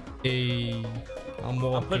 Hey, I'm I'm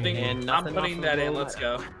walking. putting, And I'm nothing putting off that of in. the Let's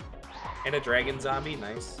go. And a Dragon Zombie.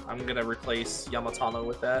 Nice. I'm gonna replace Yamatano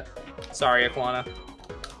with that. Sorry, Aquana.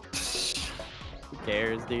 Who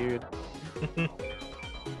cares, dude?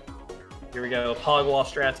 Here we go. POGWALL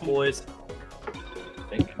strats, boys.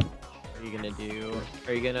 Think. are you gonna do?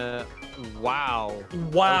 Are you gonna? Wow.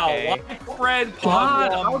 Wow, Okay. widespread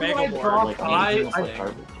God, Pogwall how do I Mega draw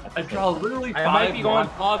War. I draw literally I 5 might be going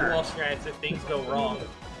monsters. Pogwall strats if things go wrong.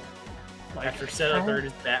 After Seto third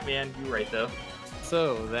is Batman, you right though.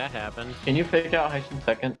 So that happened. Can you fake out Heisen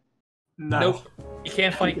second? No. Nope. You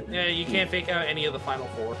can't fight. You can't fake out any of the final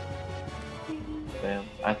 4. Damn.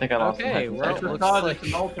 I think I lost Okay, Heisen well, second. looks God, like it's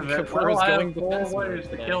an ultimate. Kapoor is Well, I going have 4 defensive ways to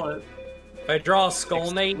today. kill it. If I draw a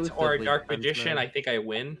Skull Knight or a Exclusively Dark defensive Magician, mode. I think I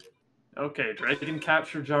win. Okay, Dragon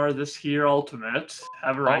Capture Jar this here ultimate.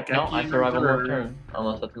 Have a Oh, right no, I survive one more turn.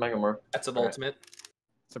 Unless that's Megamorph. That's an Alright. ultimate.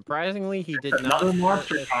 Surprisingly, he did not. Another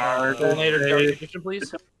monster start card. Skull Knight or Dark Hey. Magician,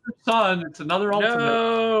 please. Son, it's another ultimate.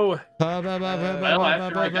 No.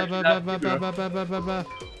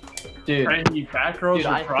 Dude, Tiny back rows dude,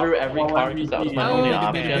 are I threw every dropped card because that was my Oh, only okay.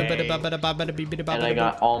 option. And I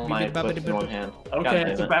got all my puts in one hand. God Okay, damn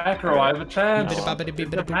it's a it. back row. I have a chance. No.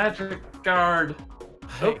 It's a magic card.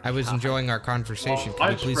 I was enjoying our conversation.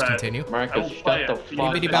 Can you please Widespread. continue? I Marcus, will shut play the it. fuck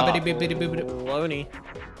up. Baloney.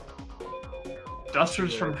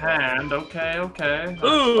 Dusters from hand. Okay, okay. That's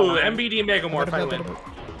Ooh, fine. MBD Megamorph, I win.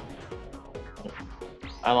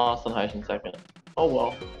 I lost on Heisen second. Oh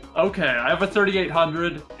well. Okay, I have a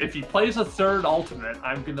 3800. If he plays a third ultimate,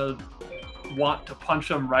 I'm gonna want to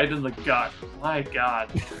punch him right in the gut. My God.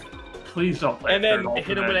 Please don't play And a then third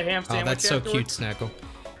hit him with a ultimate. ham Oh, sandwich. that's so cute, afterwards. Snackle.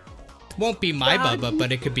 Won't be my Bubba,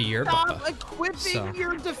 but it could be your Stop Bubba. equipping So.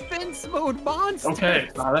 your defense mode monster. Okay,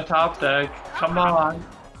 not a top deck. Come on.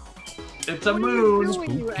 It's a What are you moon.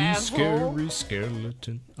 doing, you Spooky, asshole? scary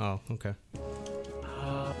skeleton. Oh, okay.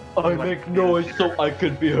 I make noise so I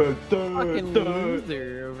could be heard. Fucking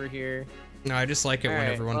loser over here. No, I just like it when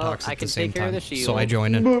Alright, everyone well, talks I at the can same take care of time, the so I shield.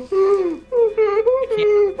 join in. I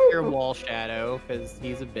can't take your wall shadow because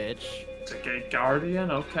he's a bitch. It's a Gate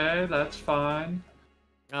Guardian. Okay, that's fine.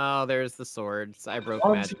 Oh, there's the swords. I broke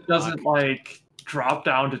Once he magic. doesn't block. like drop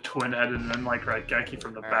down to Twin Head and then like Raigeki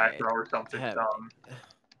from the back Alright. row or something Have- dumb. I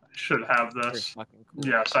should have Pretty this. fucking cool.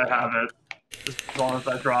 Yes, I have it. As long as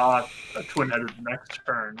I draw a Twin Headed next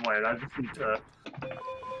turn. Wait, I just need to.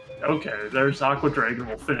 Okay, there's Aqua Dragon.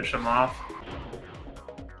 We'll finish him off.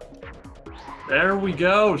 There we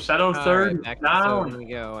go. Seto third Alright, back to down. Here we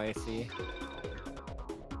go. I see.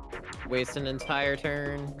 Waste an entire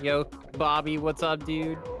turn. Yo, Bobby, what's up,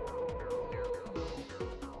 dude?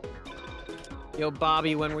 Yo,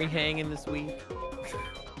 Bobby, when we hanging this week?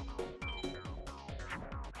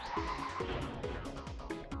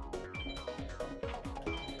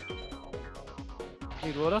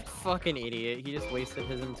 Dude, what a fucking idiot. He just wasted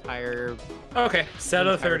his entire... Okay,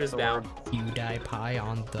 Seto third is sword. down. PewDiePie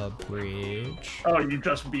on the bridge. Oh, you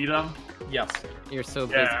just beat him? Yes. You're so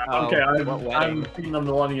busy. Yeah, Oh, okay, what I'm wedding? seeing the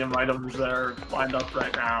Millennium items that are lined up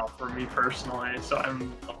right now for me personally, so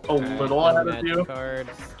I'm a little ahead of you. Cards.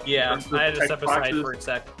 Yeah, There's the I had to tech step aside boxes. for a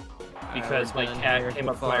sec because we're my done cat here. came Who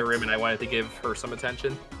up to my fucks? room and I wanted to give her some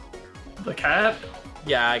attention. The cat?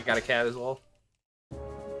 Yeah, I got a cat as well.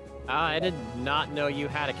 I did not know you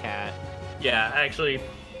had a cat. Yeah, actually,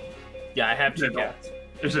 yeah, I have 2 cats.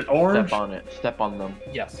 Is it orange? Step on it. Step on them.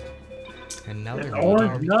 Yes. And now It's they're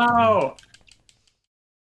orange? No!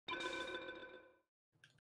 If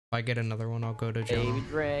I get another one, I'll go to Baby Joe.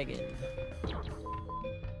 dragon.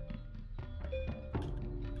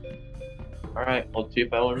 Alright, let's see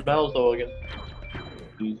if I learn battles though again.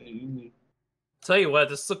 Easy. Tell you what,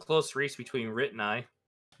 this is a close race between Rit and I.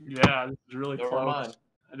 Yeah, this is really Never close. mind.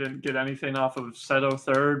 I didn't get anything off of Seto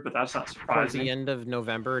third, but that's not Towards the surprising. end of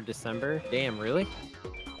November or December? Damn, really?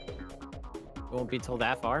 It won't be till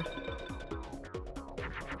that far?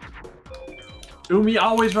 Umi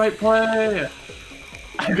always right play!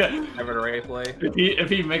 I'm gonna, Never to right play. if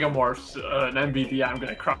he megamorphs an MBD, I'm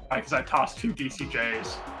gonna cry because I tossed 2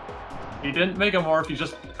 DCJs. He didn't megamorph, he's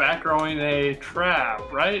just back rowing a trap,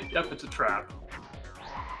 right? Yep, it's a trap.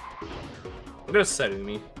 I'm gonna set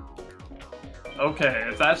me. Okay,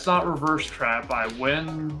 if that's not reverse trap, I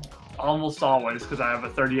win almost always because I have a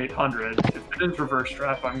 3800. If it is reverse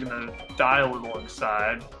trap, I'm gonna die a little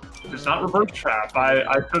inside. If it's not reverse trap, I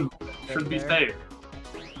should be safe.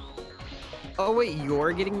 Oh wait,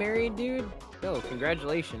 you're getting married, dude? No,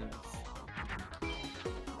 congratulations.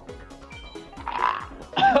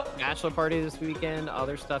 Bachelor party this weekend,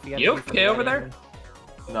 other stuff you got You do for okay the over there? wedding.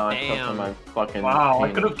 No, I stepped Damn. on my fucking. Wow, I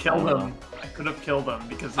pain could have killed stamina. him. I could have killed him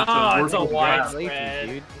because it's Oh, it's a working wide grab. spread.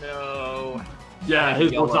 dude. No. Yeah, his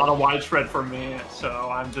was Yellow. not a widespread for me, so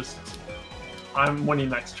I'm winning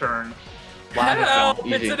next turn. Wow, Help!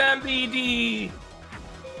 easy. It's an MBD!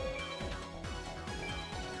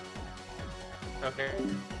 Okay.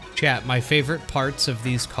 Chat, my favorite parts of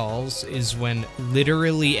these calls is when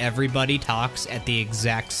literally everybody talks at the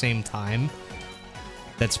exact same time.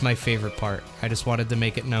 That's my favorite part. I just wanted to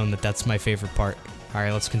make it known that that's my favorite part.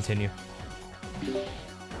 Alright, let's continue.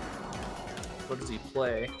 What does he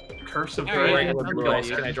play? Curse of Regular Dragon. blue eyes.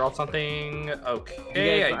 Can I draw something?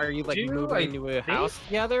 Okay. Are you like moving into a house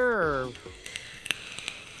together, or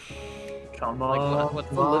Come on. like what's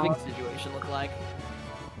the living situation look like?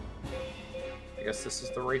 I guess this is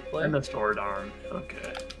the right play. And the sword arm.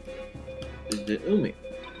 Okay. Is it Umi?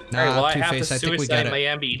 Nah, Alright, well, I have to Two-Face, I think we got suicide my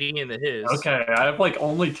it. MBD into his. Okay, I have like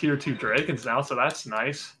only tier 2 dragons now, so that's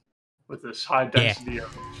nice. With this high density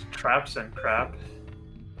of traps and crap.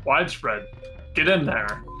 Widespread. Get in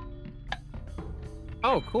there.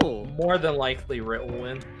 Oh, cool. More than likely, Rit will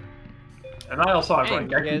win. And I also have Hey,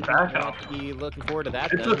 like you Geki guys backup. must be looking forward to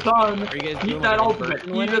that. It's then. the sun. Are you guys Eat doing that like an ultimate. in-person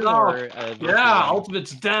Eat winning it up. or a virtual Yeah, one?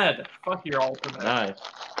 ultimate's dead. Fuck your ultimate. Nice.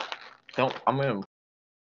 Don't. I'm gonna.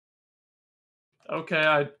 Okay,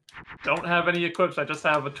 I don't have any equips. I just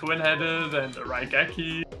have a twin-headed and a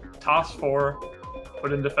Raigeki. Toss 4.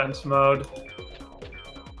 Put in defense mode.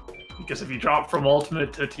 Because if you drop from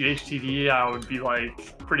ultimate to THTD, I would be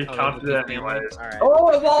like pretty confident anyways. All right. Oh,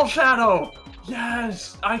 a wall shadow!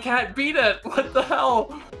 Yes! I can't beat it! What the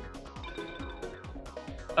hell?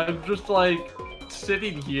 I'm just like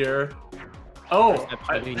sitting here. Oh,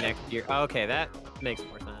 Maybe next year. Oh, okay, that makes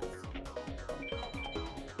more sense.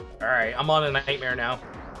 Alright, I'm on a nightmare now.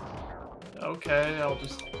 okay, I'll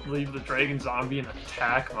just leave the dragon zombie in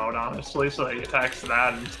attack mode, honestly, so he attacks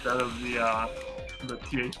that instead of the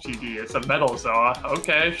THTD. It's a metal Zoa.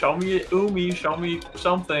 Okay, show me Umi, show me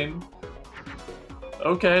something.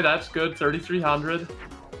 Okay, that's good. 3,300.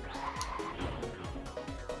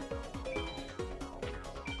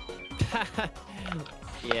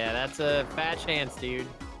 Yeah, that's a fat chance, dude.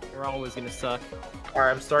 You're always gonna suck.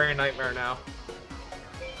 Alright, I'm starting a nightmare now.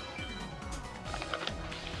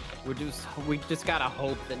 We just gotta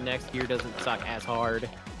hope that next year doesn't suck as hard.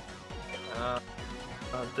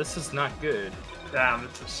 This is not good. Damn,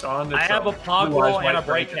 it's a sun. I have a POGWALL and a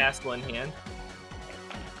Bright Castle in hand.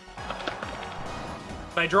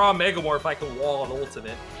 If I draw a Megamorph, I can wall an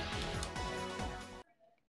ultimate.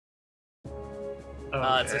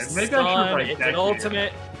 It's a stun, it's an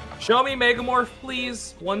ultimate. Show me Megamorph,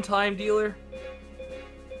 please. One-time dealer.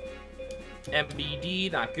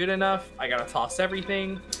 MBD, not good enough. I gotta toss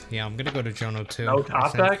everything. Yeah, I'm gonna go to Jono too. No I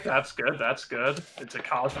top think. deck? That's good, that's good. It's a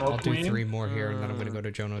Cosmo I'll Queen. do 3 more here, and then I'm gonna go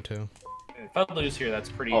to Jono too. If I lose here, that's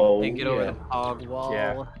pretty. Oh, Can't get over yeah. the POGWALL.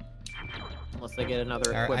 Yeah. Unless I get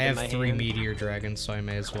another I equip have in my 3 hand. Meteor Dragons, so I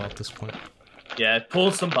may as well at this point. Yeah,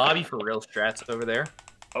 pull some Bobby for real strats over there.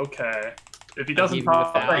 Okay. If he doesn't give you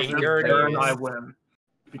top the that Guardians. turn, I win.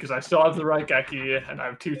 Because I still have the right Geki, and I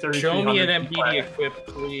have 230. Show me an MBD equip,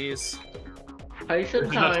 please. Patient Is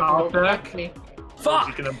it a time. top Don't deck? fuck me. Fuck!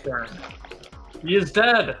 He's gonna burn. He is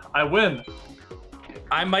dead. I win.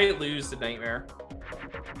 I might lose the nightmare.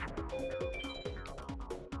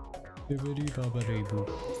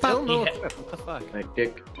 Still no equip. What the fuck? My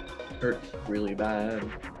dick hurts really bad.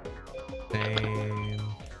 Same.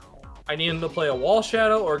 I need him to play a wall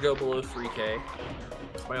shadow or go below 3k.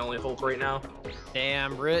 That's my only hope right now.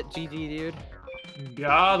 Damn, Rit, GG, dude.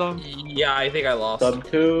 Got him. Yeah, I think I lost. Sub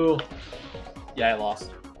 2. Yeah, I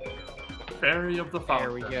lost. Fairy of the There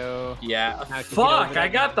Fountain. we go. Yeah. Now can you get Fuck! over I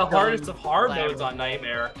that got the dumb hardest of hard labyrinth? modes on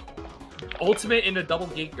Nightmare. Ultimate into Double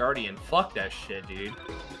Gate Guardian. Fuck that shit, dude.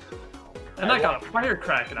 And I got a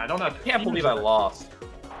Firecracker. I don't have. I can't believe I lost.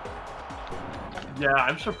 Yeah,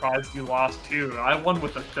 I'm surprised you lost too. I won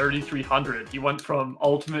with a 3,300. He went from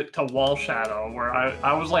Ultimate to Wall Shadow, where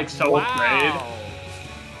I was like so afraid.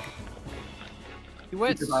 You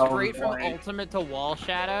went Because I was straight from like- ultimate to wall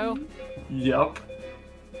shadow? Yep.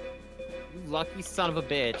 You lucky son of a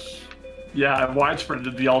bitch. Yeah, I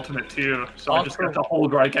widespreaded the Ultimate too, so I just got to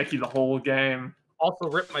hold Raigeki the whole game. Also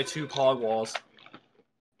ripped my 2 POGWALLs.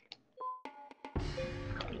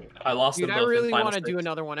 I lost Dude, them I both in really Final want to do Six.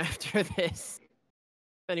 another one after this.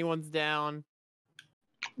 If anyone's down.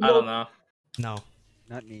 I don't know. No.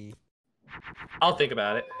 Not me. I'll think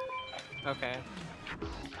about it. Okay.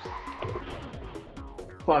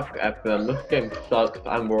 Fuck FM. This game sucks.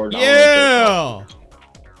 I'm bored. Yeah!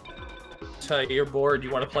 So you're bored.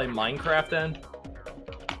 You want to play Minecraft then?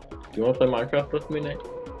 You want to play Minecraft with me, Nate?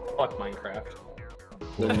 Fuck Minecraft.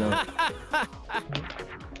 No.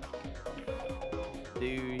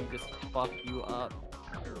 Dude, he just fuck you up.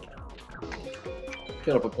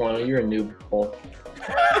 Shut up, Aquana. You're a noob. Paul.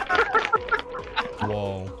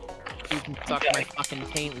 Whoa. You can suck my fucking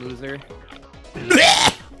taint, loser.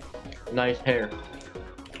 Nice hair.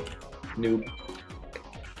 Noob.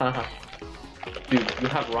 Haha. Dude, you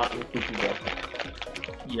have rotten cookie breath.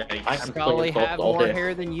 Yeah, I I can probably play have all more day.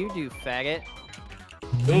 hair than you do, faggot.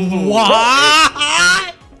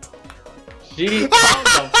 What? Gee, calm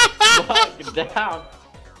the fuck down.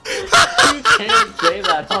 You can't say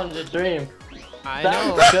that on the stream. I That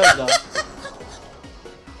know. was good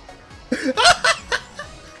though.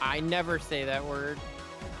 I never say that word.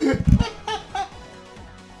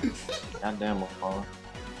 Goddamn, McCall.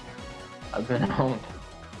 I've been owned.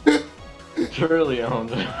 Truly owned.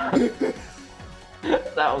 That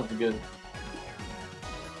was good.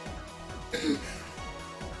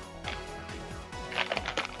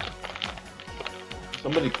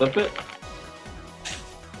 Somebody clip it?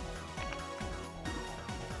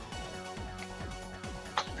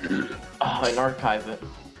 Oh, and archive it.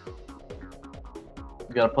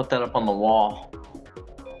 You gotta put that up on the wall.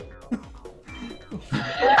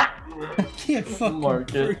 I can't fucking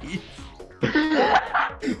Mark it. breathe.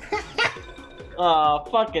 Aw,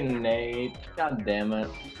 fucking Nate. God damn it.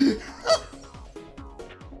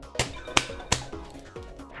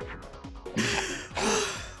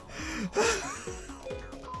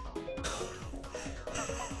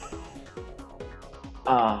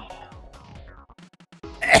 Ah.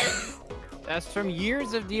 That's from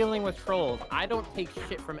years of dealing with trolls. I don't take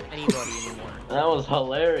shit from anybody anymore. That was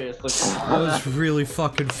hilarious. That was really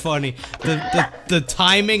fucking funny. The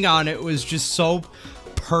timing on it was just so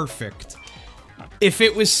perfect. If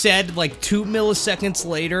it was said like 2 milliseconds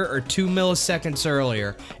later or 2 milliseconds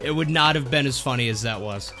earlier, it would not have been as funny as that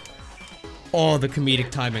was. Oh, the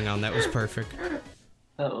comedic timing on that was perfect.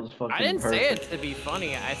 That was fucking I didn't perfect. say it to be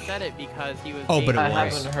funny. I said it because he was. Oh, but it I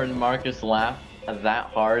was. haven't heard Marcus laugh that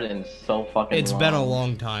hard in so fucking It's long. been a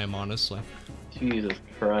long time, honestly. Jesus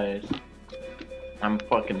Christ. I'm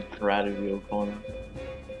fucking proud of you, Connor.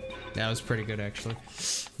 That was pretty good, actually.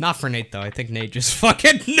 Not for Nate, though. I think Nate just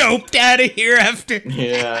fucking noped out of here after.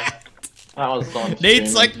 Yeah. That was so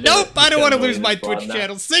Nate's like, nope, I don't want to lose my Twitch Twitch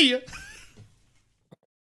channel. See ya.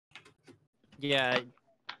 Yeah,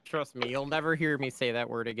 trust me, you'll never hear me say that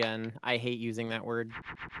word again. I hate using that word.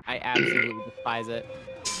 I absolutely despise it.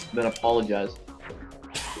 Then apologize.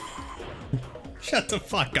 Shut the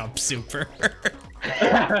fuck up, Super.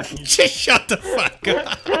 Just shut the fuck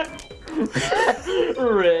up.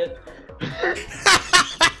 Rit.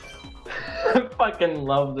 I fucking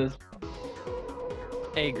love this.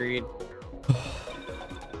 Hey, agreed.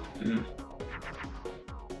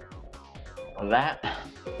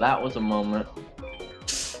 That was a moment.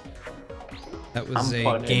 That was I'm a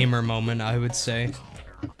fucking- gamer moment, I would say.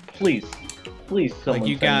 Please, someone Like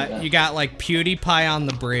you tell me that. got like PewDiePie on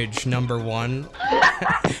the bridge, #1.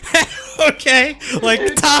 Okay,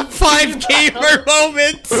 like top 5 gamer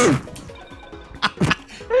moments.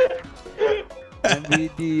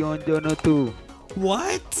 MVD on Jono 2.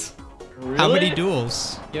 What? Really? How many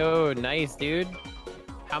duels? Yo, nice, dude.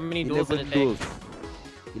 How many duels did 11 it take? duels.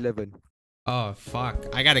 11. Oh fuck!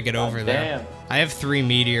 I gotta get over God there. damn. I have 3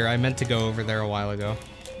 meteor. I meant to go over there a while ago.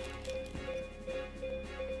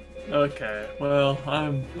 Okay, well,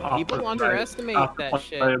 I'm. People underestimate that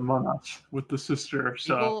shit. I'm with the sister,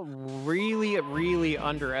 so People really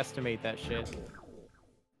underestimate that shit.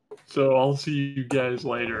 I'll see you guys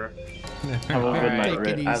later. Have a good Alright. night, Take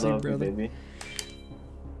Rit. it I easy, love brother. you, baby.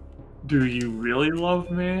 Do you really love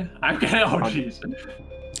me? I'm gonna. Oh jeez.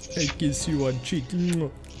 I kiss you on cheek.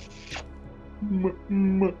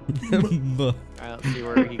 Alright, let's see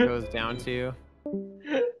where he goes down to.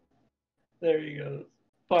 There he goes.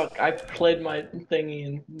 Fuck, I played my thingy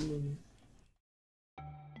and.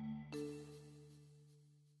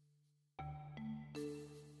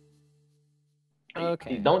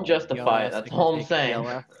 Okay. Don't justify it, Yellow, that's so all I'm take saying.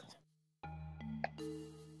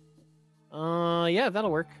 yellow. Yeah,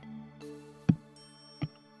 that'll work.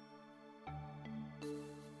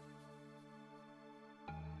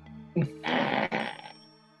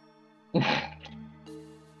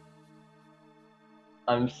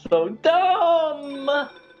 I'm so dumb!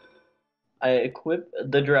 I equip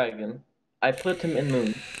the dragon. I put him in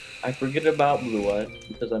moon. I forget about blue eyes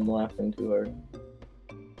because I'm laughing too hard.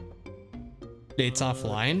 Nate's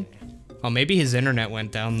offline? Oh, maybe his internet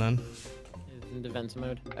went down then. Is in defense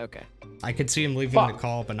mode. Okay. I could see him leaving Fuck. the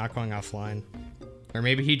call, but not going offline. Or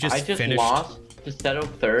maybe he just I just finished. lost to Seto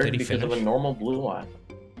third Did he because of a finish? normal blue eye.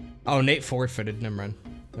 Oh, Nate forfeited. Never mind.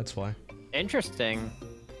 That's why. Interesting.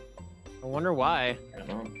 I wonder why. I don't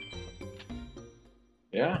know.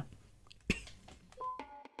 Yeah.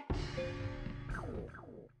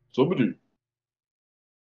 Somebody.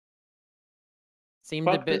 Seemed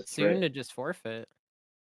a Fuck bit this, soon right? to just forfeit.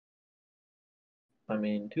 I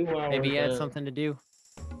mean, 2 hours. Maybe he had in. something to do.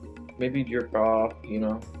 maybe jerk off, you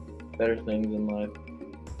know, better things in life.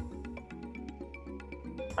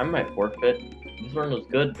 I might forfeit. This run was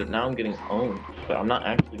good, but now I'm getting owned. But I'm not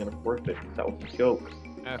actually gonna forfeit because that was a joke.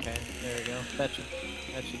 Okay, there we go. That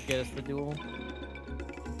should get us the duel.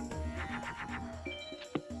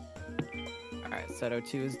 Alright, set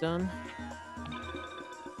 02 is done.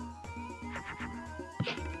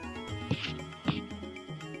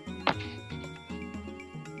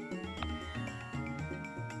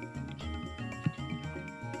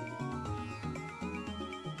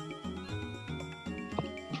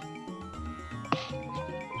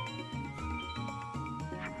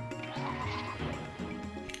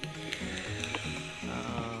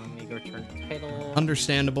 Return title.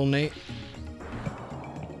 Understandable, Nate.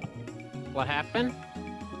 What happened?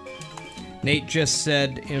 Nate just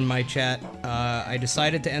said in my chat, I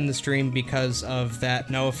decided to end the stream because of that.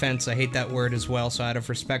 No offense, I hate that word as well, so out of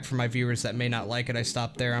respect for my viewers that may not like it, I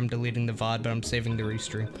stopped there. I'm deleting the VOD, but I'm saving the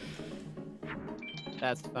restream.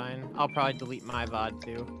 That's fine. I'll probably delete my VOD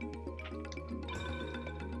too.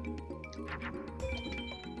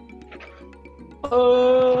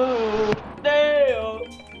 Oh, damn!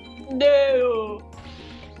 Damn!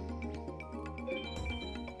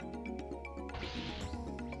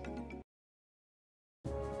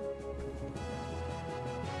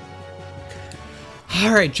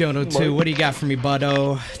 All right, Jono 2, what do you got for me,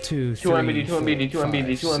 buddo? 2, 3, 2 MBD, 2 MBD, 2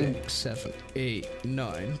 MBD. 6, 7, 8,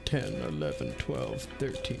 9, 10, 11, 12,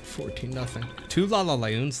 13, 14, nothing. 2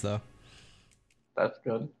 Lalalayuns, though. That's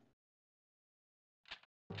good.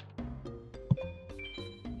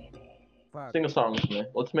 Sing a song with me.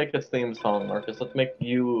 Let's make a theme song, Marcus. Let's make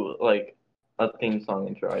you, like, a theme song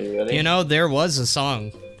intro. Are you ready? You know, there was a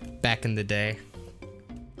song back in the day.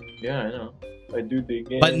 Yeah, I know. I do the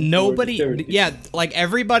game. But nobody, yeah, like,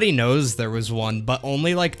 everybody knows there was one, but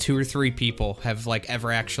only, like, 2 or 3 people have, like,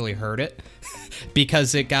 ever actually heard it.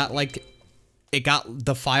 Because it got, like,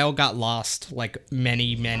 the file got lost, like,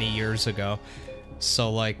 many, many years ago. So,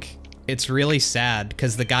 like, it's really sad,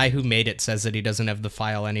 because the guy who made it says that he doesn't have the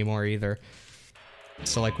file anymore either.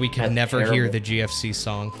 So, like, we can never hear the GFC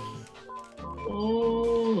song.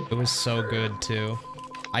 Oh. It was so good, too.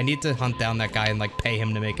 I need to hunt down that guy and, like, pay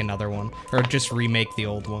him to make another one. Or just remake the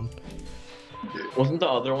old one. Wasn't the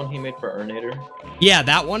other one he made for Urnator? Yeah,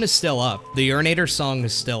 that one is still up. The Urnator song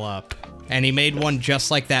is still up. And he made one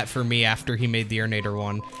just like that for me after he made the Urnator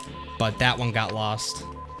one. But that one got lost.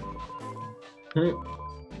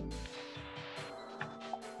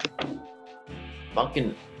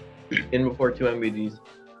 Fucking in before 2 MBDs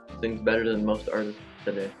sings better than most artists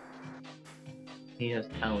today. He has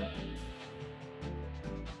talent.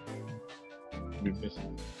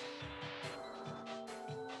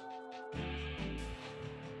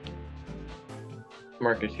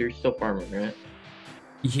 Marcus, you're still farming, right?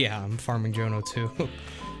 Yeah, I'm farming Jono too.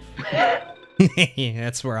 Yeah,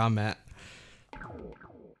 that's where I'm at.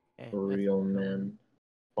 Real men.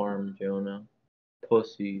 Farm Jonah.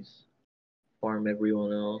 Pussies. Farm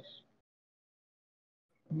everyone else.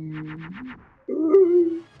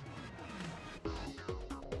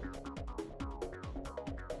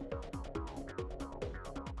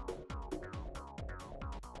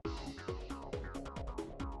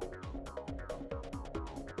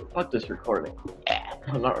 Fuck this recording.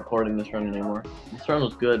 I'm not recording this run anymore. This run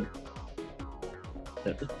was good.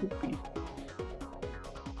 That was poopy.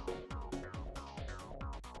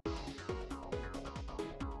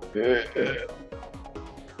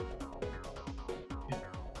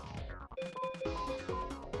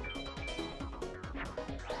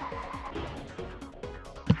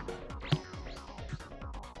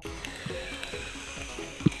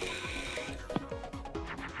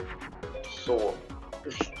 So,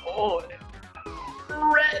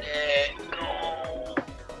 ready. No.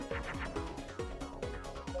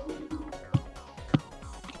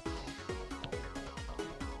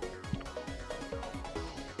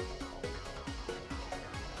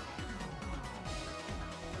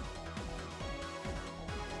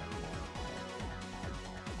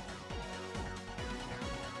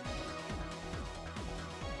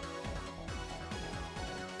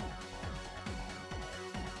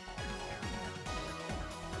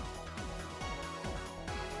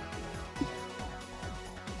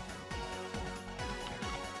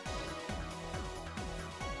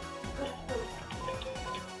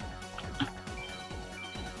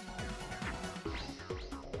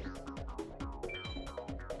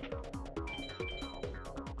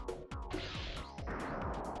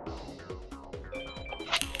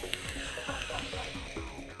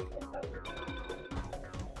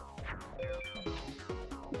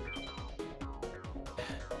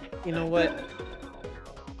 You know what?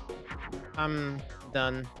 I'm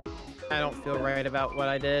done. I don't feel right about what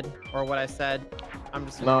I did or what I said. I'm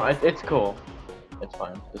just. No, it's cool. It's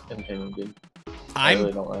fine. Just continue, dude. I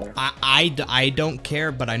really don't matter. I don't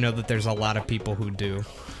care, but I know that there's a lot of people who do.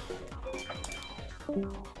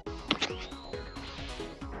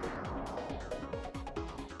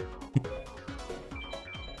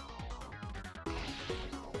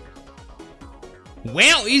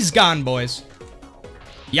 Well, he's gone, boys.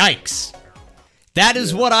 Yikes. That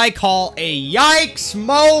is what I call a yikes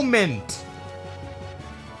moment.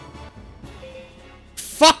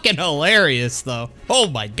 Fucking hilarious, though. Oh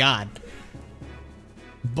my god.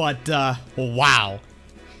 But, wow.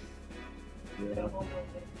 Yeah.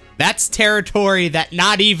 That's territory that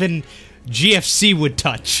not even GFC would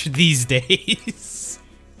touch these days.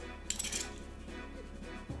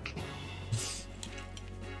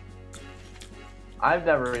 I've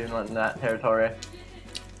never even went in that territory.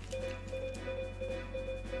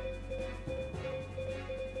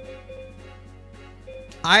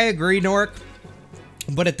 I agree, Nork,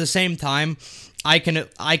 but at the same time, I can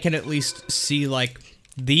at least see, like,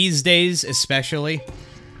 these days especially,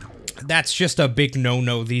 that's just a big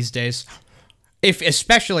no-no these days.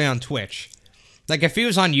 Especially on Twitch. Like, if he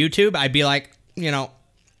was on YouTube, I'd be like, you know,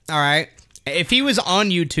 alright. If he was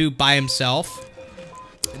on YouTube by himself,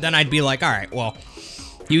 then I'd be like, alright, well,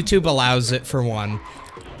 YouTube allows it for one,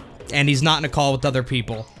 and he's not in a call with other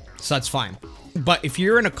people, so that's fine. But if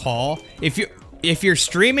you're in a call, if you're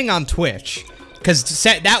streaming on Twitch, because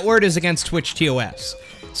that word is against Twitch TOS,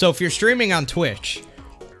 so if you're streaming on Twitch,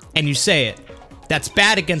 and you say it, that's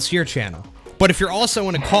bad against your channel. But if you're also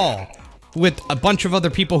in a call with a bunch of other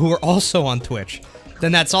people who are also on Twitch,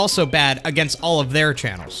 then that's also bad against all of their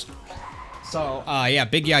channels. So, yeah,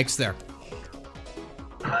 big yikes there.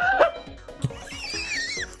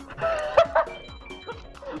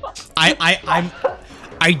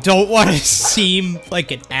 I don't want to seem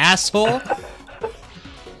like an asshole,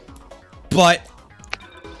 but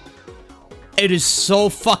it is so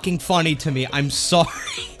fucking funny to me. I'm sorry.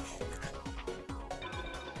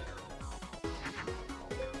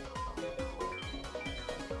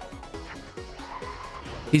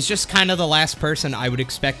 He's just kind of the last person I would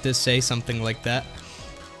expect to say something like that.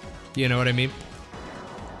 You know what I mean?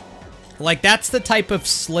 Like, that's the type of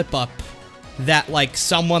slip-up that, like,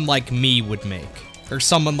 someone like me would make. Or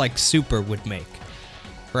someone like Super would make.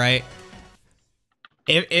 Right?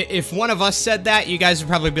 If one of us said that, you guys would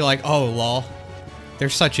probably be like, oh, lol. They're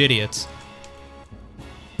such idiots.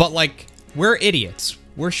 But, like, we're idiots.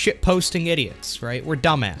 We're shitposting idiots, right? We're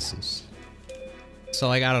dumbasses. So,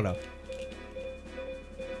 like, I don't know.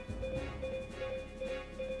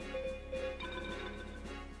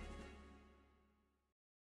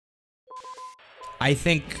 I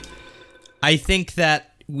think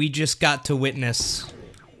that we just got to witness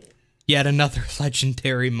yet another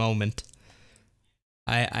legendary moment.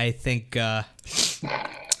 I think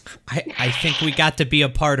we got to be a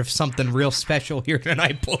part of something real special here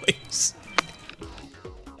tonight, boys.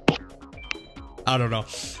 I don't know.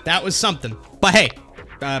 That was something. But hey,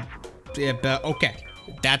 yeah, okay.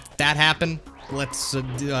 That happened. Let's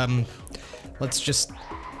just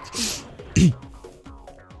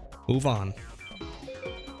move on.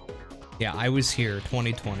 Yeah, I was here,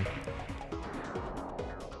 2020.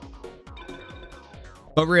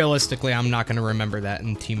 But realistically, I'm not gonna remember that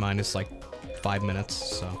in T-minus like 5 minutes,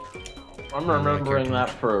 so. I'm remembering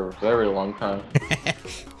that for a very long time.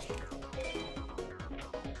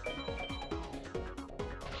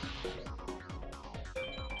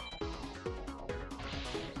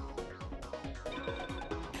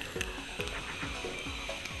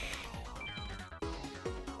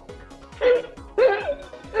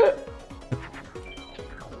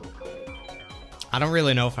 I don't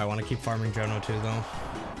really know if I want to keep farming Jono 2, though.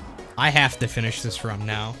 I have to finish this run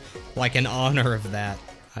now. Like, in honor of that,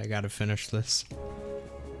 I gotta finish this.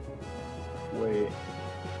 Wait.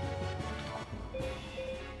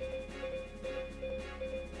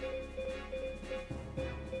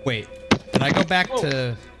 Wait, did I go back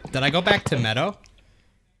to... Did I go back to Meadow?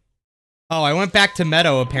 Oh, I went back to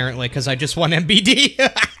Meadow, apparently, because I just won MBD.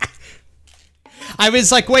 I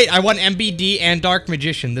was like, wait, I won MBD and Dark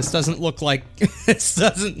Magician. This doesn't look like... this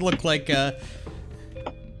doesn't look like,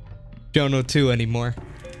 Jono 2 anymore.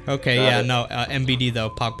 Okay, yeah, no, MBD,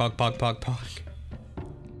 though. Pog, pog, pog, pog, pog.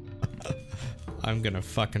 I'm gonna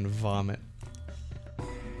fucking vomit.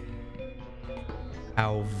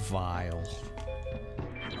 How vile.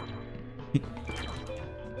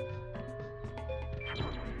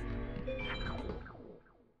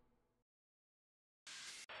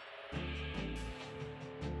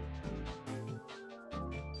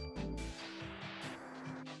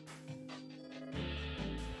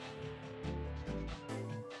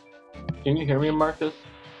 Can you hear me, Marcus?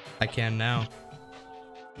 I can now.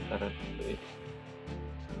 Wait.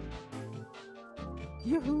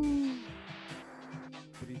 Yahoo!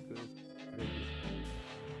 Pretty good.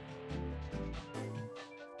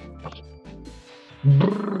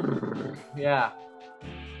 Yeah.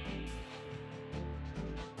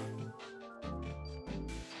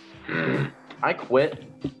 I quit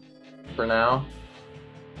for now.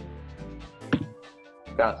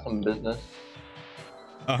 Got some business.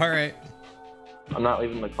 Alright. I'm not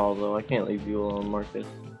leaving the call though. I can't leave you alone, Marcus.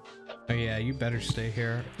 Oh yeah, you better stay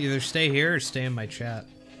here. Either stay here or stay in my chat.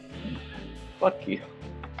 Fuck you.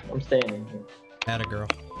 I'm staying in here. Atta girl.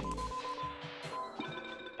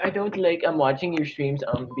 I don't like watching your streams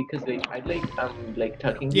because I like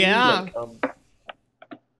tucking Yeah. you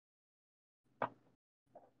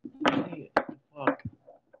Hey, fuck.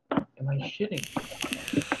 Am I shitting?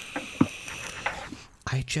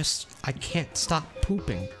 I can't stop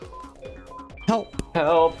pooping. Help!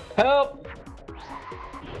 Help! Help!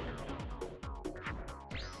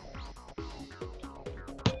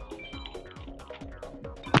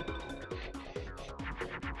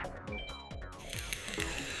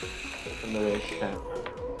 Open the race chat.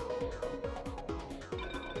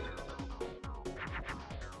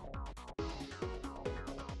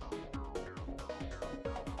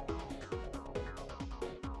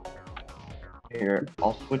 Here,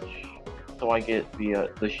 I'll switch so I get the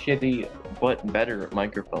shitty but better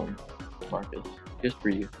microphone, Marcus. Just for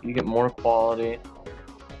you. You get more quality.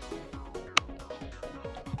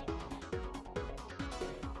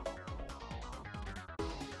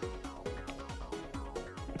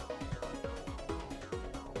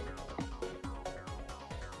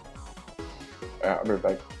 I'll be right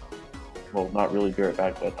back. Well, not really be right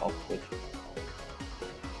back, but I'll switch.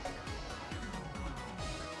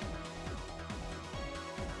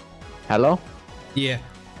 Hello? Yeah.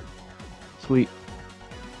 Sweet.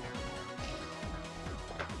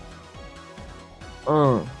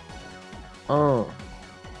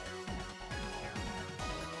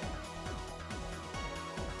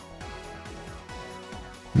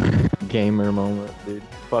 Gamer moment, dude.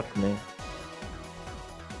 Fuck me.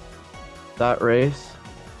 That race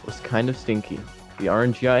was kind of stinky. The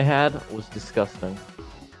RNG I had was disgusting.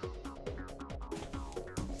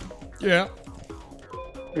 Yeah.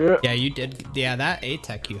 Yeah. Yeah, you did. Yeah, that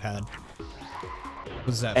A-Tech you had.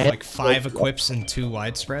 Was that And like 5 equips and 2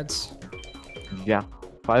 widespreads? Yeah.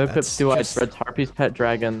 5 equips, That's 2 just- widespreads, Harpy's Pet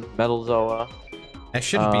Dragon, Metal Zoa. That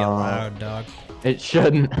shouldn't be allowed, dog. It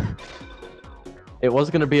shouldn't. It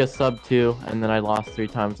was gonna be a sub 2, and then I lost 3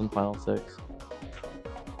 times in Final 6.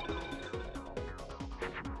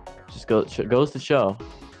 Just goes to show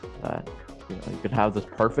that you could have this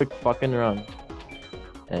perfect fucking run,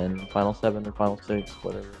 and Final 7 or Final 6,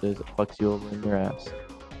 whatever it is, it fucks you over in your ass.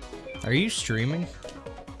 Are you streaming?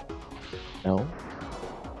 No.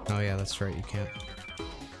 Oh yeah, that's right, you can't.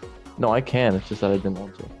 No, I can. It's just that I didn't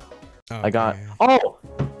want to. Oh, I got. yeah. Oh,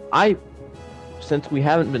 since we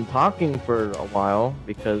haven't been talking for a while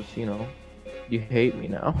because you hate me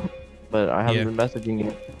now, but I haven't Yeah. been messaging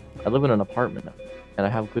you. I live in an apartment now, and I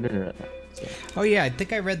have good internet now. So. Oh yeah, I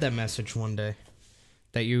think I read that message one day.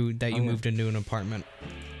 That you yeah. moved into an apartment.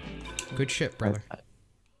 Good shit, brother.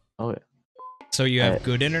 Oh yeah. So you have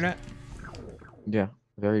good internet? Yeah,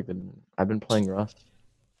 very good. I've been playing Rust.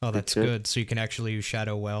 Oh, that's shit. good. So you can actually use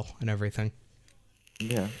Shadow well and everything.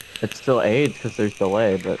 Yeah, it's still AIDS because there's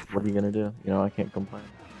delay, but what are you gonna do? I can't complain.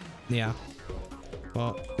 Yeah.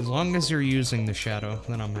 Well, as long as you're using the Shadow,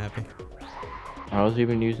 then I'm happy. I was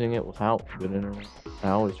even using it without good internet. I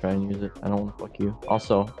always try and use it. I don't want to fuck you.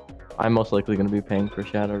 Also, I'm most likely gonna be paying for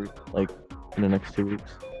Shadow like in the next 2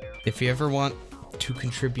 weeks. If you ever want to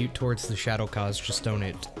contribute towards the Shadow cause, just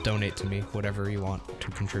donate to me, whatever you want to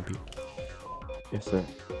contribute. Yes, sir.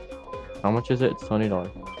 How much is it? It's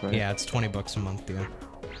 $20, right? Yeah, it's $20 a month, yeah.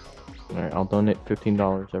 Alright, I'll donate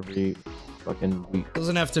 $15 every fucking week.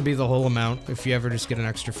 Doesn't have to be the whole amount. If you ever just get an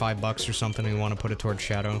extra $5 or something and you want to put it towards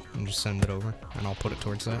Shadow, and just send it over, and I'll put it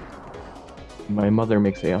towards that. My mother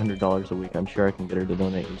makes $800 a week. I'm sure I can get her to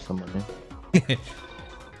donate you some money.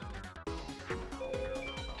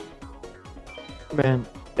 Man,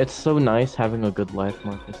 it's so nice having a good life,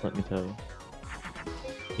 Marcus, let me tell you.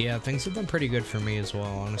 Yeah, things have been pretty good for me as well,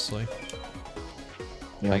 honestly.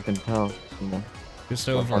 Yeah, I can tell, Just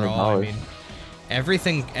 $100. overall, I mean,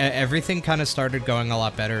 everything kind of started going a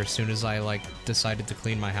lot better as soon as I, decided to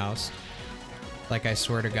clean my house. I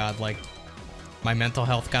swear to God, my mental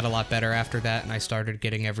health got a lot better after that, and I started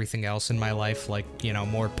getting everything else in my life,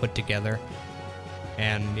 more put together.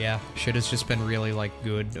 And, yeah, shit has just been really,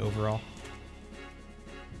 good overall.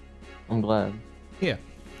 I'm glad. Yeah.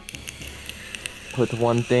 put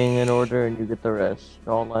one thing in order and you get the rest. It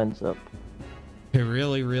all lines up. It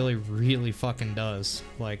really, really, really fucking does.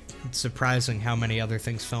 Like, it's surprising how many other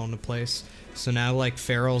things fell into place. So now, like,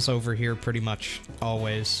 Farrell's over here pretty much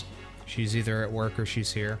always. She's either at work or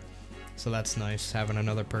she's here. So that's nice, having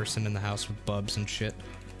another person in the house with bubs and shit.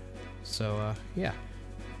 So, yeah.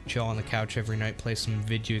 Chill on the couch every night, play some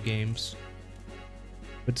video games.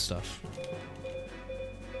 Good stuff.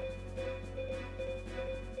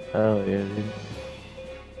 Oh, yeah, dude.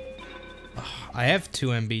 I have 2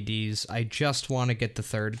 MBDs. I just want to get the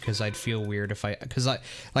third because I'd feel weird if I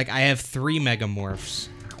have 3 Megamorphs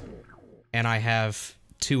and I have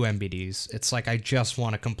 2 MBDs. It's like I just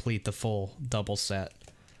want to complete the full double set.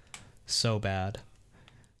 So bad.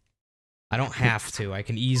 I don't have to. I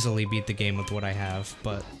can easily beat the game with what I have,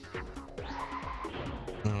 but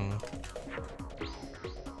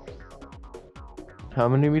How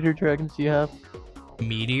many meteor dragons do you have?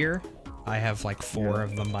 Meteor? I have like 4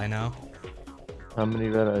 of them by now. How many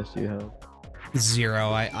red eyes do you have? 0.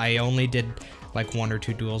 I only did like 1 or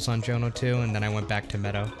 2 duels on Jono 2, and then I went back to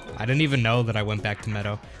Meadow. I didn't even know that I went back to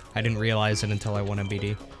Meadow. I didn't realize it until I won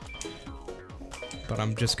MBD. But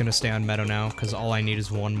I'm just gonna stay on Meadow now, because all I need is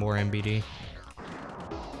 1 more MBD.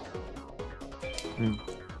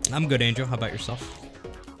 I'm good, Angel. How about yourself?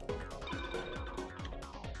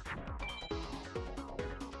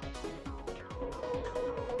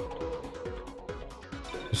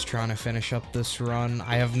 Just trying to finish up this run.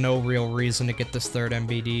 I have no real reason to get this 3rd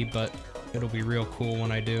MBD, but it'll be real cool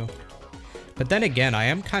when I do. But then again, I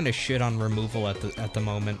am kind of shit on removal at the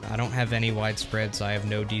moment. I don't have any widespreads. I have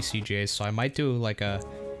no DCJs, so I might do like a...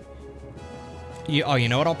 Oh, you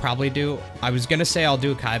know what I'll probably do? I was gonna say I'll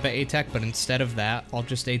do a Kaiba A-Tech, but instead of that, I'll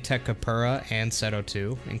just A-Tech Kapura and Seto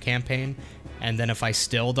 2 in campaign. And then if I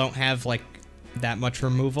still don't have like that much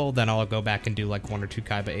removal, then I'll go back and do like 1 or 2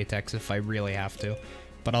 Kaiba A-Techs if I really have to.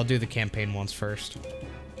 But I'll do the campaign ones first.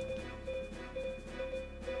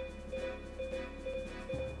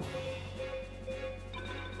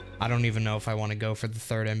 I don't even know if I want to go for the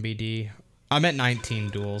 3rd MBD. I'm at 19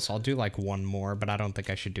 duels. I'll do like 1 more, but I don't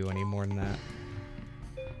think I should do any more than that.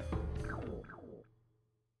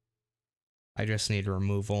 I just need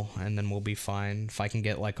removal, and then we'll be fine. If I can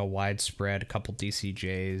get like a widespread, a couple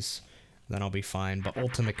DCJs, then I'll be fine. But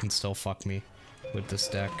Ultimate can still fuck me with this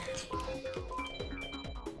deck.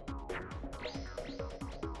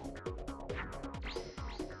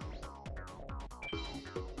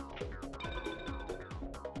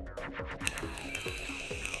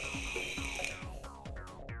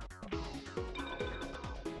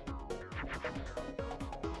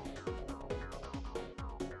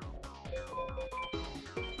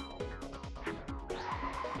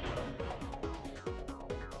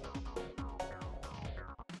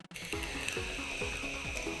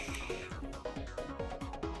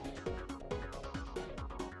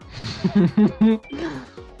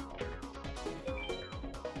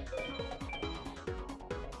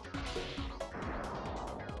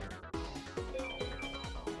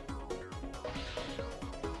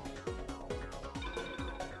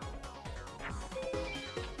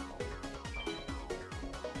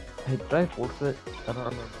 Hey, did I forfeit? I don't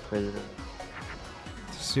remember if I did it.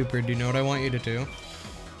 Super, do you know what I want you to do?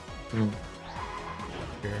 Hmm.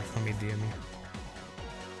 Here, let me DM you.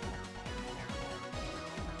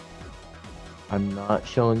 I'm not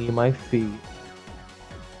showing you my feet.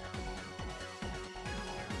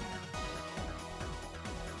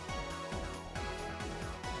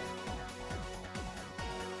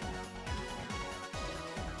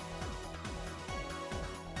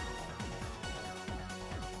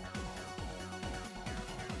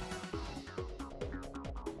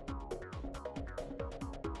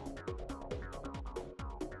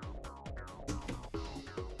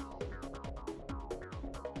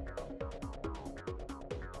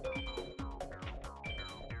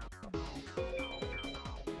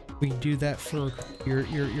 We do that for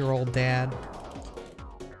your old dad.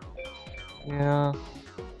 Yeah.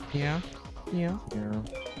 Yeah? Yeah? Yeah.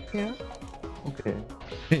 Yeah? Okay.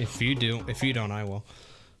 If you do. If you don't, I will.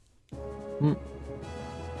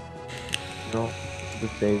 No,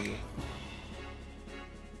 just save you.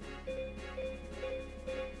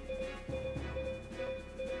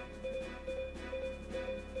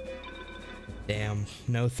 Damn,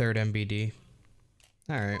 no 3rd MBD.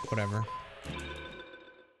 Alright, whatever.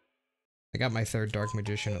 I got my 3rd Dark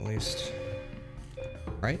Magician at least.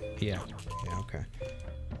 Right? Yeah. Yeah, okay.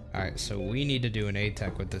 Alright, so we need to do an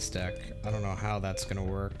A-Tech with this deck. I don't know how that's gonna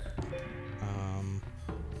work.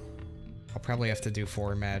 I'll probably have to do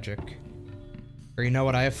 4 magic. Or you know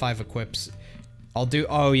what, I have 5 equips. I'll do,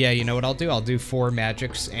 oh yeah, you know what I'll do? I'll do 4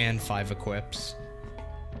 magics and 5 equips.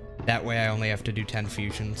 That way I only have to do 10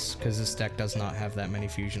 fusions, because this deck does not have that many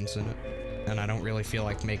fusions in it. And I don't really feel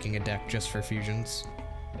like making a deck just for fusions.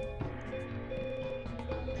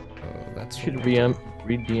 Oh, that's... You should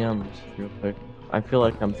read DMs real quick. I feel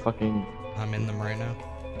like I'm fucking... I'm in them right now.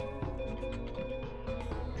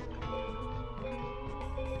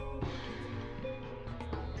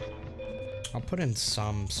 I'll put in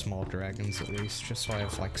some small dragons at least, just so I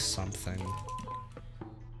have like something.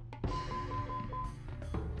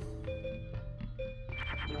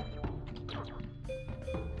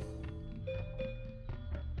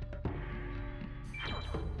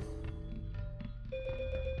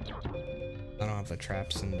 I don't have the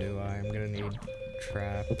traps in, do I? I'm gonna need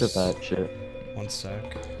traps. Look at that shit. One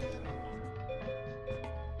sec.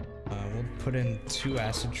 We'll put in 2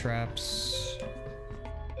 acid traps.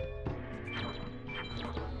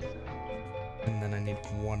 And then I need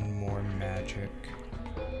 1 more magic.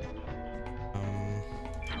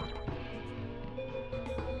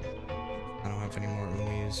 I don't have any more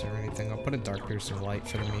umis or anything. I'll put a dark piercer light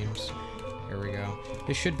for the memes. Here we go.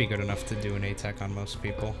 This should be good enough to do an ATAC on most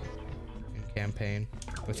people in campaign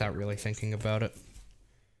without really thinking about it.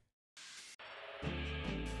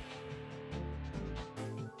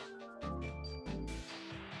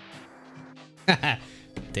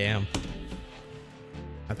 Damn.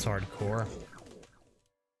 That's hardcore.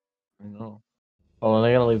 I know. Oh, and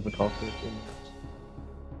I gotta leave the call for 2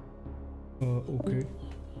 minutes. Okay.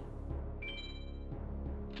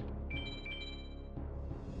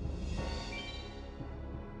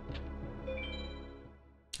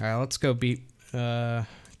 Alright, let's go beat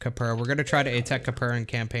Kapur. We're gonna try to ATAC Kapur in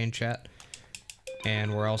campaign chat.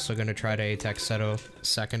 And we're also gonna try to ATAC Seto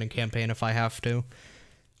second in campaign if I have to.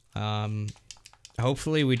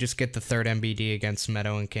 Hopefully we just get the 3rd MBD against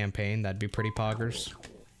Meadow in campaign. That'd be pretty poggers.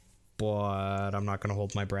 But I'm not gonna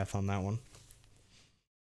hold my breath on that one.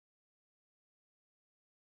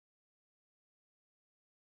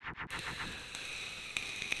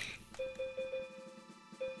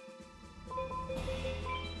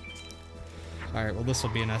 Alright, well this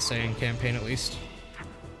will be an SA in campaign at least.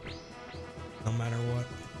 No matter what.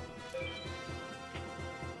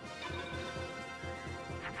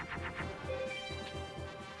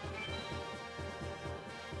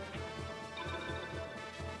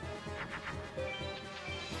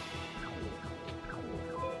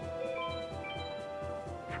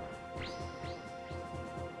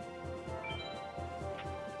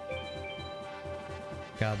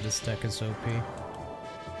 God, this deck is OP.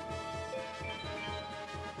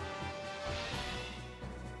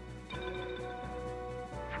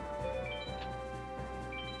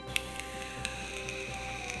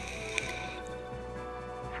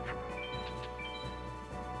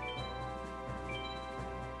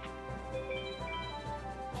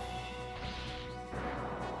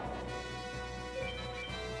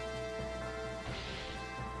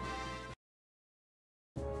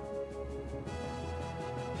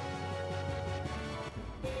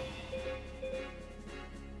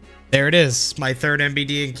 There it is, my 3rd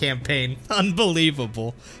MBD in campaign.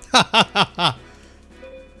 Unbelievable. Nice.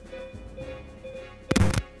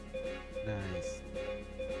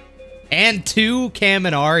 And 2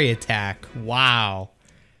 Kaminari attack. Wow.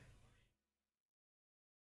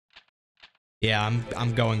 Yeah,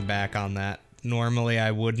 I'm going back on that. Normally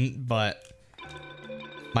I wouldn't, but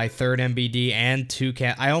my 3rd MBD and 2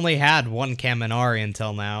 I only had 1 Kaminari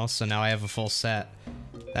until now, so now I have a full set.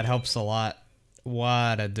 That helps a lot.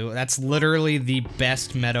 What a do. That's literally the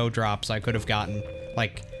best Meadow drops I could have gotten,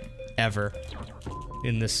 like, ever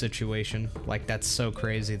in this situation. Like, that's so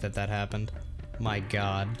crazy that that happened. My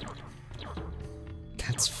god.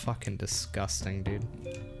 That's fucking disgusting, dude.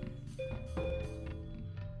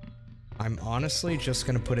 I'm honestly just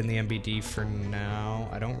gonna put in the MBD for now.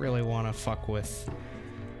 I don't really want to fuck with...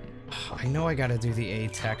 I know I gotta do the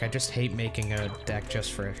A-Tech. I just hate making a deck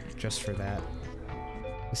just for that.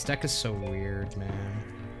 This deck is so weird, man.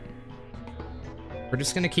 We're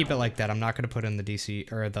just gonna keep it like that. I'm not gonna put in the DC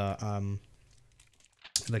or the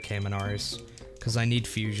Kaminaris because I need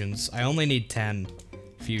fusions. I only need 10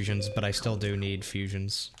 fusions, but I still do need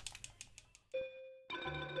fusions.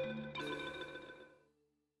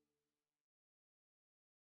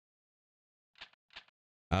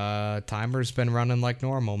 Timer's been running like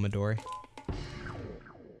normal, Midori.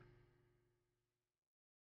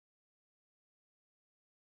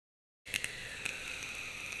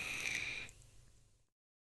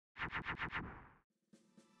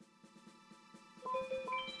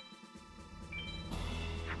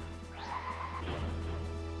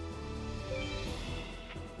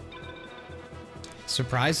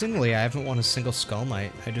 Surprisingly, I haven't won a single Skull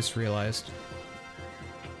Knight. I just realized.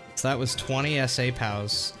 So that was 20 SA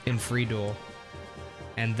POWs in free duel.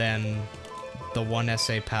 And then the 1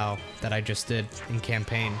 SA POW that I just did in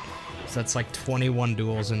campaign. So that's like 21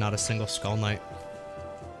 duels and not a single Skull Knight.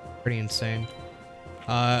 Pretty insane.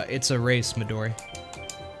 It's a race, Midori.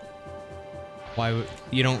 Why would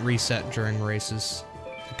you don't reset during races?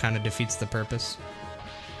 It kind of defeats the purpose.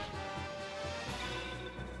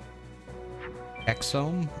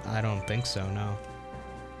 Exome? I don't think so, no.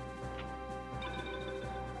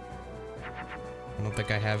 I don't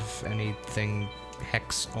think I have anything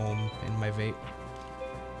Hex Ohm in my vape.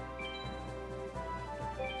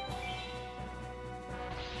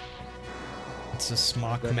 It's a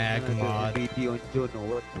Smock Mag mod.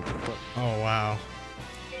 Oh wow.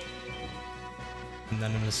 And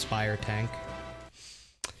then an Aspire tank.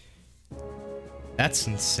 That's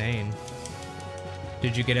insane.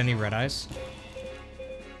 Did you get any red eyes?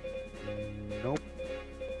 Nope.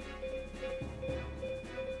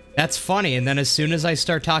 That's funny, and then as soon as I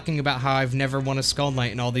start talking about how I've never won a Skull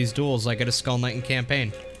Knight in all these duels, I get a Skull Knight in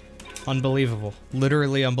campaign. Unbelievable.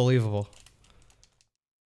 Literally unbelievable.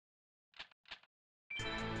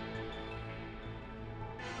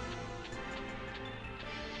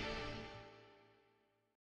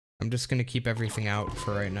 I'm just gonna keep everything out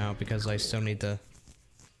for right now because I still need to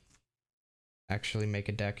actually make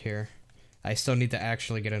a deck here. I still need to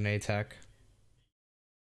actually get an A-Tech.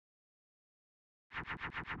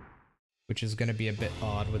 Which is gonna be a bit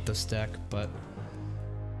odd with this deck, but...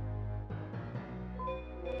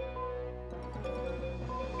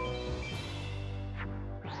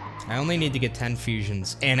 I only need to get 10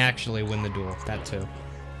 fusions and actually win the duel, that too.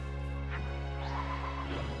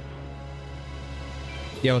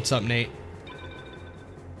 Yo, what's up, Nate?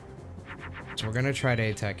 So we're gonna try to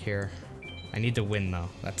A-Tech here. I need to win though.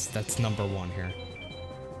 That's number one here.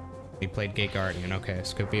 He played Gate Guardian. Okay,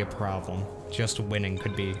 this could be a problem. Just winning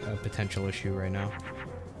could be a potential issue right now.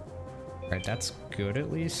 Alright, that's good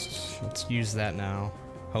at least. Let's use that now.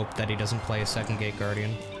 Hope that he doesn't play a second Gate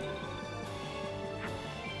Guardian.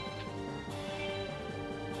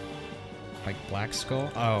 Like Black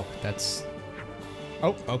Skull? Oh, that's...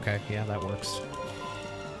 Oh, okay. Yeah, that works.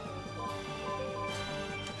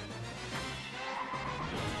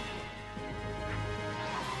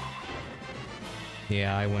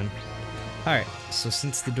 Yeah, I win. Alright, so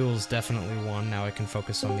since the duel's definitely won, now I can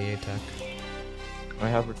focus on the A-Tech. I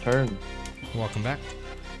have returned. Welcome back.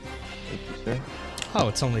 Thank you, sir. Oh,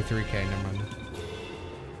 it's only 3k, never mind.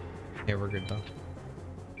 Yeah, we're good though.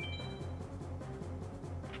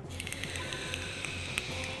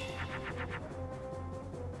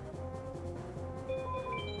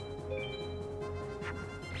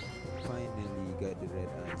 Finally got the red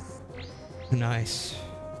eyes. Nice.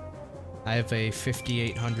 I have a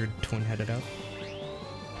 5800 twin-headed out.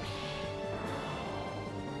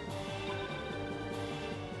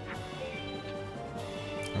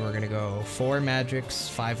 And we're gonna go 4 magics,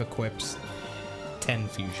 5 equips, 10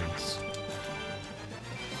 fusions.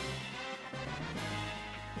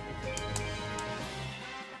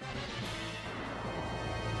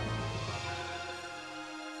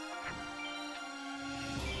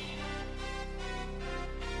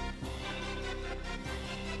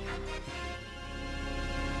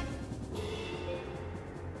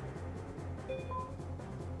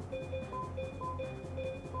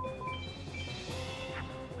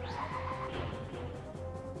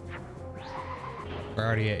 We're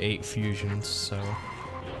already at 8 fusions, so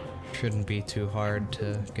shouldn't be too hard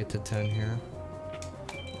to get to 10 here.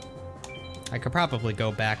 I could probably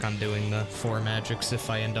go back on doing the 4 magics if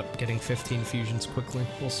I end up getting 15 fusions quickly.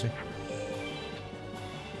 We'll see.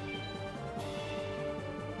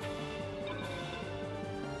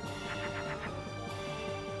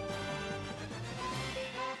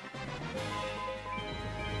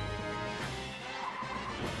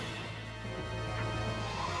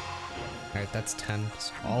 Alright, that's 10.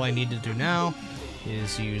 So all I need to do now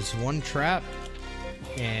is use 1 trap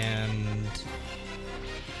and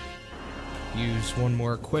use 1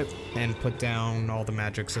 more equip and put down all the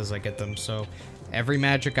magics as I get them. So every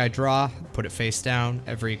magic I draw, put it face down.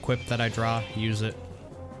 Every equip that I draw, use it.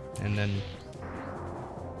 And then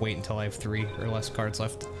wait until I have 3 or less cards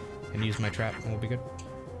left and use my trap and we'll be good.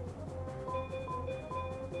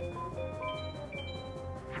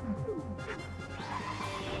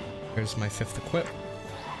 Here's my 5th equip.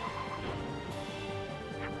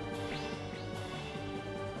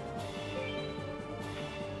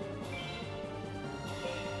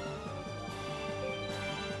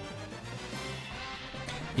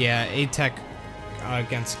 Yeah, A-Tech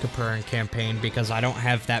against Kapur in campaign because I don't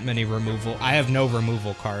have that many removal. I have no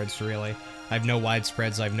removal cards, really. I have no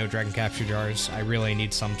widespreads, I have no dragon capture jars. I really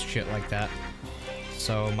need some shit like that.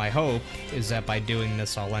 So my hope is that by doing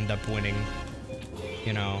this, I'll end up winning,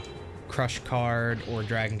 you know, Crush card, or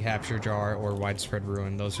Dragon Capture Jar, or Widespread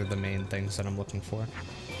Ruin. Those are the main things that I'm looking for.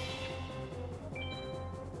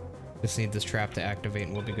 Just need this trap to activate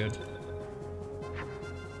and we'll be good.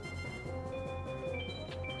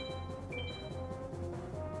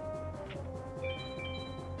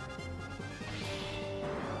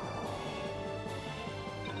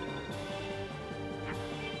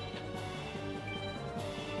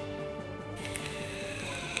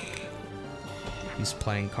 He's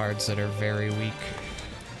playing cards that are very weak.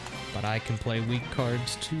 But I can play weak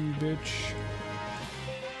cards too, bitch.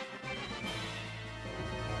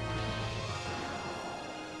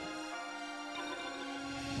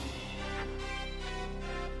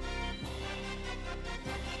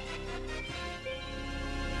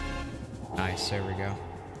 Nice, there we go.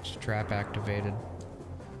 Just trap activated.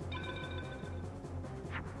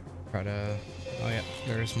 Try to... Oh yeah,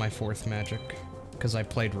 there's my fourth magic. Because I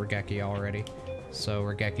played Regeki already. So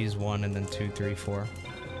Regeki's 1 and then 2, 3, 4.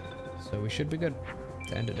 So we should be good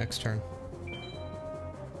to end it next turn.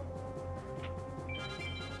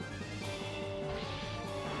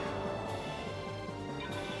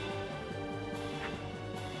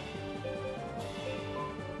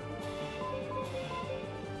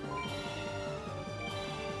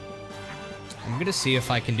 I'm gonna see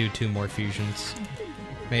if I can do 2 more fusions.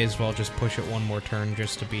 May as well just push it 1 more turn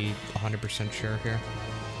just to be 100% sure here.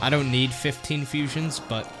 I don't need 15 fusions,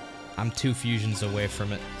 but I'm 2 fusions away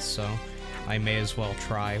from it, so I may as well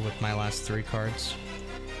try with my last 3 cards.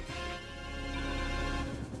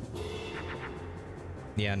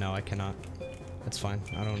 Yeah, no, I cannot. That's fine.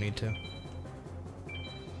 I don't need to.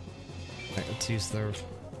 Alright, let's use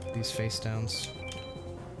these face downs.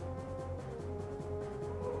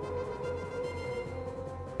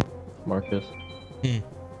 Marcus. Hmm.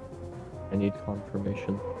 I need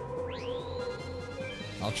confirmation.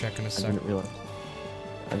 I'll check in a I sec. didn't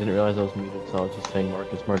realize I was muted, so I was just saying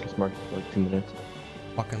Marcus, Marcus, Marcus for like 2 minutes.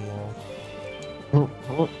 Fucking lol.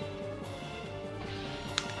 Oh.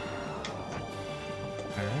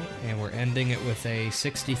 Alright, and we're ending it with a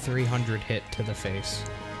 6,300 hit to the face.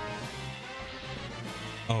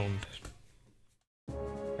 Owned.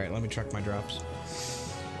 Alright, let me check my drops.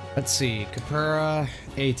 Let's see, Capura,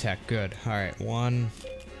 A-Tech, good. Alright, 1,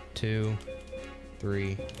 2,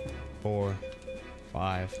 3, 4,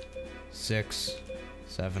 5, 6,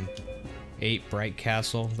 7, 8. Bright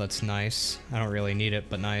Castle, that's nice. I don't really need it,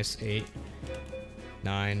 but nice. 8,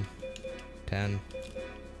 9, 10,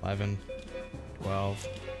 11, 12,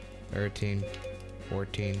 13,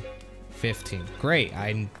 14, 15. Great,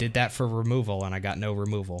 I did that for removal and I got no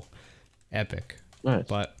removal. Epic. Nice.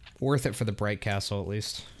 But worth it for the Bright Castle at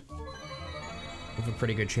least. We have a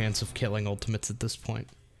pretty good chance of killing ultimates at this point.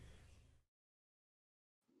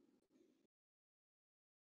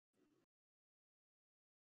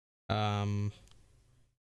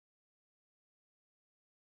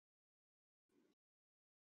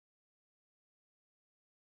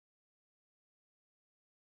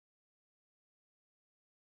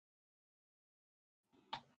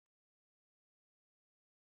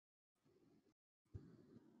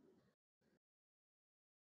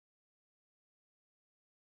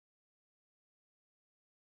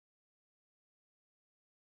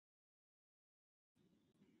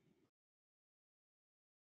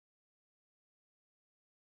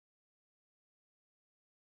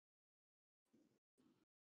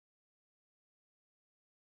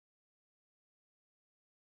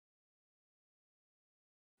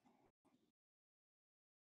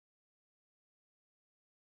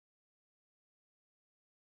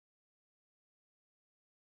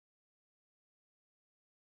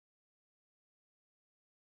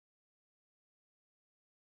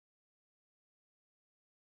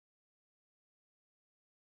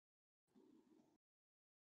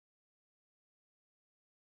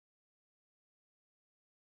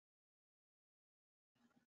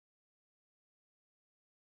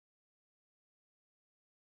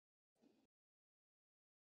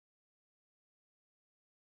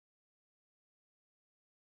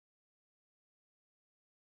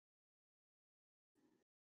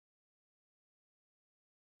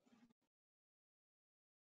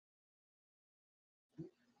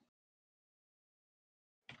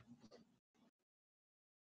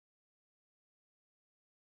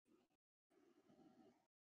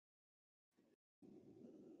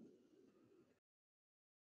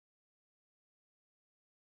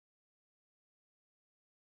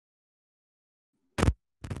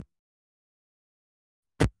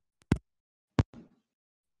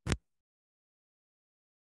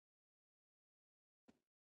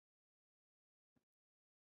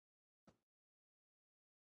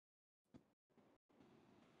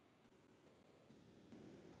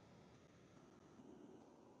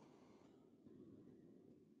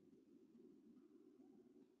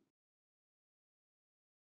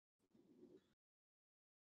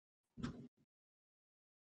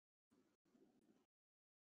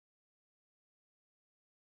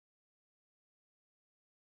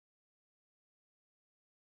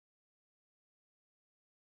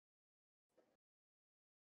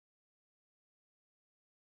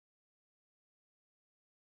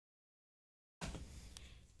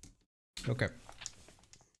 Okay.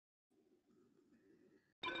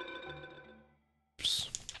 Oops.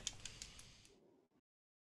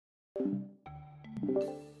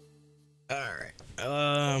 Alright.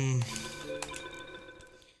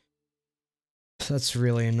 That's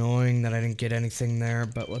really annoying that I didn't get anything there,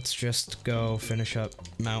 but let's just go finish up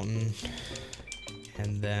Mountain.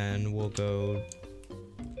 And then we'll go...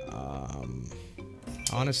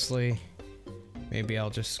 honestly, maybe I'll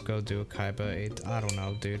just go do a Kaiba 8. I don't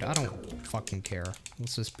know, dude. I don't fucking care.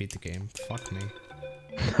 Let's just beat the game. Fuck me.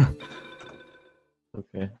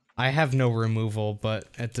 Okay. I have no removal, but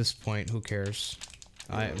at this point, who cares?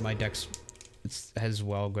 My deck's as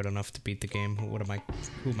well good enough to beat the game. Who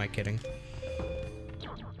am I kidding?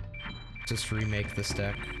 Just remake this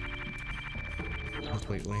deck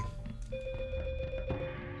completely.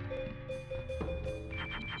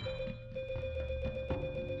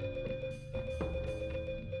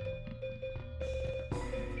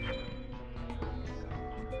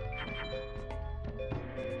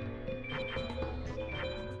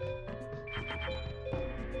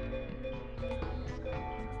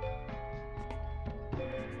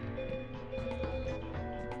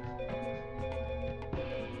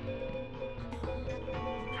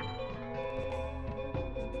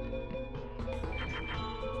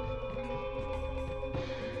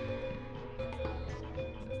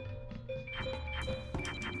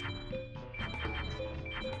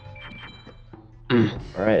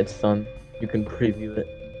 Alright, it's done. You can preview it.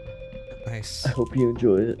 Nice. I hope you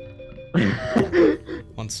enjoy it.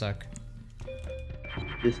 1 sec.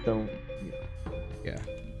 Just don't. Yeah.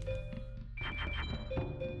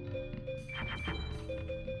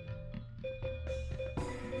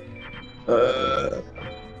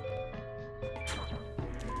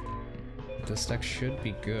 This deck should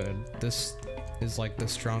be good. This is like the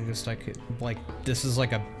strongest I could. Like, this is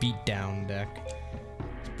like a beatdown deck.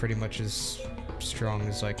 It's pretty much as strong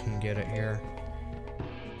as I can get it here.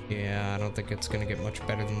 Yeah, I don't think it's gonna get much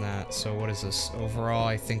better than that. So what is this? Overall,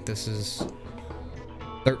 I think this is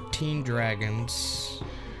 13 dragons.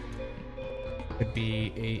 Could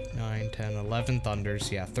be 8, 9, 10, 11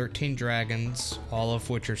 thunders. Yeah, 13 dragons, all of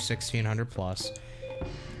which are 1600 plus.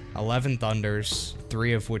 11 thunders,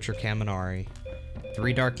 3 of which are Kaminari.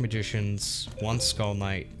 3 dark magicians, 1 skull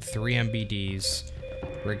knight, 3 MBDs.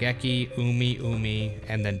 Regeki, Umi,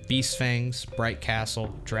 and then Beast Fangs, Bright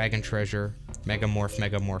Castle, Dragon Treasure,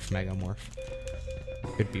 Megamorph.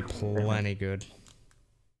 Could be plenty good.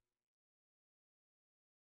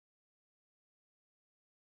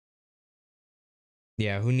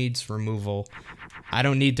 Yeah, who needs removal? I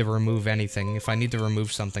don't need to remove anything. If I need to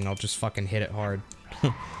remove something, I'll just fucking hit it hard.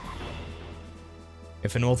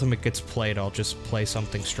 If an ultimate gets played, I'll just play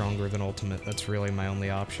something stronger than ultimate. That's really my only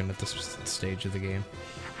option at this stage of the game.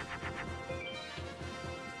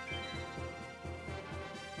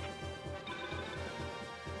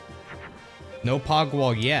 No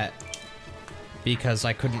POGWALL yet, because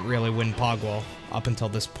I couldn't really win POGWALL up until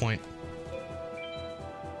this point.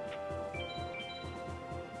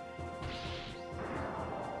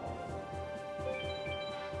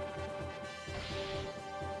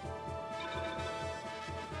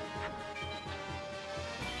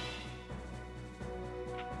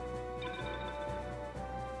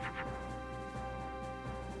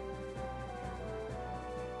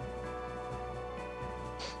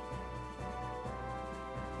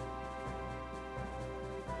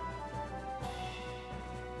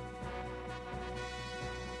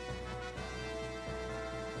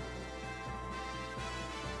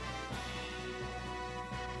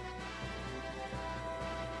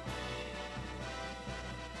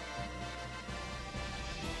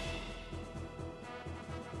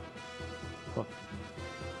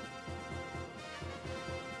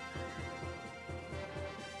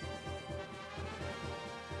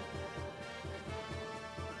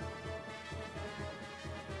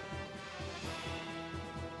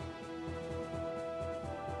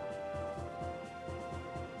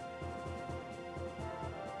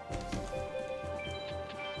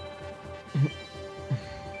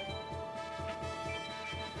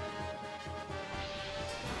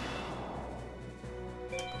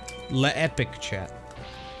 Le epic chat.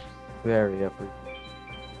 Very epic.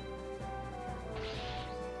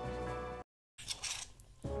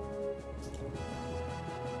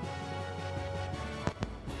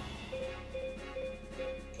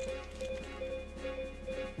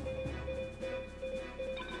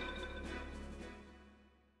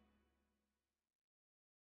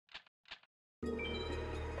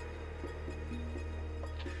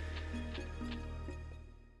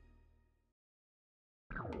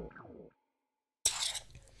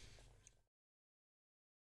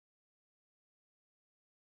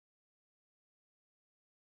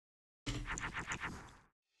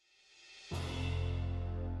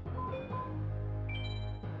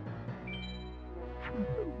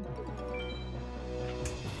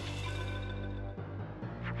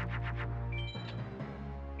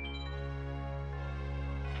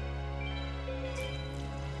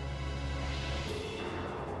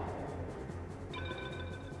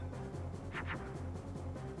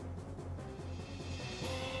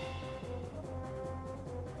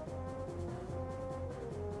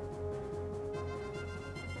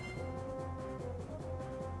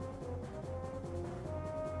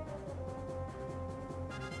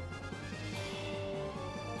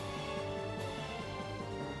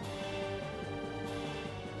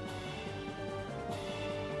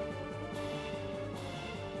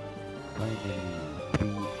 Finally,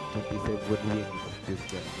 327 wins. This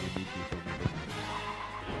guy maybe beat another.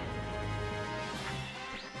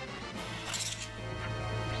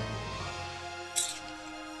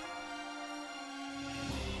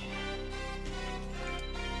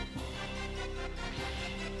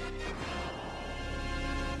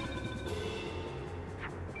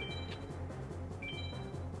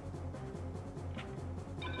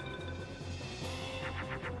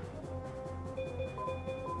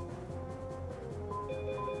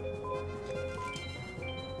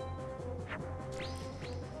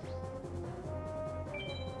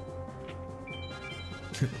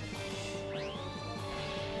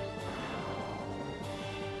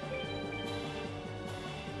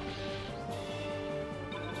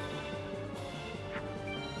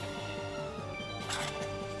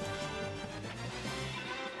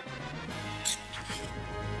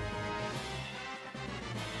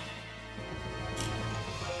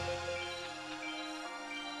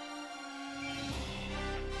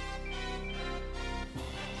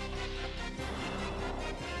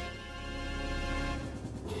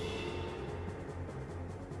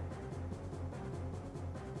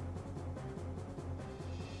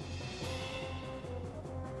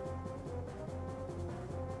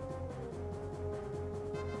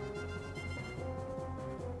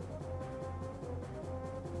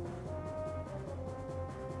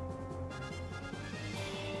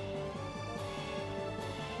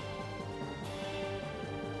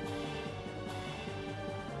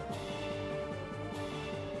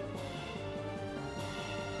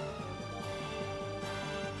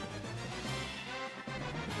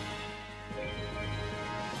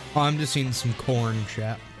 Oh, I'm just eating some corn,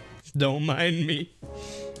 chat. Don't mind me.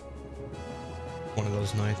 One of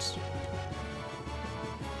those nights.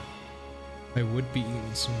 I would be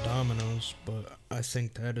eating some Dominoes, but I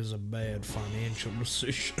think that is a bad financial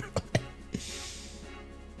decision.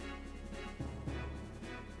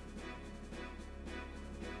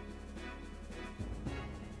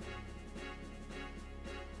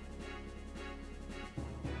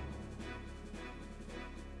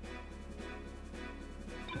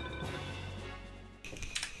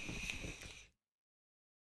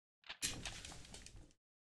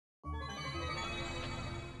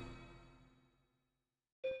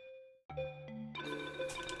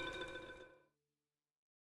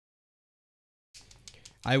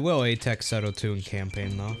 I will ATEC Seto 2 in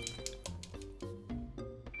campaign, though.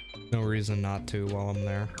 No reason not to while I'm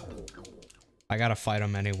there. I gotta fight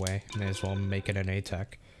him anyway. May as well make it an ATEC.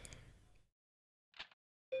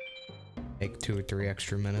 Take 2 or 3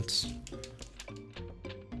 extra minutes.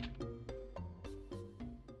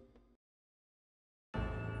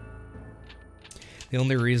 The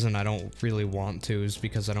only reason I don't really want to is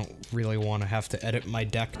because I don't really want to have to edit my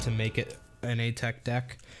deck to make it an ATEC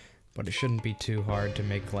deck. But it shouldn't be too hard to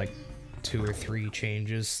make like 2 or 3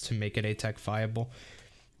 changes to make it ATEC viable.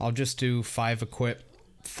 I'll just do 5 equip,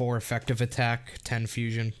 4 effective attack, 10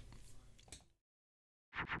 fusion.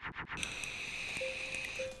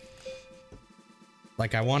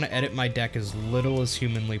 Like, I want to edit my deck as little as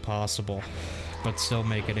humanly possible, but still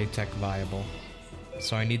make it ATEC viable.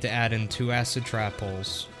 So I need to add in 2 acid trap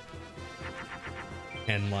holes.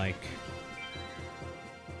 And like...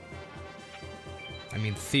 I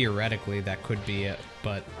mean, theoretically, that could be it,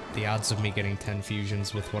 but the odds of me getting 10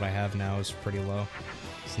 fusions with what I have now is pretty low.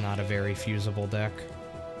 It's not a very fusible deck.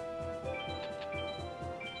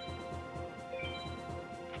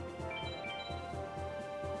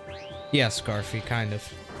 Yeah, Scarfy, kind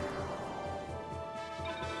of.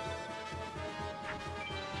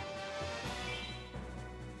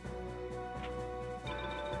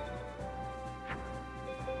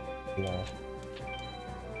 Wall.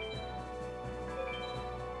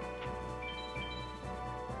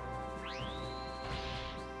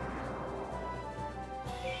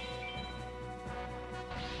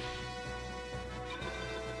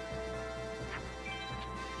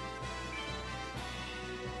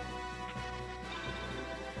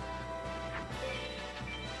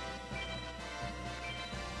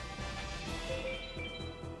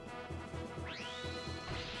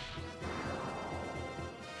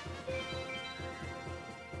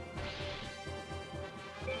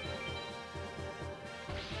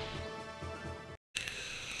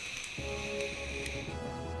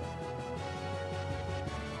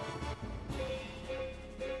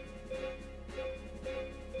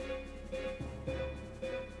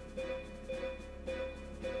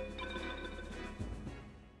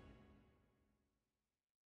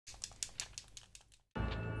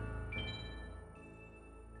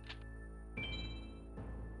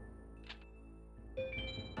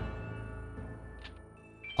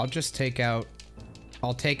 I'll just take out...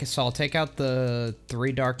 I'll take out the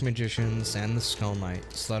 3 Dark Magicians and the Skull Knight,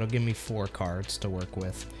 so that'll give me 4 cards to work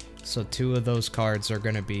with. So 2 of those cards are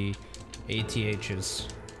gonna be ATHs.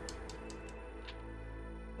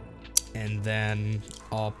 And then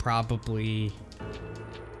I'll probably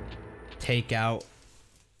take out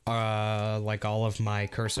like all of my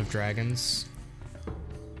Curse of Dragons.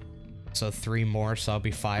 So 3 more, so I'll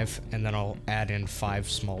be 5, and then I'll add in 5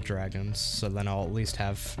 small dragons. So then I'll at least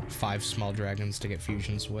have 5 small dragons to get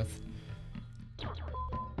fusions with. So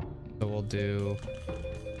we'll do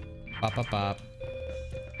pop pop pop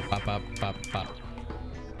pop pop pop pop.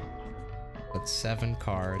 That's 7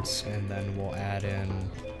 cards, and then we'll add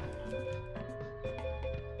in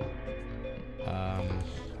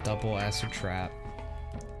double acid trap,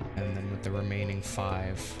 and then with the remaining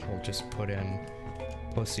 5, we'll just put in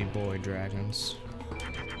Pussy Boy Dragons.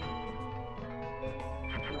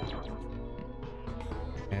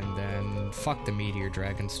 And then fuck the Meteor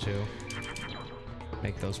Dragons too.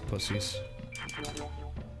 Make those pussies.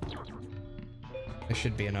 There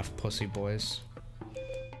should be enough Pussy Boys.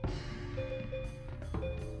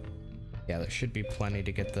 Yeah, there should be plenty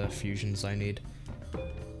to get the fusions I need.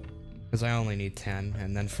 Because I only need 10,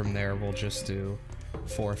 and then from there we'll just do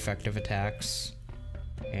 4 effective attacks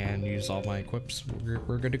and use all my equips.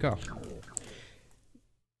 We're good to go.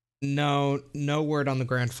 No word on the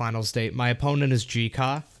grand finals date. My opponent is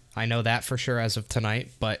GK. I know that for sure as of tonight,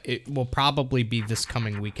 but it will probably be this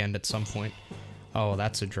coming weekend at some point. Oh,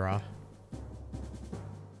 that's a draw.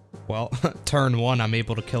 Well, turn 1, I'm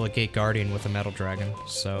able to kill a Gate Guardian with a Metal Dragon,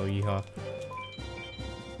 so yeehaw.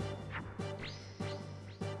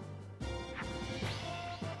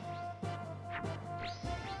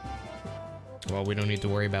 Well, we don't need to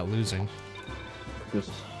worry about losing. Just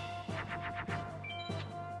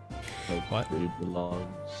like what? It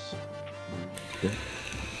belongs. Yeah.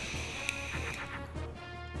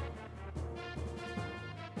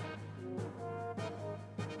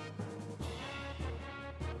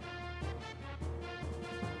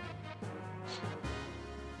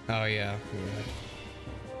 Oh yeah,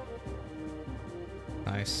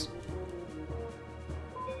 nice.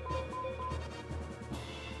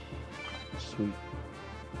 Sweet.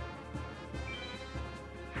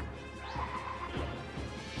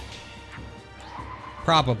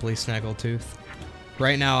 Probably Snaggletooth.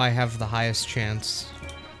 Right now I have the highest chance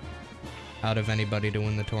out of anybody to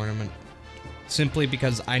win the tournament. Simply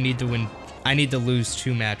because I need to win. I need to lose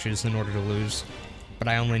 2 matches in order to lose, but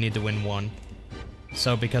I only need to win 1.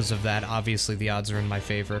 So because of that, obviously the odds are in my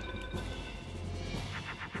favor.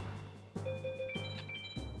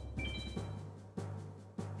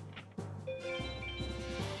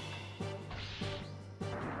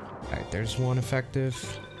 Alright, there's 1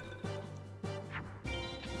 effective.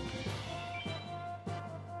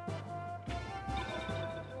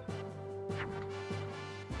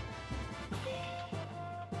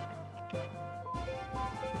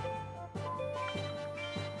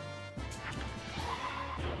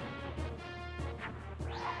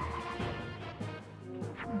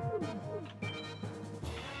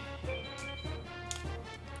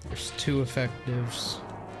 There's 2 effectives.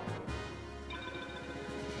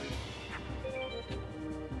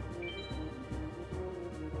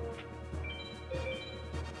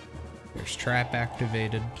 There's trap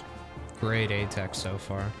activated. Great ATEX so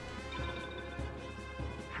far.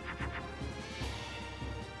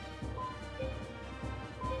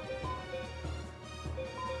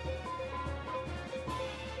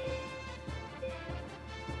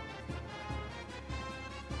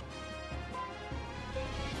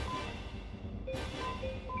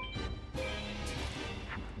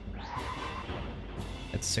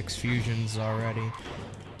 That's 6 fusions already.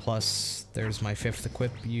 Plus, there's my 5th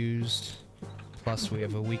equip used. Plus, we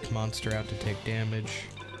have a weak monster out to take damage.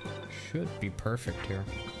 Should be perfect here.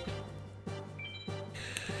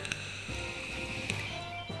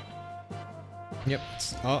 Yep.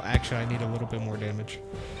 Oh, actually, I need a little bit more damage.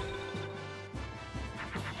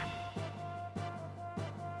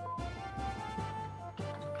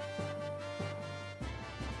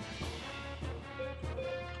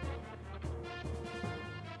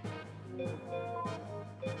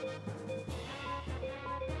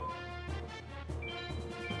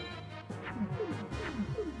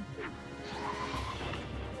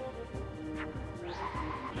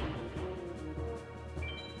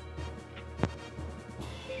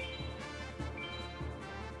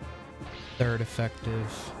 Third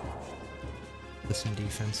effective. This in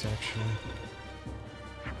defense, actually.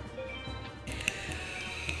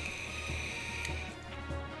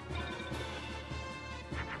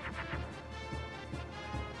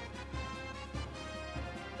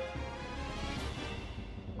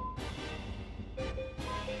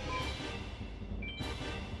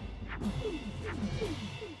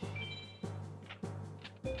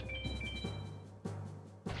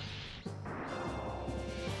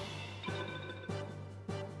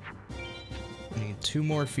 Need 2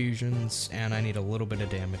 more fusions, and I need a little bit of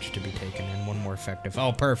damage to be taken and 1 more effective.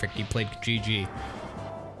 Oh, perfect. He played GG.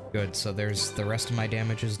 Good, so there's the rest of my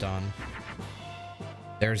damage is done.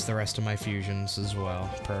 There's the rest of my fusions as well.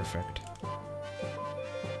 Perfect.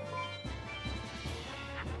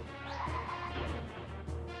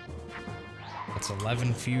 That's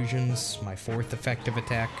 11 fusions, my 4th effective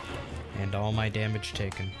attack, and all my damage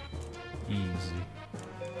taken. Easy.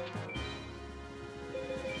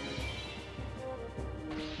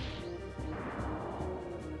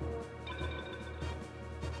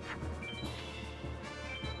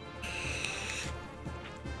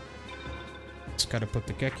 Just gotta put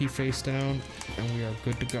the Geki face down, and we are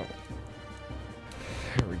good to go.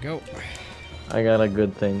 Here we go. I got a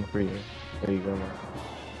good thing for you. There you go, man.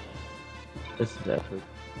 This is epic.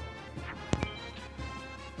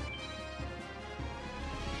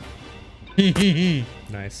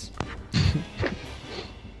 Nice.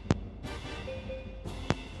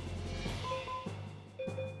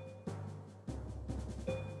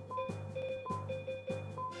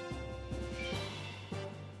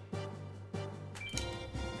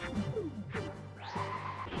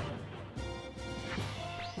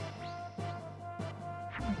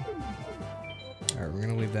 Alright, we're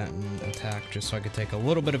gonna leave that in attack just so I could take a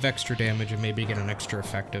little bit of extra damage and maybe get an extra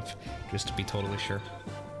effective, just to be totally sure.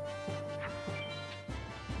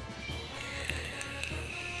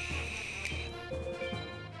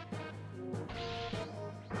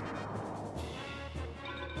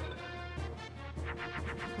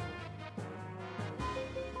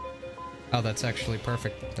 Oh, that's actually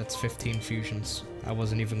perfect. That's 15 fusions. I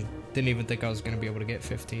didn't even think I was gonna be able to get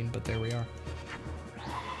 15, but there we are.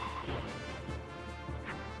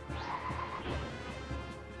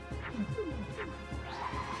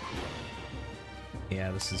 Yeah,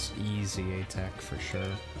 this is easy attack for sure.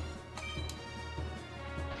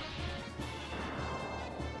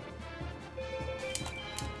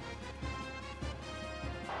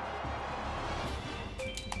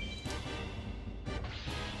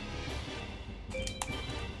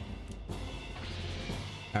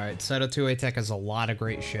 Alright, Seto 2 attack has a lot of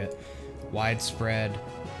great shit. Widespread,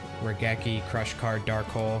 Regeki, Crush Card, Dark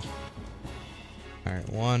Hole. Alright,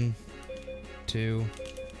 1, 2,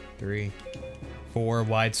 3, 4,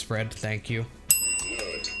 Widespread, thank you.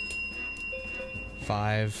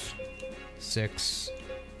 5, 6,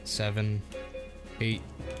 7, 8,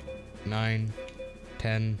 9,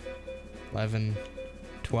 10, 11,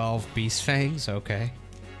 12, Beast Fangs, okay.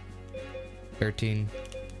 13,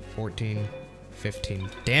 14, 15.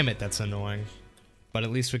 Damn it, that's annoying. But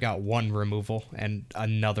at least we got 1 removal and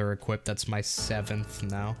another equip. That's my 7th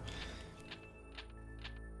now.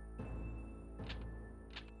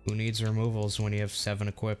 Who needs removals when you have 7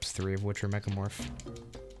 equips, 3 of which are Mechamorph?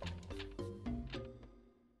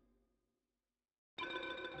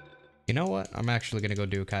 You know what? I'm actually gonna go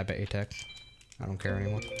do a Kaiba A-Tech. I don't care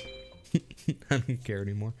anymore. I don't care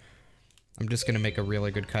anymore. I'm just gonna make a really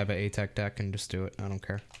good Kaiba A-Tech deck and just do it. I don't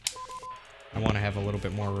care. I want to have a little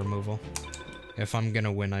bit more removal. If I'm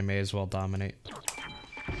gonna win, I may as well dominate.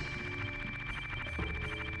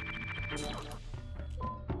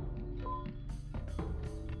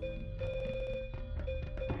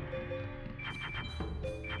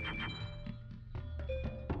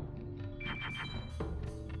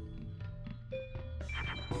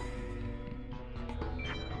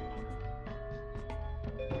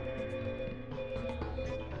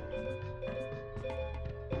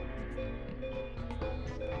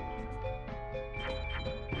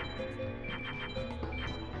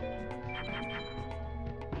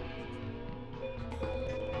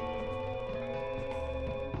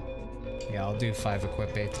 Yeah, I'll do 5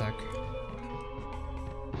 equip A-Tech.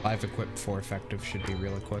 5 equip 4 effective should be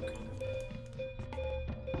really quick.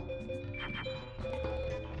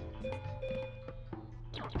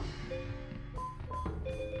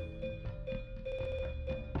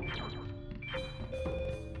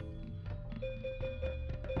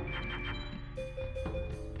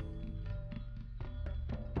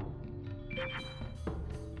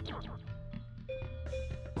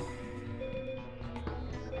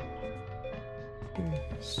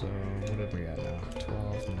 So, what did we got now?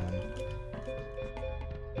 12 and then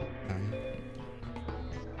 10.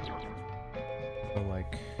 So,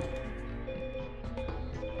 like...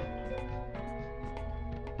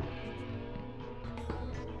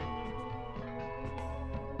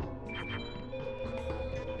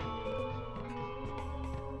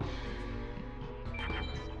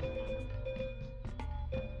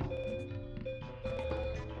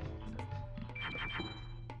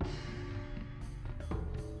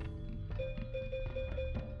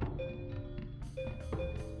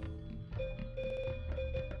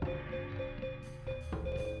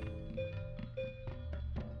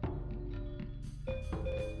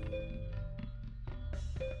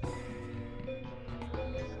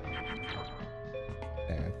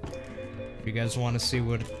 If you guys want to see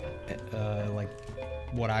what, like,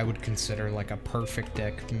 what I would consider like a perfect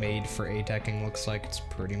deck made for A-teching looks like, it's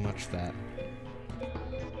pretty much that.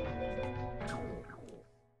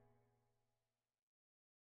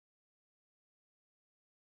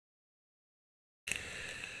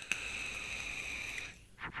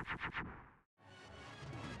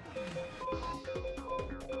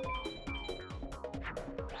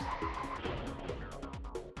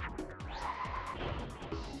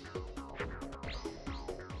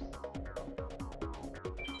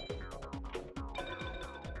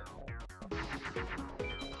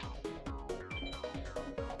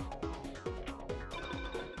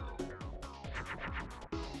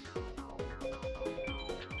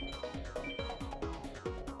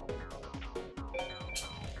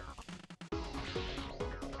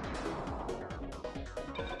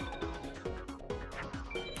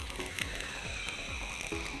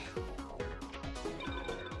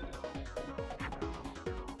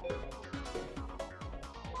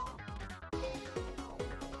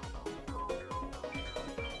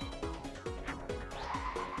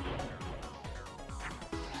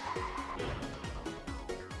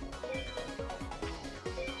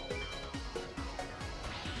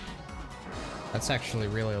 That's actually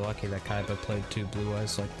really lucky that Kaiba played 2 Blue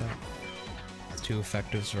Eyes like that. 2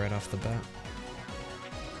 effectives right off the bat.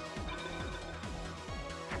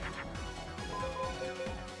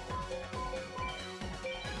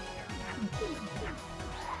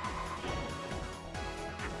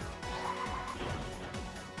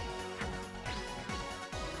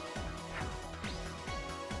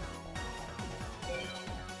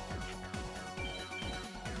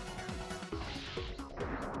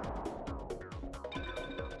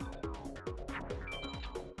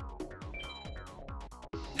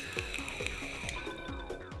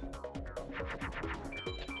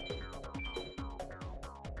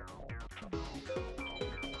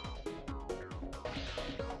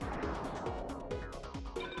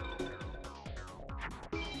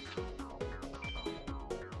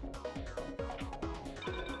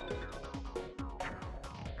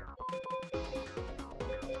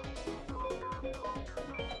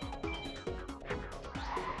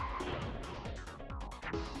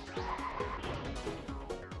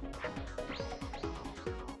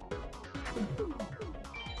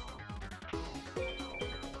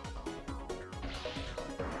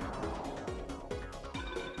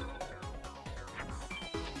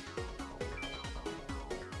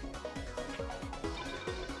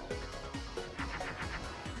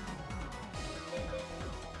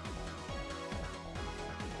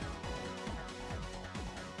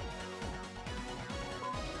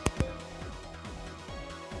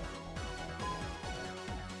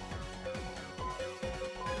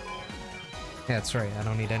 Yeah, that's right, I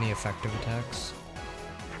don't need any effective attacks.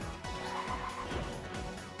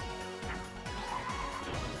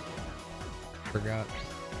 Forgot.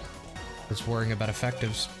 I was worrying about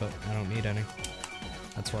effectives, but I don't need any.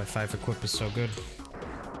 That's why 5 equip is so good.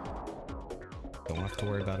 Don't have to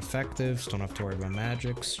worry about effectives, don't have to worry about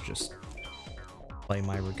magics, just play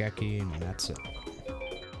my Regeki and that's it.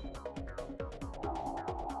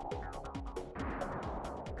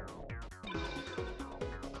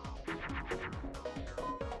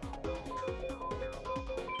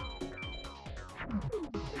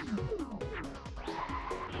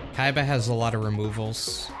 Kaiba has a lot of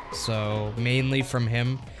removals, so mainly from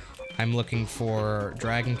him, I'm looking for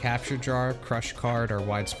Dragon Capture Jar, Crush Card, or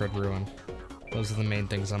Widespread Ruin. Those are the main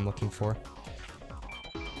things I'm looking for.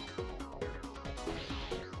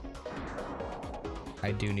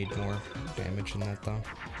 I do need more damage in that though.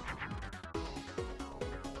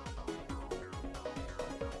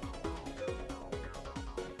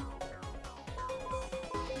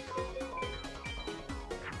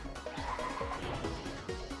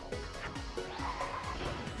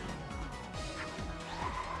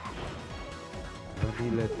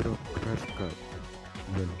 Electro Crush Card.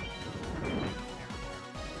 Well.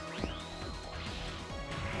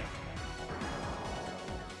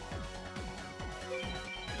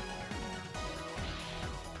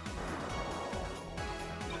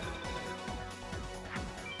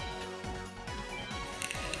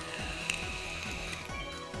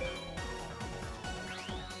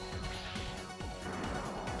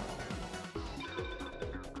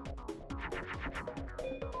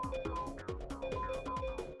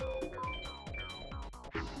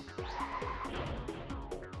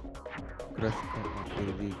 Crush Card not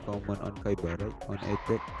really common on Kaiba, right? On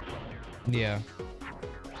attack. Yeah.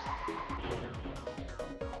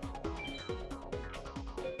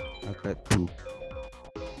 I got 2.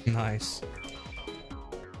 Nice.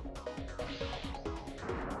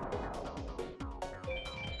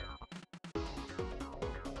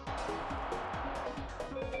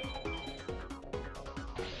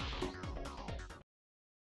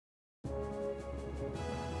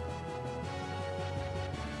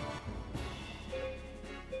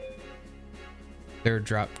 Third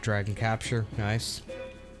drop, dragon capture. Nice.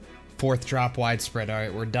 Fourth drop, widespread.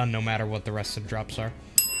 Alright, we're done no matter what the rest of the drops are.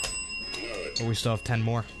 But we still have 10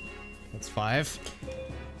 more. That's 5,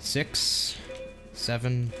 6,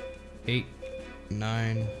 7, 8,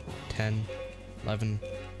 9, 10, 11,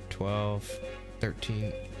 12,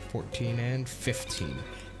 13, 14, and 15.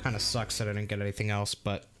 Kind of sucks that I didn't get anything else,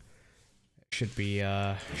 but should be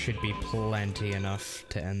plenty enough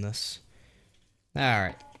to end this.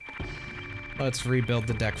 Alright. Let's rebuild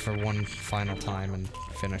the deck for one final time and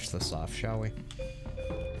finish this off, shall we?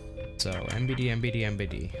 So, MBD, MBD,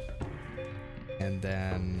 MBD. And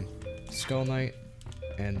then Skull Knight,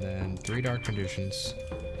 and then 3 Dark Conditions.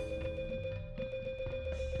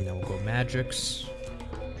 And then we'll go Magics,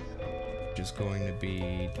 which is going to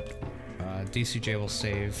be DCJ will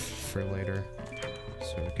save for later.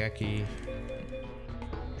 So Geki.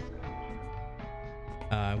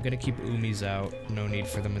 I'm gonna keep Umis out. No need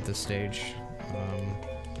for them at this stage.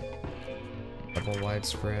 Double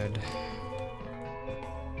widespread.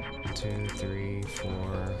 1, 2, 3,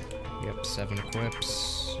 4. Yep, 7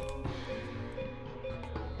 equips.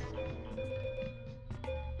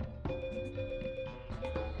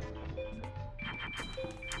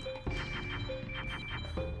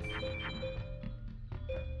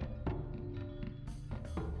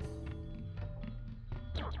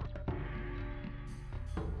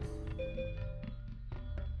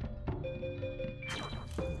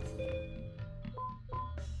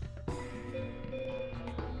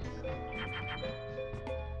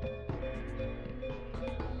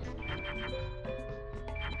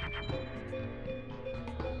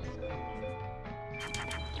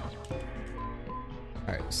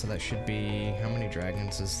 Alright, so that should be... How many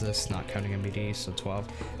dragons is this? Not counting MBD, so 12,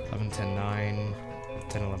 11, 10, 9,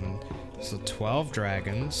 10, 11. So 12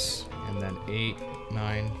 dragons, and then 8,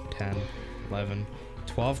 9, 10, 11.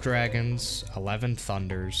 12 dragons, 11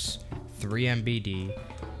 thunders, 3 MBD,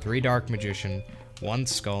 3 Dark Magician, 1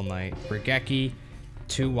 Skull Knight, Regeki,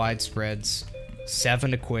 2 widespreads,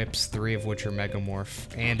 7 equips, 3 of which are Megamorph,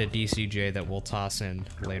 and a DCJ that we'll toss in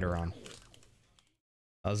later on.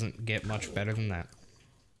 Doesn't get much better than that.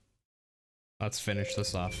 Let's finish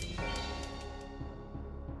this off.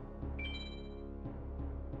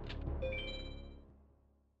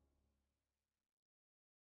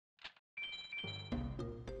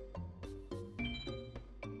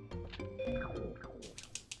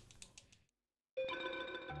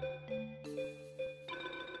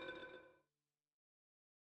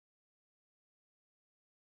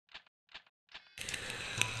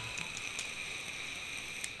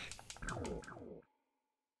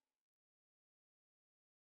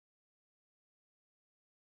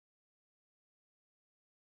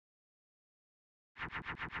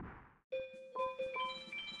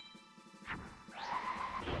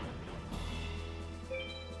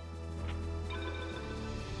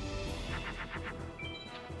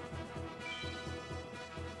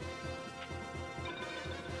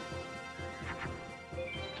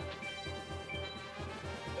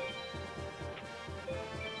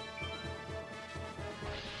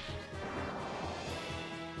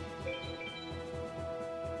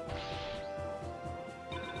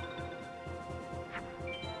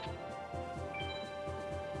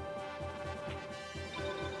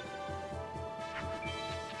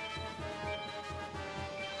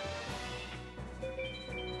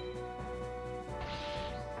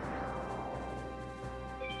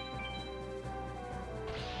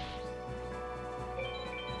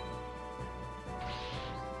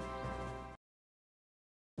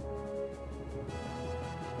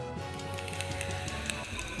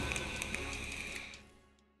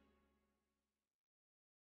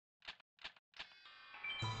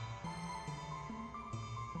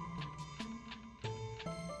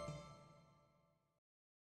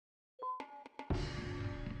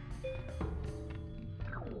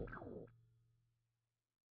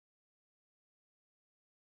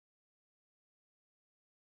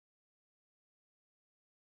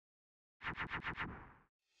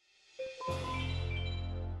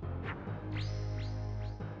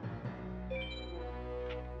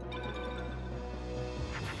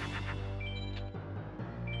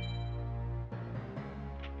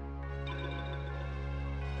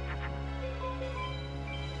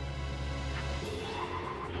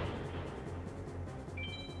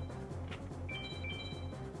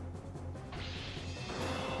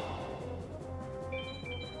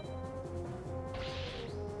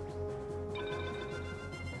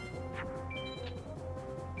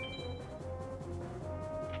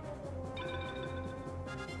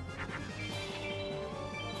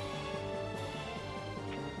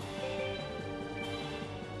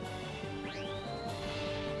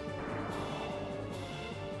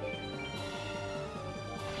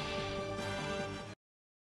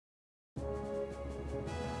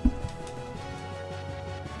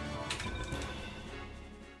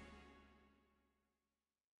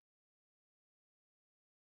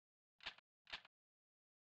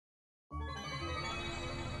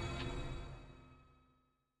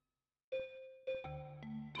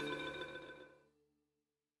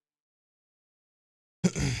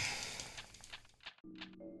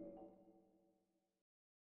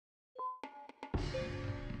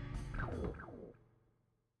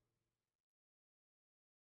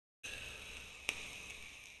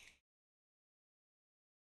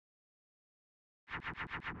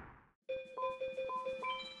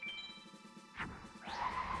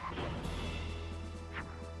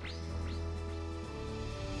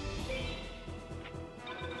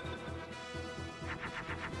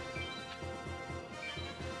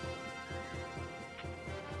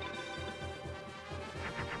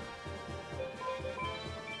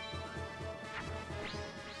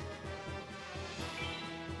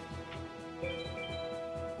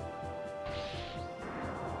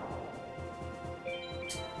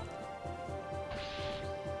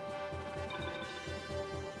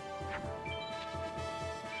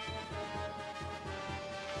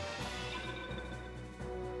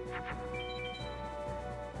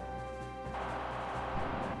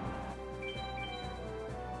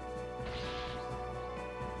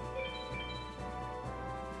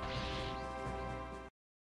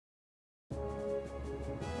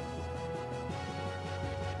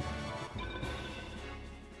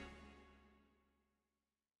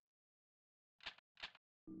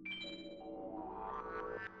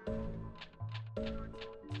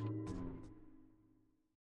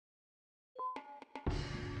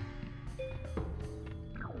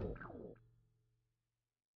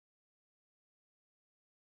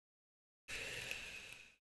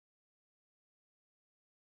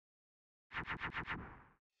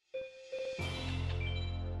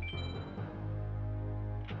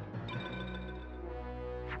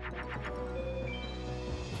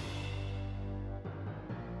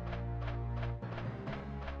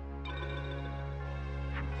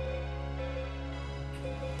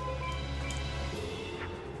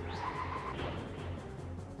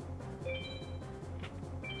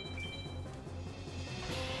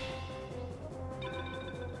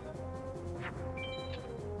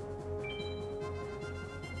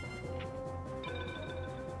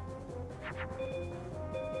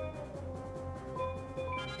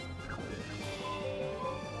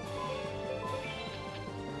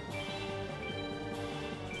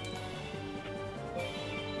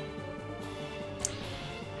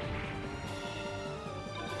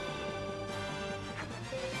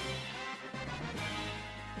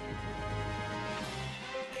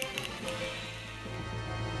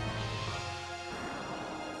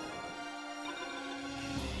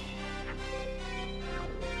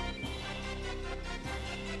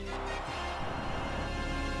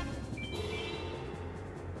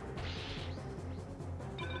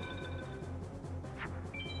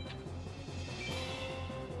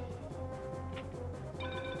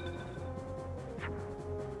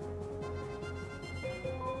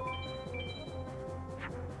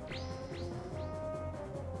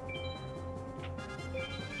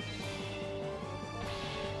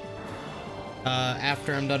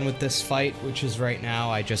 After I'm done with this fight, which is right now,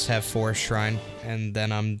 I just have Forest Shrine, and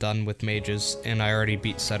then I'm done with mages, and I already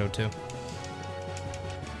beat Seto too.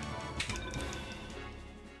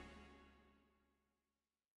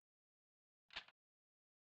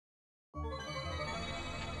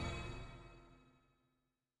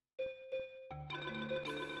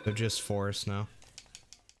 So just Forest now.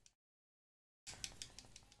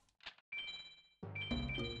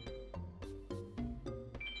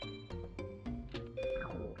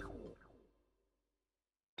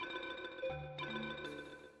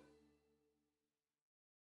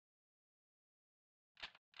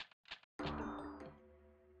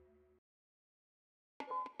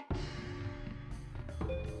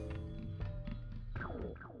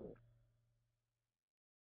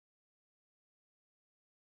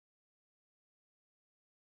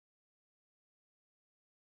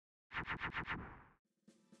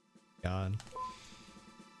 God.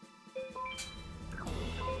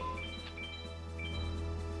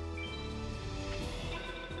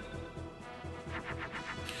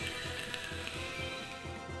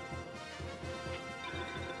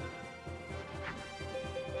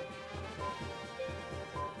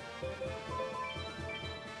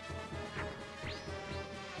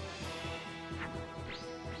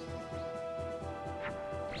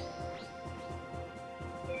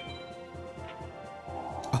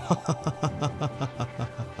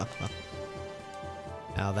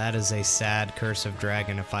 Now that is a sad curse of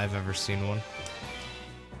dragon if I've ever seen one.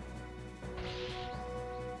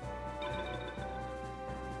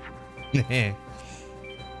 I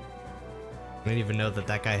didn't even know that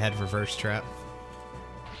that guy had reverse trap.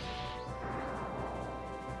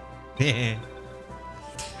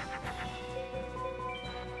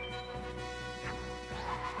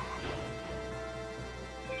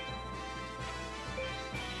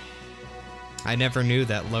 I never knew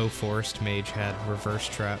that low forest mage had reverse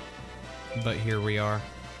trap, but here we are.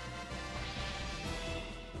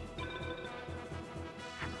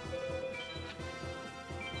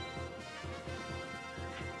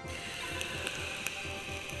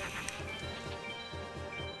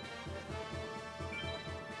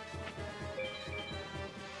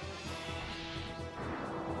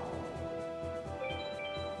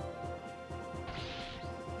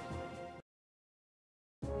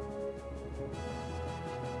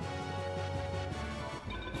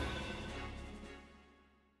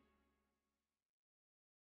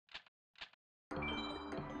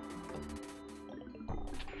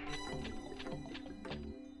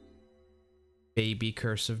 Baby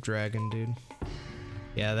Curse of Dragon, dude.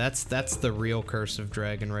 Yeah, that's the real Curse of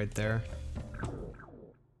Dragon right there.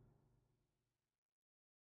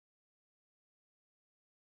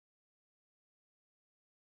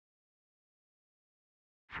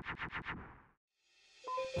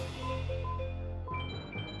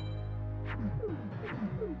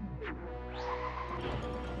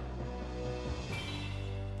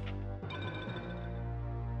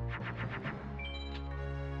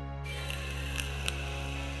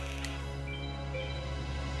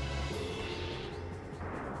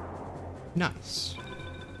 Nice.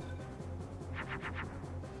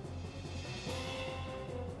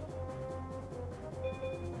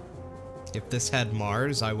 If this had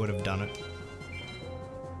Mars, I would have done it.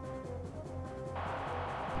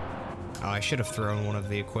 Oh, I should have thrown one of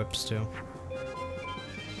the equips too.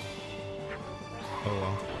 Oh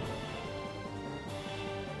well.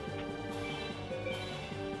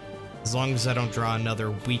 As long as I don't draw another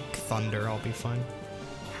weak Thunder, I'll be fine.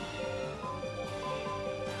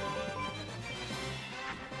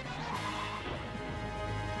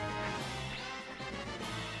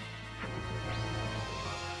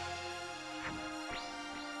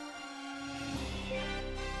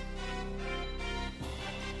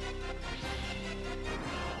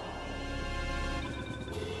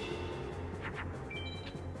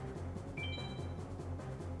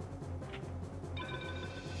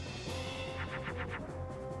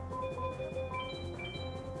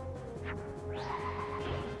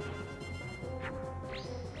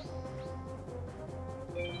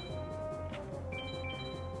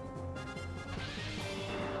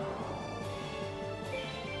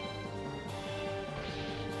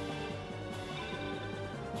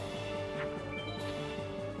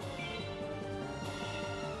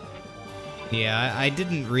 Yeah, I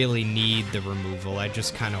didn't really need the removal, I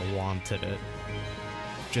just kind of wanted it.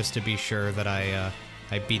 Just to be sure that I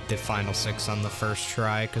beat the final 6 on the first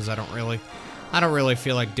try, because I don't really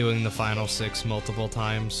feel like doing the final 6 multiple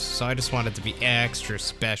times, so I just wanted to be extra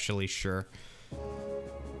specially sure.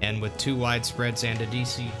 And with 2 widespreads and a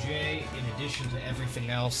DCJ, in addition to everything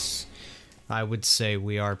else, I would say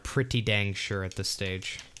we are pretty dang sure at this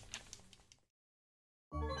stage.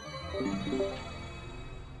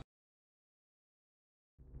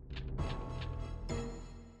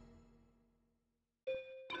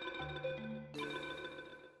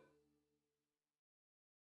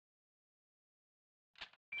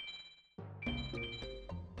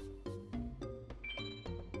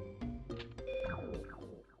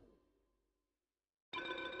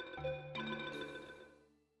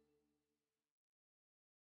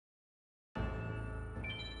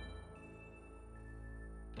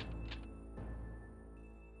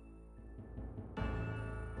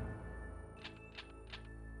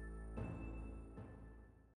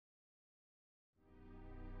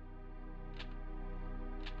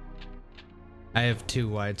 I have 2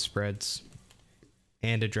 widespreads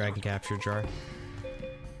and a Dragon Capture Jar.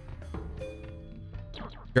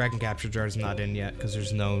 Dragon Capture Jar is not in yet because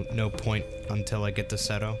there's no point until I get to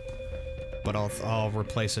Seto, but I'll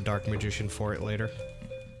replace a Dark Magician for it later.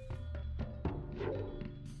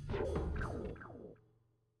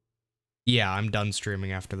 Yeah, I'm done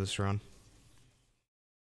streaming after this run.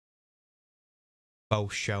 Oh,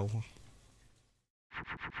 show.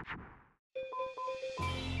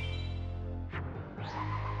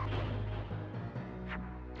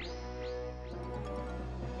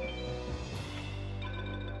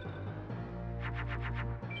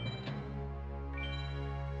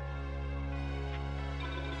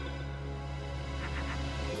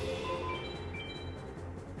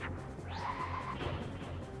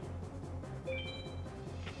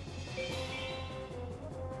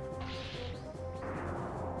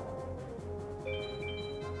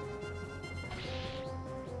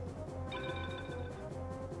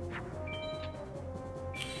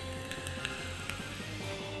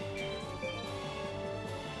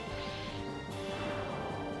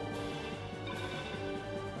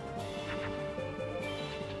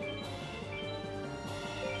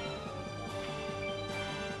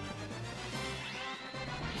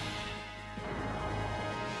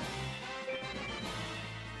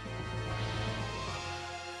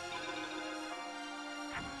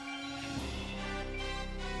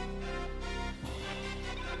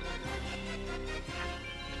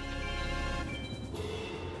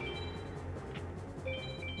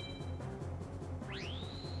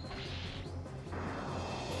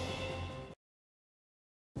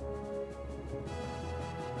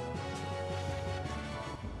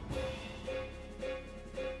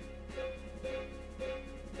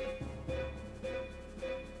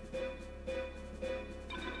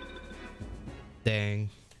 Dang.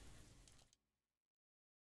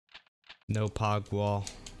 No POGWALL,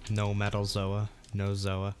 no Metal Zoa, no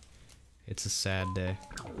Zoa. It's a sad day.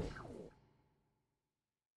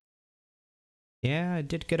 Yeah, I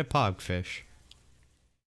did get a Pogfish.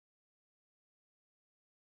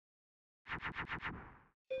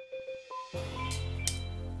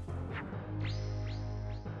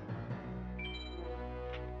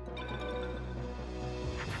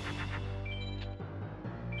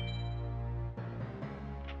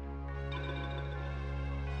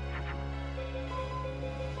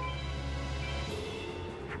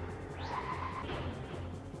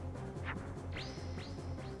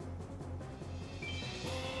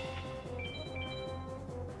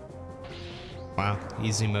 Wow,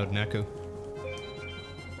 easy mode Neku.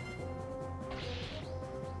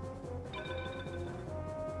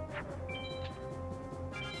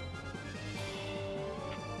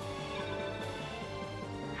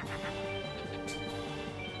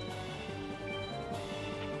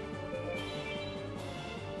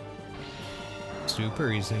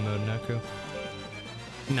 Super easy mode Neku.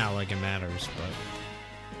 Not like it matters, but...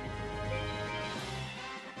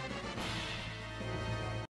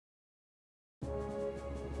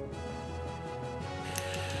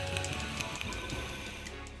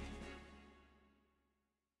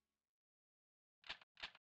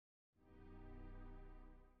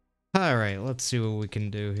 Alright, let's see what we can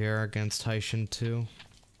do here against Haishin 2.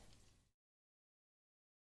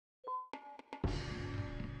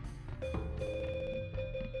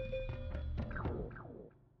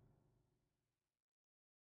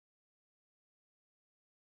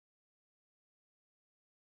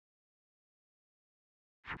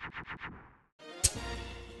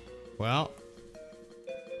 Well,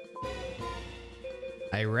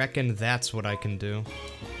 I reckon that's what I can do.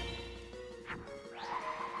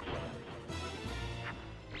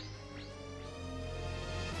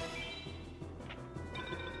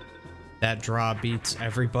 That draw beats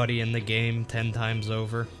everybody in the game 10 times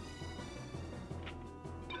over.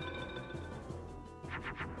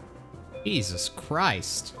 Jesus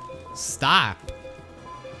Christ. Stop.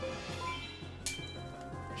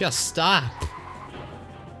 Just stop.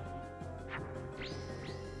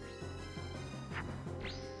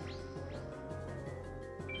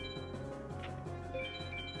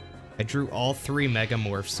 I drew all 3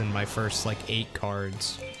 Megamorphs in my first, like, 8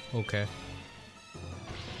 cards. Okay.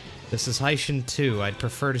 This is Haishin 2. I'd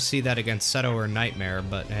prefer to see that against Seto or Nightmare,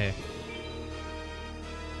 but hey.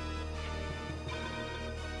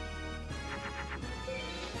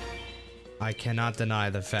 I cannot deny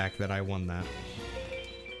the fact that I won that.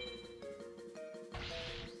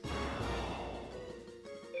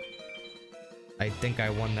 I think I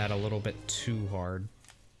won that a little bit too hard.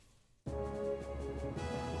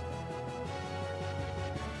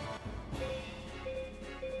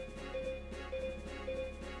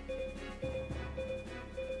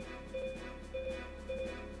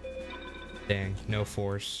 Dang, no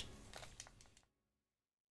force.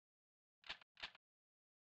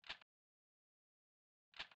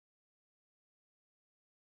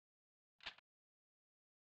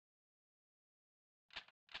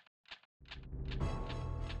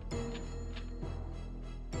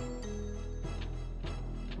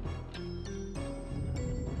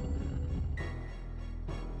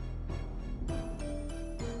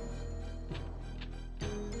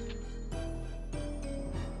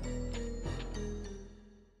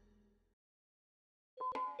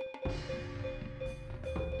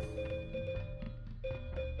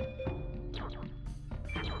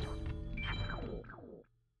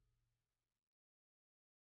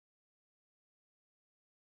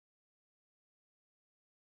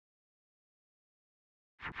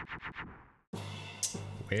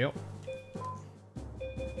 Well.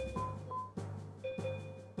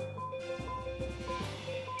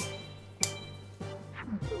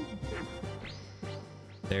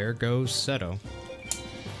 There goes Seto.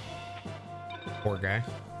 Poor guy.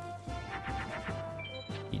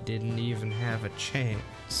 He didn't even have a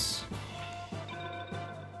chance.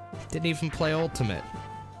 Didn't even play Ultimate.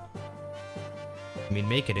 I mean,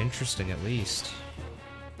 make it interesting at least.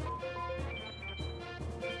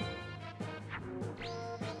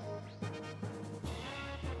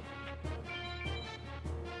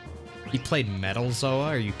 He played Metal Zoa?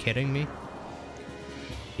 Are you kidding me?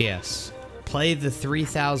 Yes. Play the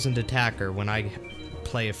 3000 attacker when I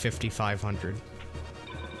play a 5500.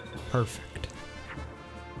 Perfect.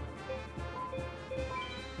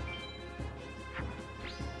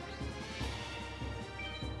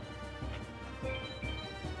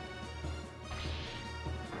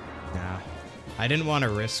 Nah. I didn't want to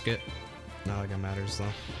risk it. Not like it matters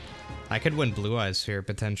though. I could win Blue Eyes here,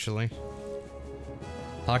 potentially.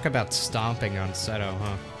 Talk about stomping on Seto,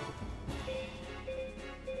 huh?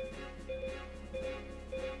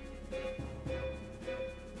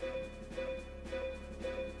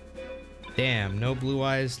 Damn, no Blue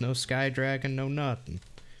Eyes, no Sky Dragon, no nothing.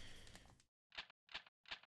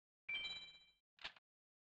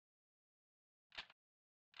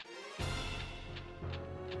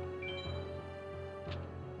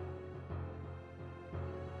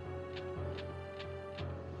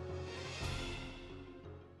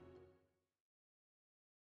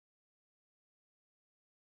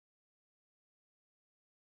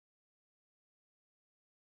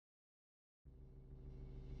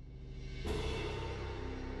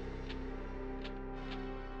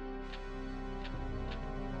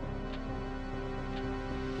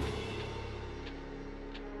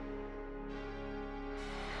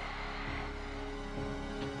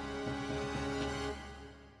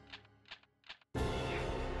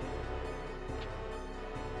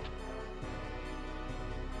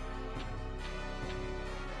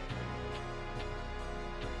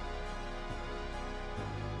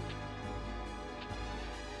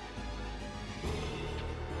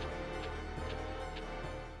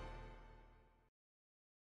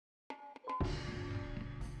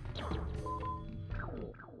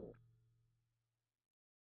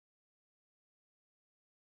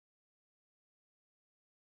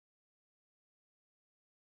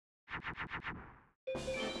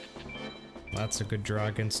 That's a good draw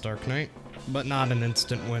against Dark Knight, but not an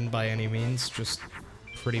instant win by any means, just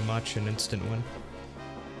pretty much an instant win.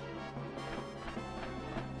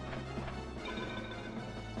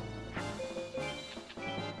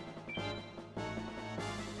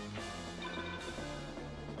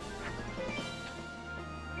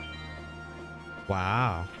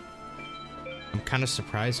 Wow. I'm kind of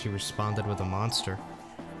surprised he responded with a monster.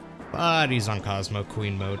 But he's on Cosmo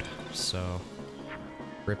Queen mode, so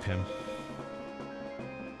rip him.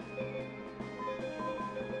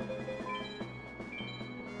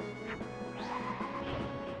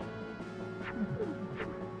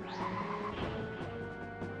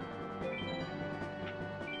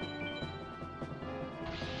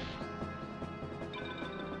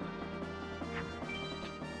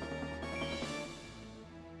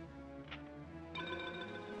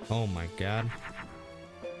 Oh my god.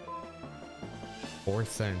 Poor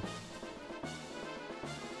thing.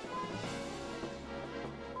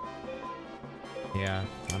 Yeah,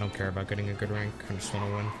 I don't care about getting a good rank, I just want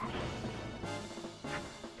to win.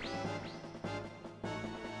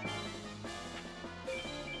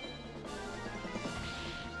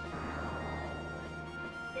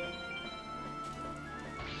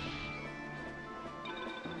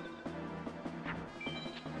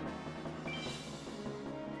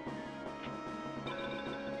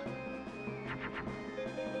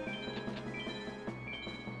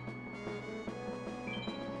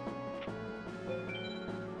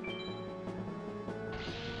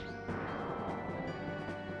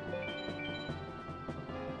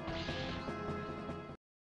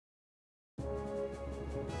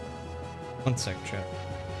 One sec, chat.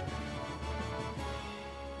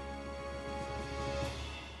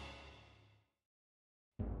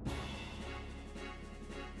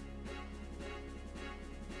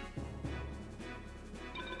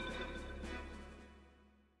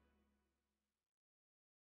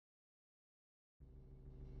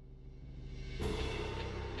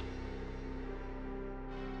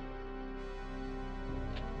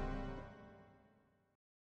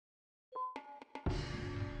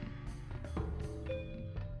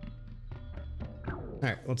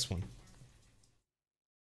 Alright, let's win.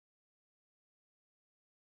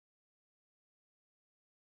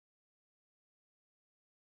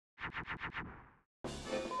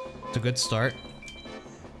 It's a good start.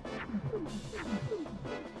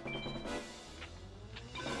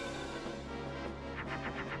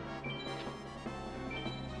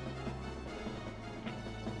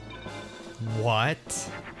 What?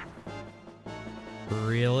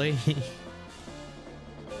 Really?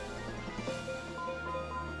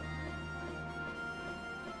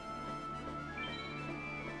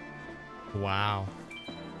 Wow.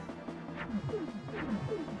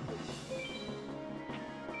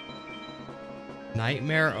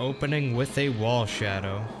 Nightmare opening with a wall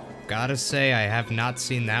shadow. Gotta say, I have not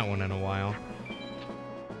seen that one in a while.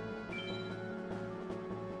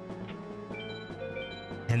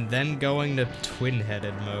 And then going to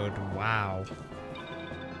twin-headed mode. Wow.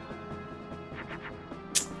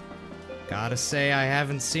 Gotta say, I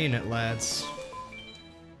haven't seen it, lads.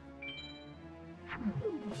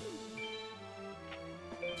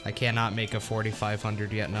 I cannot make a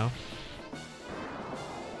 4500 yet, no?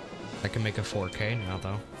 I can make a 4K now,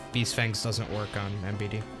 though. Beast Fangs doesn't work on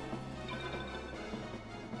MBD.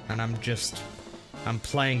 And I'm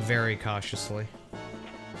playing very cautiously.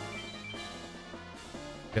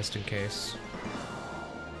 Just in case.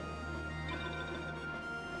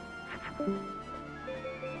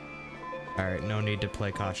 Alright, no need to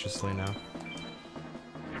play cautiously now.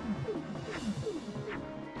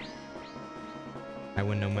 I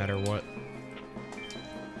win no matter what.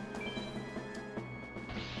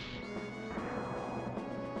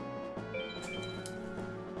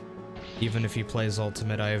 Even if he plays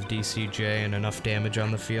ultimate, I have DCJ and enough damage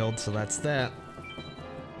on the field, so that's that.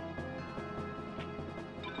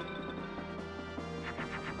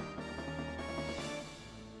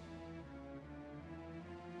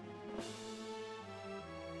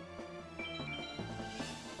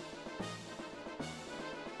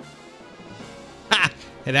 Ha!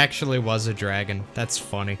 It actually was a dragon. That's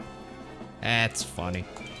funny. That's funny.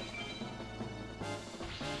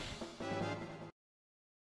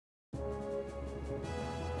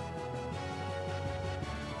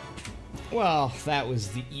 Well, that was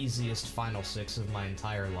the easiest Final 6 of my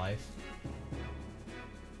entire life.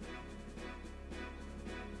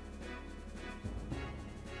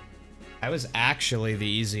 That was actually the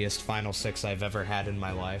easiest Final 6 I've ever had in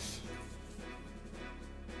my life.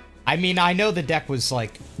 I mean, I know the deck was,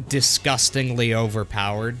 like, disgustingly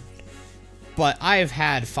overpowered, but I've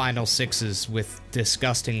had Final 6s with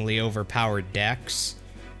disgustingly overpowered decks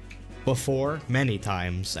before, many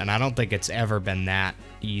times, and I don't think it's ever been that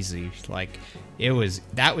easy. Like,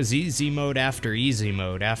 that was easy mode after easy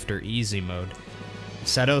mode after easy mode.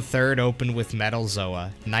 Seto third opened with Metal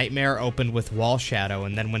Zoa. Nightmare opened with Wall Shadow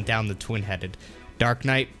and then went down the Twin-Headed. Dark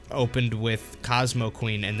Knight opened with Cosmo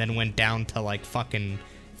Queen and then went down to, like, fucking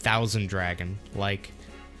Thousand Dragon. Like,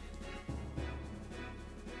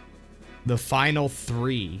 the final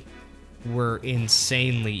 3 were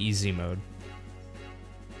insanely easy mode.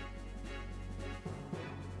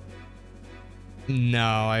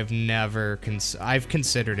 No, I've never I've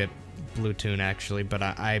considered it Bluetoon actually, but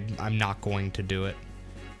I'm not going to do it.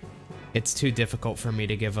 It's too difficult for me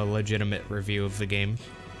to give a legitimate review of the game.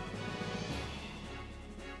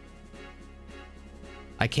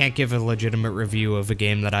 I can't give a legitimate review of a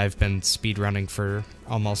game that I've been speedrunning for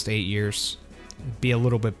almost 8 years. It'd be a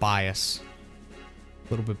little bit biased. A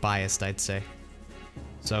little bit biased, I'd say.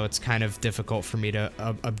 So it's kind of difficult for me to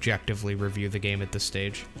objectively review the game at this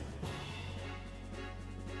stage.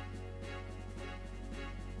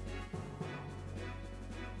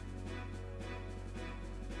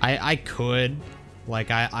 I could,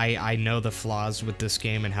 like, I know the flaws with this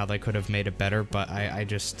game and how they could have made it better, but I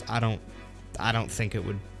don't think it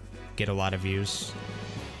would get a lot of views.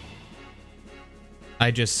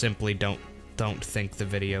 I just simply don't think the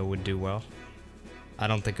video would do well. I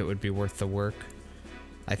don't think it would be worth the work.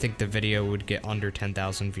 I think the video would get under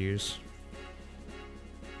 10,000 views.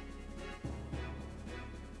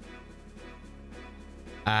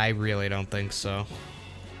 I really don't think so.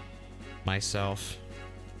 Myself.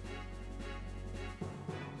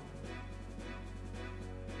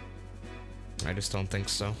 I just don't think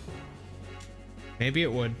so. Maybe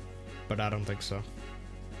it would, but I don't think so.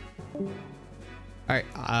 Alright,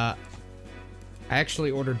 I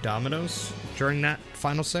actually ordered Domino's during that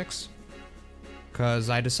Final 6. Because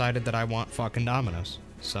I decided that I want fucking Domino's.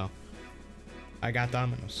 So, I got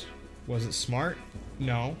Domino's. Was it smart?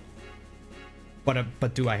 No.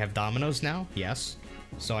 But do I have Domino's now? Yes.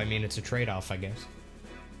 So, I mean, it's a trade-off, I guess.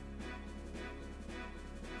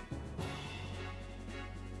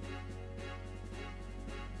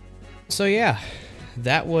 So yeah,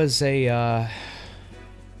 that was an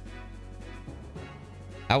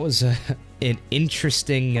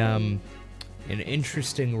interesting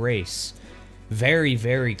race. Very,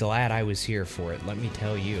 very glad I was here for it, let me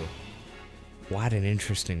tell you. What an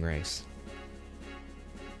interesting race.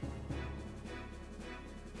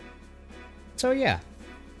 So yeah,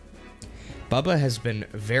 Bubba has been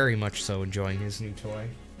very much so enjoying his new toy.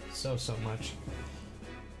 So much.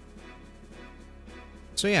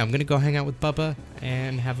 So yeah, I'm gonna go hang out with Bubba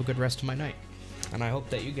and have a good rest of my night. And I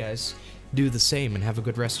hope that you guys do the same and have a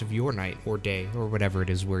good rest of your night or day or whatever it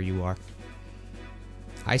is where you are.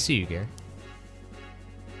 I see you, Gary.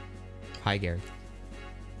 Hi, Gary.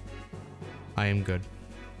 I am good.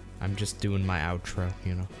 I'm just doing my outro,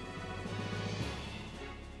 you know.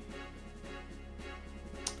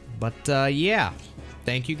 But yeah,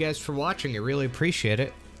 thank you guys for watching. I really appreciate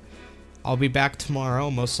it. I'll be back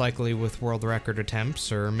tomorrow, most likely with world record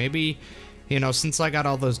attempts, or maybe, you know, since I got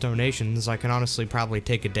all those donations, I can honestly probably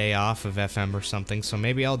take a day off of FM or something, so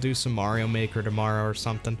maybe I'll do some Mario Maker tomorrow or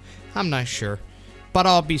something. I'm not sure. But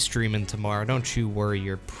I'll be streaming tomorrow. Don't you worry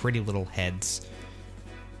your pretty little heads.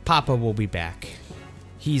 Papa will be back.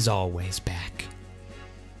 He's always back.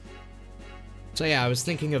 So yeah, I was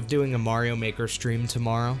thinking of doing a Mario Maker stream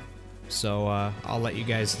tomorrow. So I'll let you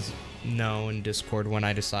guys know in Discord when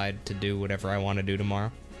I decide to do whatever I want to do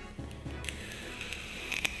tomorrow.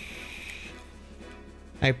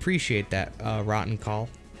 I appreciate that, Rotten Call.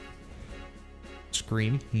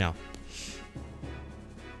 Scream? No.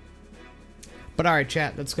 But alright,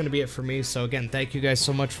 chat, that's going to be it for me. So again, thank you guys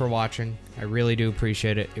so much for watching. I really do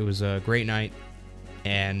appreciate it. It was a great night.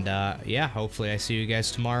 And yeah, hopefully I see you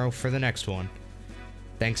guys tomorrow for the next one.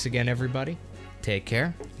 Thanks again, everybody. Take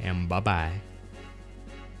care, and bye-bye.